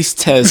taste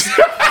test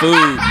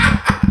food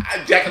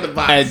Jack in the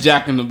Box. At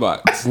Jack in the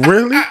Box.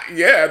 Really?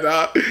 Yeah,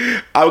 dog.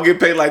 I would get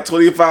paid like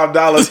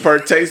 $25 per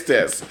taste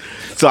test.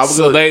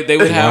 So they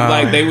would have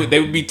like they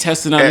would be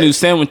testing out new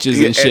sandwiches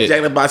and shit at Jack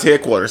in the Box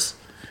headquarters.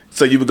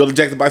 So you would go to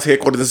Jack in the Box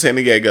headquarters in San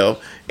Diego,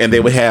 and they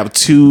would have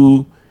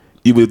 2.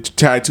 You would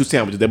try 2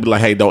 sandwiches. They'd be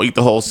like, "Hey, don't eat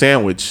the whole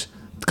sandwich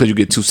because you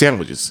get 2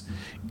 sandwiches.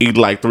 Eat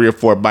like 3 or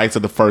 4 bites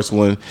of the first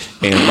one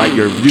and write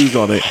your reviews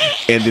on it.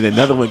 And then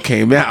another one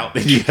came out,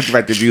 and you had to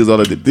write the reviews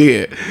on it. It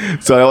did.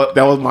 So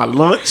that was my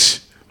lunch."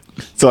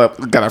 So I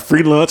got a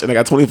free lunch and I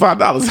got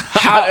 $25.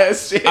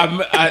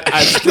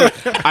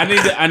 I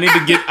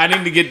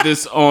need to get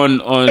this on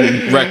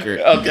record.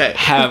 Okay.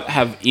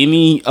 Have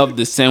any of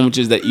the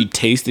sandwiches that you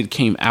tasted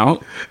came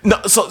out? No.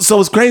 So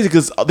it's crazy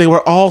because they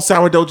were all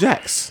sourdough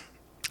jacks.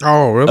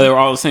 Oh, really? They were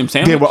all the same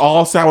sandwich? They were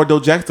all sourdough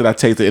jacks that I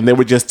tasted, and they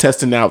were just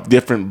testing out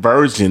different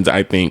versions,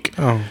 I think,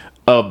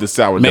 of the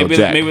sourdough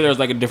jack. Maybe there's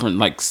like a different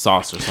like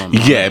sauce or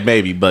something. Yeah,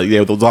 maybe. But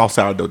yeah, those all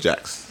sourdough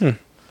jacks.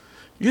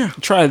 Yeah.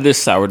 Try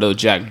this sourdough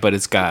jack, but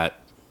it's got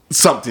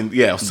something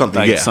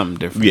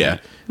different. Yeah.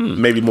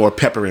 Maybe more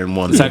pepper in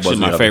one. It's actually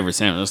my favorite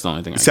sandwich. That's the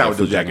only thing.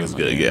 Sourdough jack is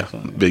good. Yeah.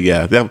 But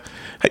yeah,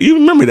 you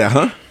remember that,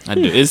 huh? I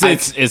do.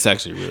 It's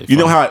actually really fun. You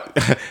know how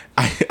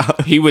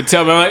he would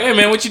tell me, I'm like, hey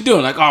man, what you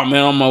doing? Like, oh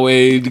man, on my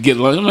way to get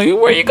lunch. I'm like,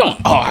 where you going?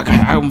 Oh,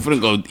 I'm finna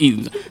go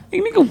eat. Like,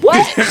 nigga,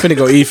 what? Finna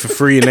go eat for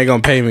free and they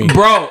gonna pay me.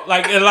 Bro,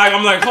 like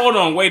I'm like, hold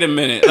on, wait a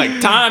minute.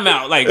 Like, time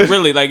out. Like,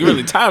 really,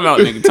 time out,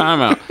 nigga,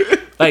 time out.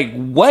 Like,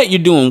 what? You're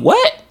doing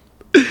what?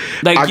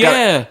 Like,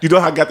 You know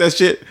how I got that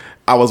shit?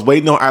 I was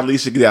waiting on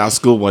Alicia to get out of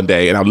school one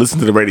day, and I listened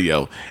to the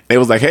radio. And it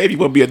was like, hey, if you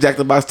want to be a Jack in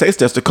the Box taste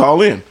tester,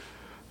 call in.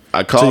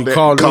 I called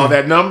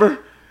that number,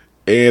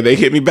 and they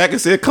hit me back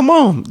and said, come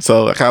on.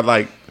 So I kind of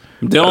like...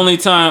 The only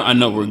time... I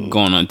know we're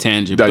going on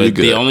tangent, No, but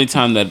the only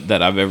time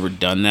that I've ever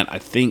done that, I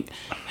think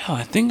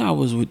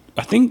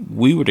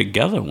we were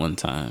together one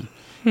time.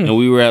 And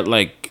we were at,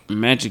 like,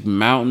 Magic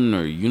Mountain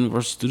or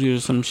Universal Studios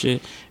or some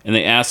shit, and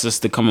they asked us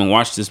to come and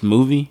watch this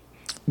movie.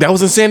 That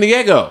was in San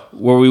Diego.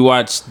 Where we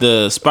watched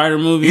the Spider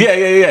movie. Yeah.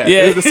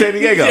 It was in San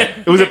Diego.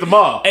 It was at the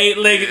mall.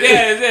 8-legged.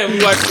 Yeah.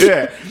 We watched.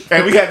 Yeah,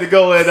 and we had to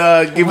go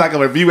and give like a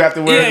review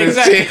afterwards. Yeah,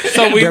 exactly.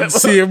 So we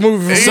see a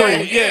movie.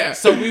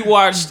 So we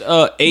watched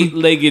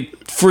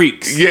 8-legged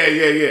Freaks. Yeah.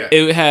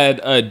 It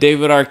had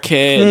David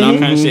Arquette and all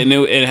kind of shit,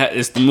 and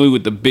it's the movie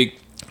with the big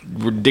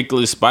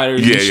ridiculous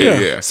spiders and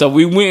shit. Yeah. So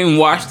we went and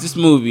watched this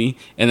movie,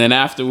 and then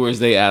afterwards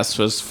they asked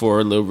us for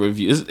a little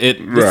review.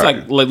 It's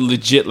like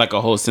legit like a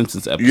whole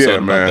Simpsons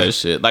episode about that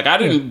shit. Like, I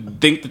didn't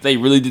think that they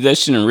really did that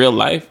shit in real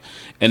life,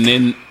 and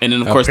then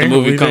of course the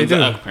movie comes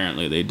out.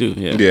 Apparently they do.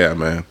 Yeah,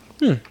 man.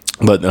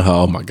 But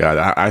oh my god,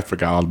 I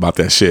forgot all about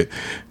that shit.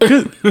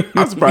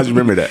 I'm surprised you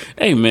remember that.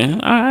 Hey man,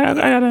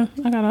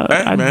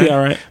 I'd be all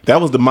right.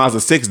 That was the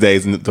Mazda 6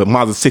 days, and the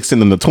Mazda 6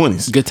 in the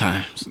 20s. Good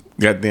times.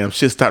 Goddamn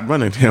shit stopped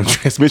running. Damn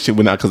transmission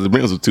went out because the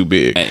rims were too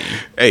big.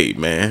 Hey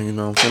man, you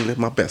know I'm trying to live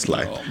my best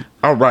life.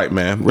 All right,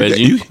 man.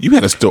 Reggie, you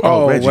had a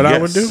story. Reggie, what I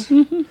would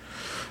do?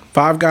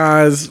 Five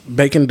Guys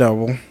bacon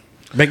double.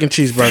 Bacon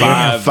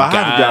cheeseburger. Five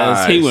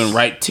guys. He went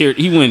top tier.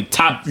 You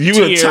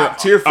went top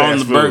tier fast on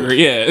the food. burger.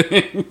 Yeah.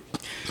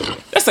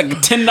 That's like a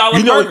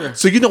 $10 burger.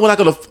 So you know when I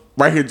go to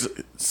right here,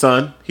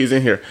 son, he's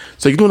in here.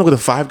 So you know when I go to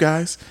Five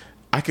Guys,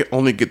 I can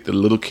only get the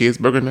little kids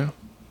burger now.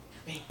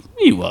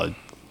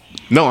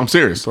 No, I'm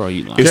serious. Bro,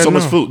 you lying. It's so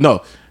much food.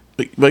 No,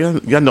 but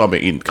y'all know I've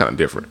been eating kind of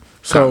different.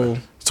 So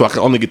I can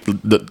only get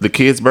the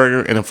kids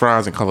burger and the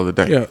fries and call it a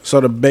day. yeah.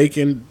 So the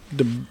bacon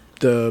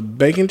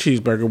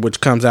cheeseburger, which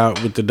comes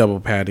out with the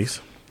double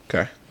patties.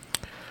 Okay.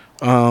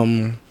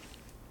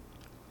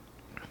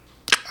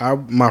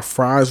 My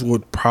fries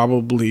would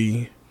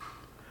probably,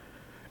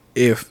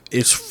 if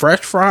it's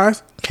fresh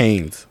fries,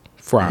 Cane's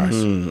fries.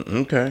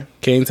 Okay.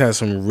 Cane's has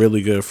some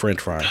really good French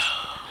fries.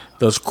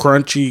 Those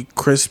crunchy,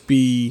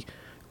 crispy,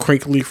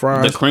 crinkly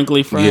fries. The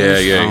crinkly fries.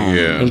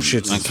 Yeah. Them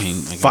shit's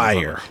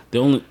fire.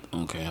 I'll let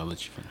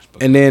you finish.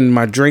 And then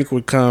my drink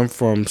would come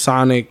from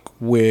Sonic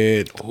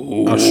with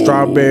a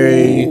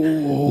strawberry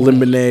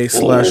lemonade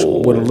slush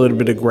with a little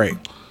bit of grape.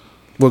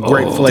 With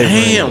great flavor.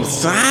 Damn,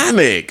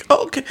 Sonic.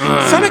 Okay.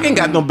 Sonic ain't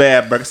got no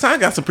bad burgers.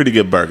 Sonic got some pretty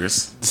good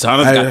burgers.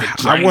 Sonic's got the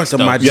drinks, I want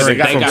some of my though.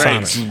 drink They from got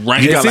Sonic. drinks.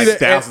 You got like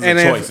thousands of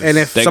choices. And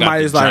if They got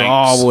somebody's the like, drinks.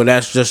 oh, well,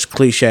 that's just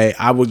cliche,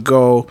 I would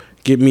go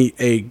get me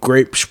a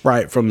grape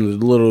Sprite from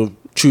the little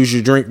choose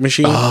your drink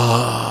machine.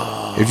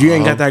 If you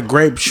ain't got that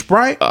grape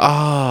Sprite,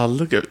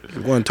 Look at.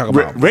 we're going to talk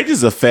about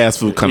Reggie's a fast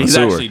food He's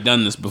connoisseur. actually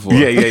done this before.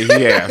 Yeah, he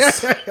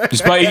has.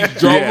 Despite he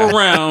drove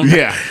around.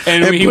 Yeah.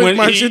 And And he put went.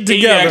 my He shit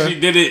together. actually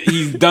did it.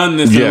 He's done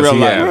this Yes, in real he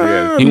life. has,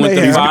 yeah. He went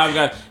to Mayhem. Five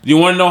Guys. You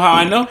want to know how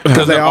I know?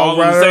 Because they they're all on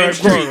right the same around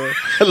street. corner.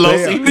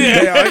 Losi.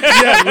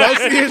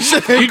 Losi and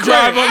shit. You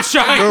drive up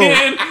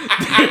Cheyenne.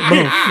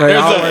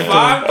 There's a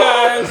Five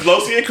Guys.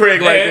 Losi and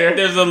Craig right there.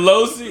 There's a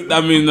Losi.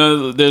 I mean,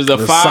 there's a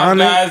Five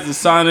Sonic Guys, the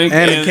Sonic,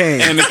 and the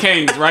Cane's. and the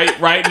Cane's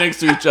right next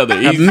to each other.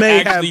 I He's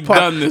may actually have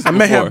done this. I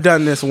may before. have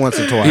done this once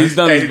or twice. He's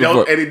done this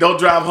before. And he don't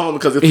drive home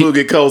because the food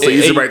get cold, so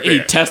he's right there. He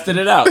tested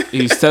it out.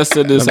 He's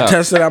tested this out.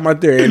 Tested out my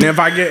theory, and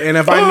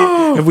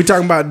if we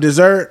talking about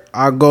dessert,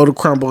 I'll go to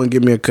Crumble and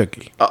give me a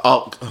cookie.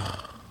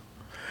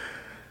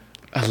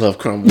 I love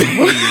crumble.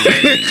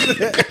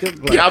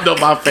 Y'all know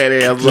my fat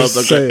ass loves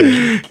the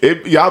saying.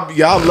 cookies.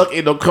 Y'all lucky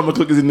ain't no crumble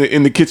cookies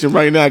in the kitchen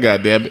right now.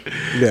 God damn it.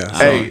 Yeah,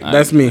 Hey,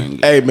 that's me.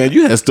 Hey man,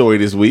 you had a story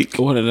this week.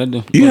 What did I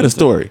do? You had a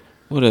story.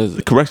 What is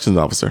it? Corrections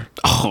officer.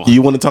 Oh.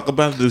 You want to talk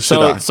about it?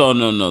 So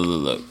no,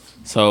 look.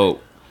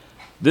 So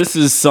this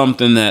is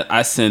something that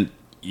I sent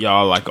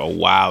y'all like a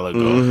while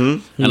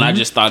ago, and I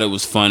just thought it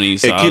was funny.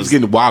 So It keeps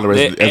getting wilder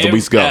as the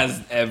weeks go.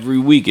 As every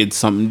week, it's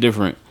something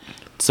different.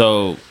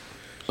 So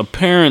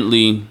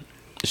apparently,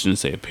 I shouldn't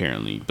say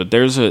apparently, but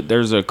there's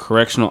a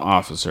correctional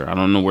officer. I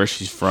don't know where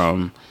she's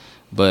from,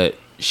 but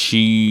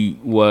she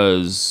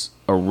was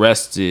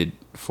arrested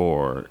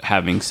for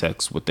having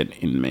sex with an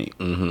inmate.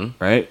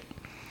 Right.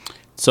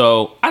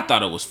 So I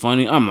thought it was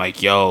funny. I'm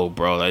like, yo,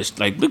 bro, that's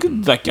like, look at,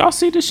 like, y'all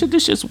see this shit?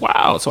 This shit's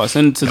wild. So I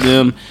sent it to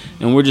them,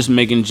 and we're just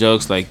making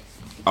jokes, like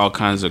all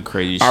kinds of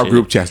crazy Our shit.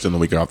 group chat's on the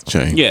week off the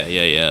chain.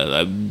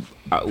 Yeah.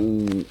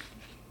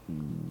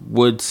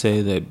 would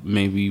say that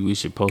maybe we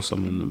should post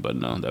something, but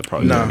no, that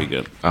probably No. wouldn't be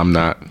good. I'm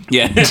not.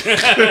 Yeah,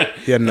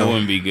 Yeah, that no.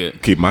 wouldn't be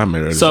good. Keep my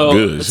marriage So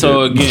good.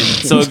 so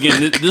shit.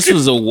 again, this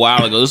was a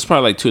while ago. This was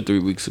probably like 2 or 3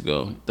 weeks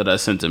ago that I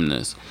sent him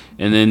this,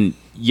 and then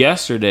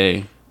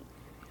yesterday,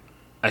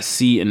 I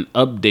see an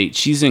update.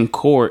 She's in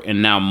court,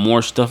 and now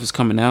more stuff is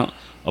coming out.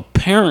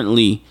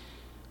 Apparently,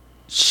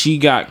 she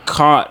got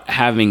caught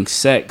having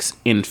sex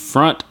in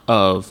front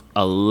of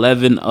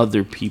 11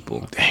 other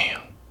people. Damn.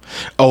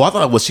 Oh, I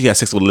thought it was she had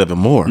sex with 11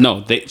 more.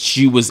 No,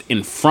 she was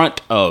in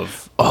front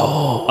of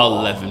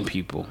 11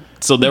 people.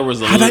 So there was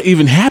a How'd that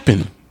even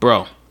happen?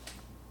 bro.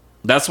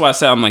 That's why I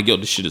said I'm like, yo,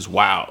 this shit is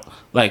wild.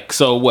 Like,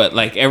 so what?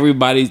 Like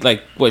everybody's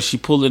like, what? She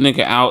pulled a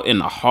nigga out in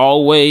the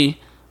hallway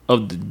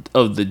of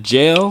the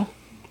jail.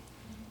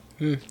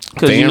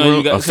 Because Fan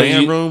room? A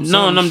fan room, No,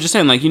 something? I'm just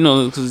saying, like, you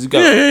know, because you got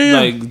Yeah.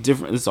 like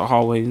different. It's a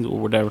hallway or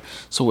whatever.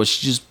 So what?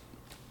 She just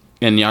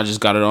and y'all just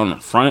got it on in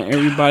front of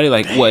everybody.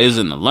 Like, what is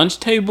it in the lunch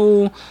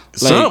table? Like,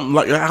 Something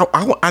like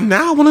I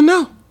now I want to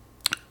know.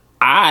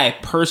 I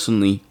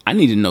personally, I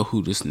need to know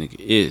who this nigga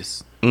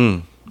is.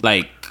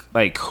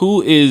 Like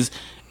who is,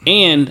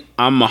 and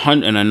I'm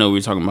 100. And I know we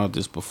were talking about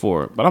this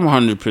before, but I'm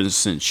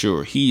 100%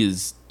 sure he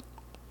is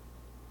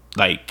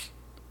like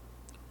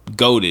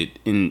goated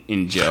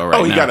in jail right now.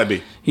 Oh, he gotta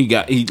be.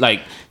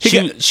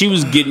 She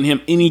was getting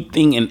him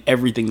anything and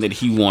everything that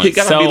he wants. He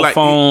gotta Cell be like-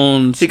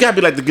 phones. He gotta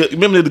be like the good.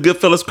 Remember the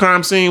Goodfellas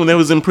crime scene when they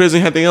was in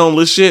prison, had their own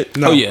little shit.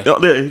 No. Oh, yeah.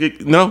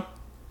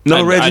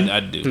 No, Reggie.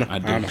 I do. I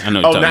know. What you're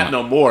Oh, talking not about.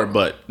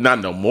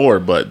 no more.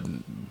 But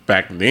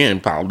back then,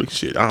 probably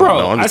shit. I don't Bro,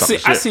 know. I'm just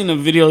talking I shit. seen a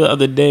video the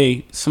other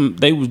day.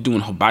 They was doing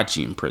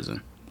hibachi in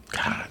prison.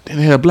 God, they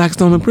had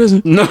Blackstone in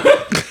prison.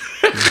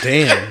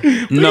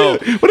 Damn. No,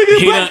 What they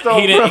get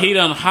Blackstone from? he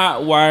done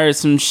hot wired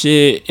some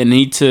shit, and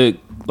he took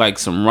like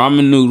some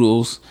ramen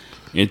noodles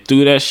and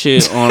threw that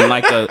shit on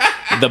like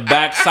the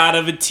back side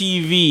of a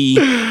TV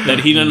that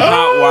he done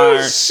hot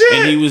wired, shit.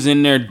 and he was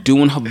in there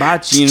doing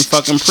hibachi in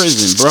fucking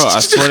prison, bro. I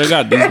swear to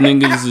God, these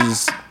niggas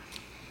is.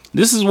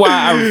 This is why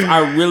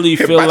I really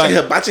feel like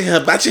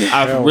Hibachi.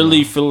 I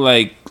really feel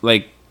like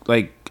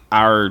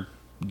our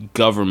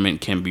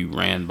government can be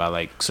ran by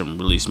like some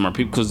really smart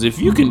people, because if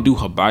you can do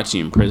hibachi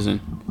in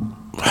prison,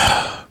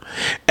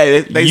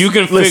 Hey, you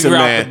can figure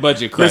out the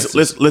budget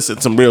crisis. Listen,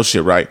 some real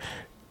shit, right?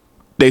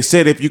 They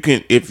said if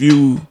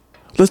you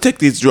let's take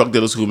these drug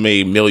dealers who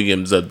made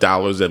millions of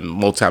dollars and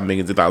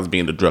multi-millions of dollars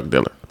being a drug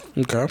dealer.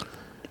 Okay.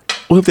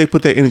 What if they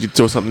put that energy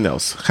towards something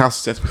else? How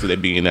successful could they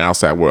be in the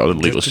outside world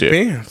and legal shit?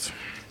 Depends.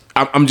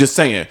 I'm just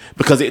saying,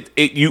 because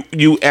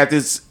you at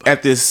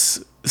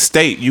this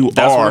state That's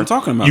what I'm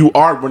talking about. You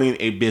are running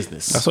a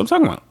business. That's what I'm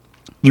talking about.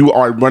 You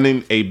are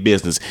running a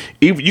business.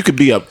 Even you could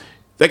be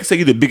they can say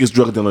you're the biggest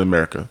drug dealer in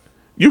America.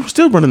 You're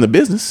still running the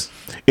business.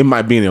 It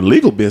might be an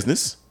illegal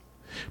business,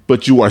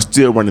 but you are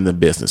still running the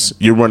business.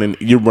 You're running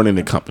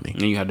the company.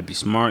 And you had to be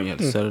smart. You had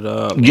to set it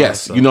up.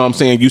 Yes, you know what I'm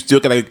saying? You still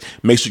gotta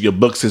make sure your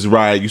books is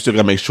right. You still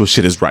gotta make sure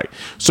shit is right.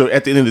 So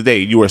at the end of the day,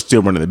 you are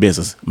still running the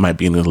business. Might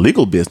be an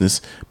illegal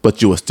business,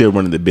 but you are still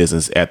running the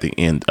business at the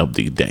end of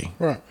the day.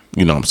 Right.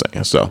 You know what I'm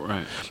saying? So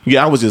Right.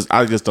 yeah,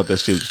 I just thought that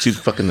she's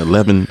fucking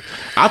 11.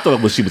 I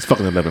thought she was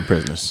fucking 11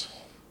 prisoners.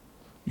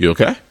 You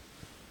okay?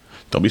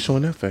 Don't be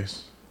showing that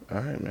face. All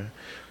right, man.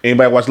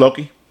 Anybody watch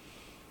Loki?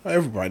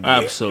 Everybody. did.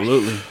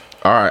 Absolutely.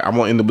 All right, I'm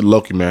gonna end up with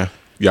Loki, man.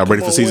 Y'all ready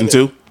for on season with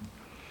 2?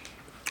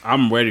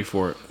 I'm ready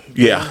for it.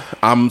 Yeah,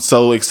 I'm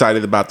so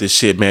excited about this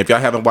shit, man. If y'all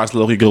haven't watched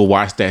Loki, go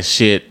watch that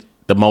shit.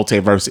 The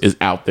multiverse is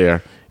out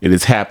there. It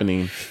is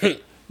happening.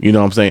 You know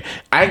what I'm saying?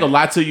 I ain't gonna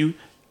lie to you.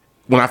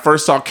 When I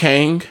first saw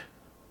Kang,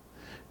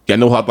 y'all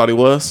know who I thought he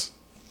was?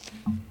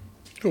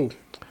 Cool.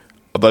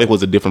 I thought he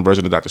was a different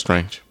version of Doctor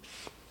Strange.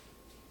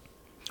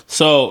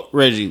 So,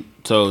 Reggie,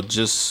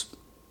 just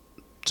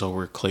so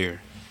we're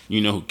clear, you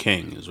know who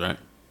Kang is, right?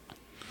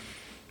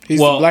 He's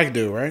Well- the black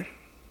dude, right?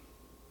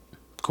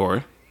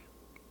 Corey?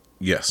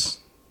 Yes.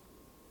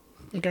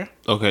 Okay.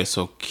 Okay,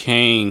 so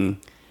Kang...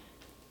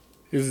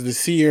 He's the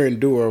seer and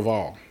doer of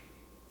all.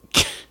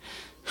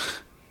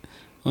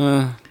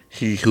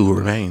 He who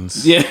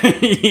remains.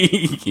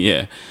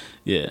 Yeah.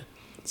 yeah.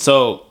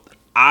 So,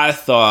 I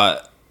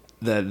thought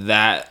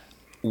that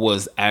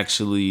was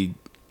actually...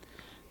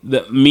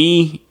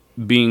 me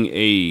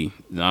being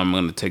I'm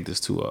going to take this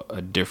to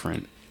a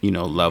different,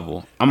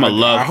 level. I'm a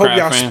Lovecraft I hope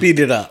y'all fan. speed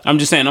it up. I'm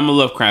just saying, I'm a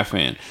Lovecraft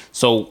fan.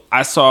 So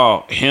I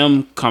saw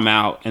him come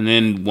out, and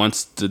then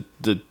once the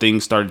thing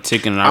started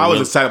ticking, and I was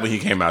real- excited when he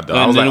came out, though. I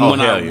and was then like, when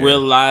hell I yeah.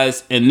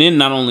 realized, and then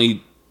not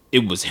only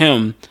it was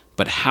him,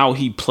 but how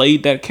he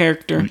played that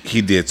character,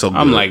 He did so good.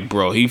 I'm like,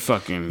 bro, he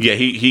fucking yeah,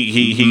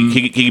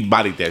 he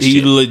bodied that he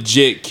shit.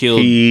 legit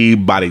killed He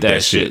bodied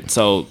that shit.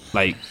 So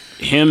like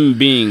him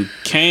being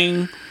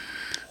Kang,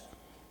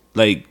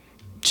 like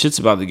shit's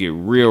about to get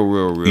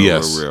real.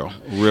 Yes. real.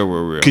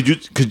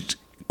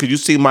 Could you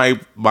see my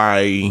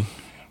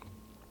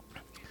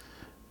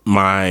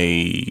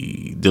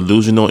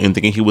delusional in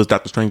thinking he was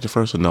Doctor Strange at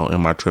first, or no?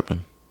 Am I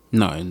tripping?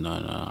 No.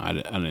 I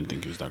didn't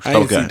think he was Doctor I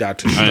Strange. didn't Okay. see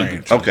Doctor I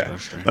didn't Strange.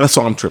 think- Okay, that's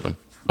all I'm tripping.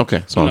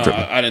 Okay, so I'm No,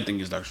 tripping. I didn't think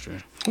he was Doctor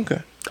Strange.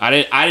 Okay.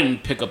 I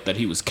didn't pick up that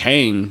he was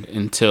Kang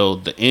until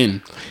the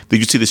end. Did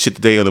you see the shit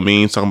today on the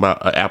memes talking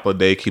about an apple a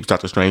day keeps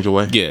Doctor Strange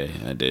away? Yeah,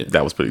 I did.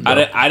 That was pretty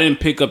dope. I didn't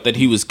pick up that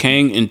he was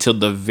Kang until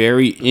the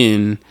very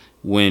end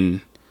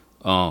when,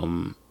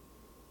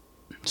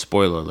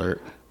 spoiler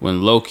alert,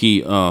 when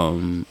Loki,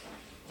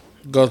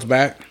 Goes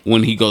back.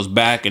 when he goes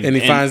back And he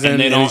finds them,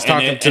 they and don't- he's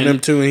talking to them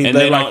too, and he's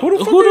they like, don't-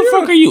 who the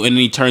fuck are you?" And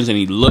then he turns and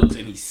he looks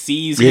and he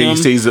sees Yeah, him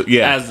he sees it.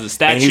 Yeah, as the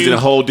statue. and he's in a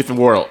whole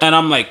different world. And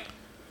I'm like,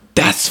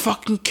 that's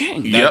fucking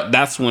King. Yep.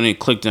 That's when it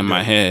clicked in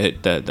my head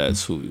that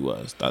that's who he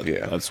was.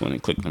 Yeah. That's when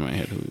it clicked in my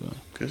head who he was.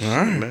 Good shit,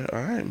 man.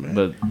 All right,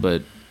 man.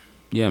 But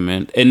yeah,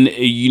 man. And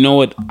you know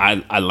what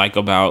I like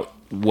about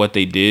what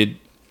they did,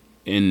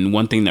 and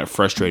one thing that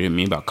frustrated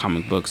me about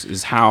comic books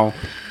is how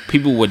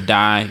people would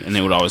die and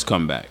they would always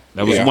come back.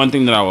 That was Yeah. one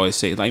thing that I always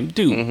say. Like,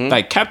 dude,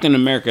 like Captain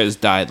America has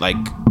died like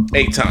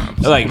 8 times.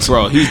 like,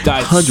 bro, he's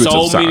died Hundreds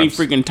so of many times.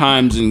 freaking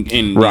times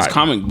in Right. these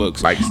comic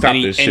books. Like, stop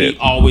and this and shit. he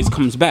always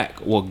comes back.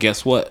 Well,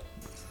 guess what?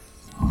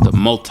 The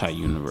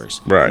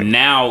multi-universe. Right.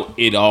 Now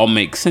it all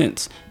makes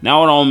sense.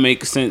 Now it all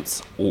makes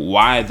sense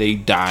why they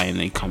die and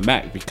they come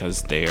back,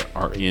 because they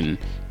are in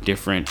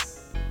different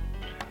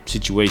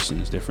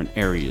situations, different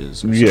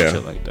areas, or Yeah.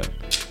 shit like that.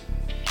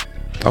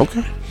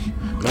 Okay.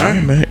 All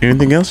right, man.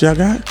 Anything else y'all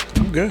got?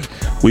 I'm good.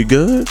 We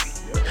good?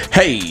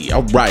 Hey,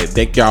 all right.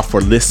 Thank y'all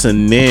for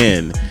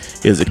listening.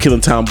 Is it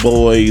Killing Time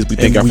Boys? We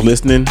thank y'all for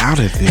listening. out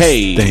of this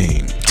hey,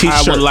 thing.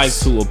 T-shirts. I would like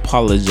to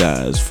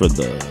apologize for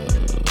the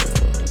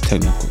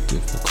technical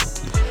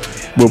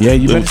difficulties. Well, Yeah,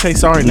 you better say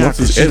sorry now, once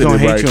it's 'cause she's gonna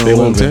edited hate you in a They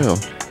won't little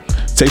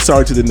tell. Say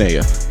sorry to the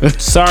Naya.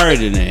 Sorry,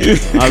 Danae.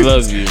 I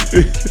love you.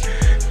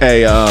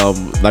 Hey,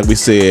 like we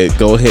said,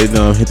 go ahead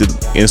and hit the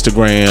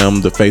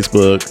Instagram, the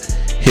Facebook,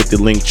 hit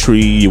the link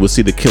tree. You will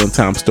see the Killing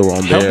Time store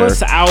on Help there.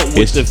 us out with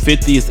It's- the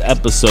 50th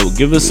episode.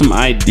 Give us some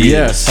ideas.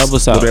 Yes, Help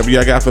us out. Whatever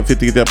y'all got for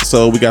 50th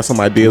episode, we got some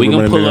ideas. We We're can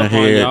running pull in up our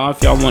on head. y'all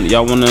if y'all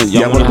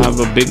wanna wanna- have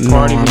a big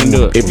party. We can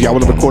do it. If y'all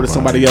want to record at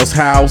somebody else's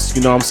house,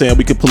 you know what I'm saying,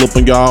 we can pull up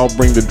on y'all,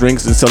 bring the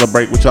drinks, and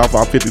celebrate with y'all for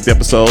our 50th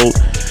episode.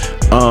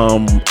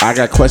 I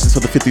got questions for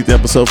the 50th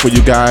episode for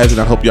you guys, and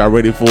I hope y'all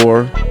ready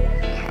for.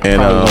 And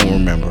I don't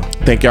remember.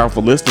 thank y'all for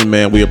listening,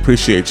 man. We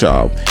appreciate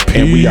y'all,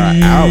 and we are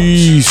out.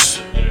 Peace.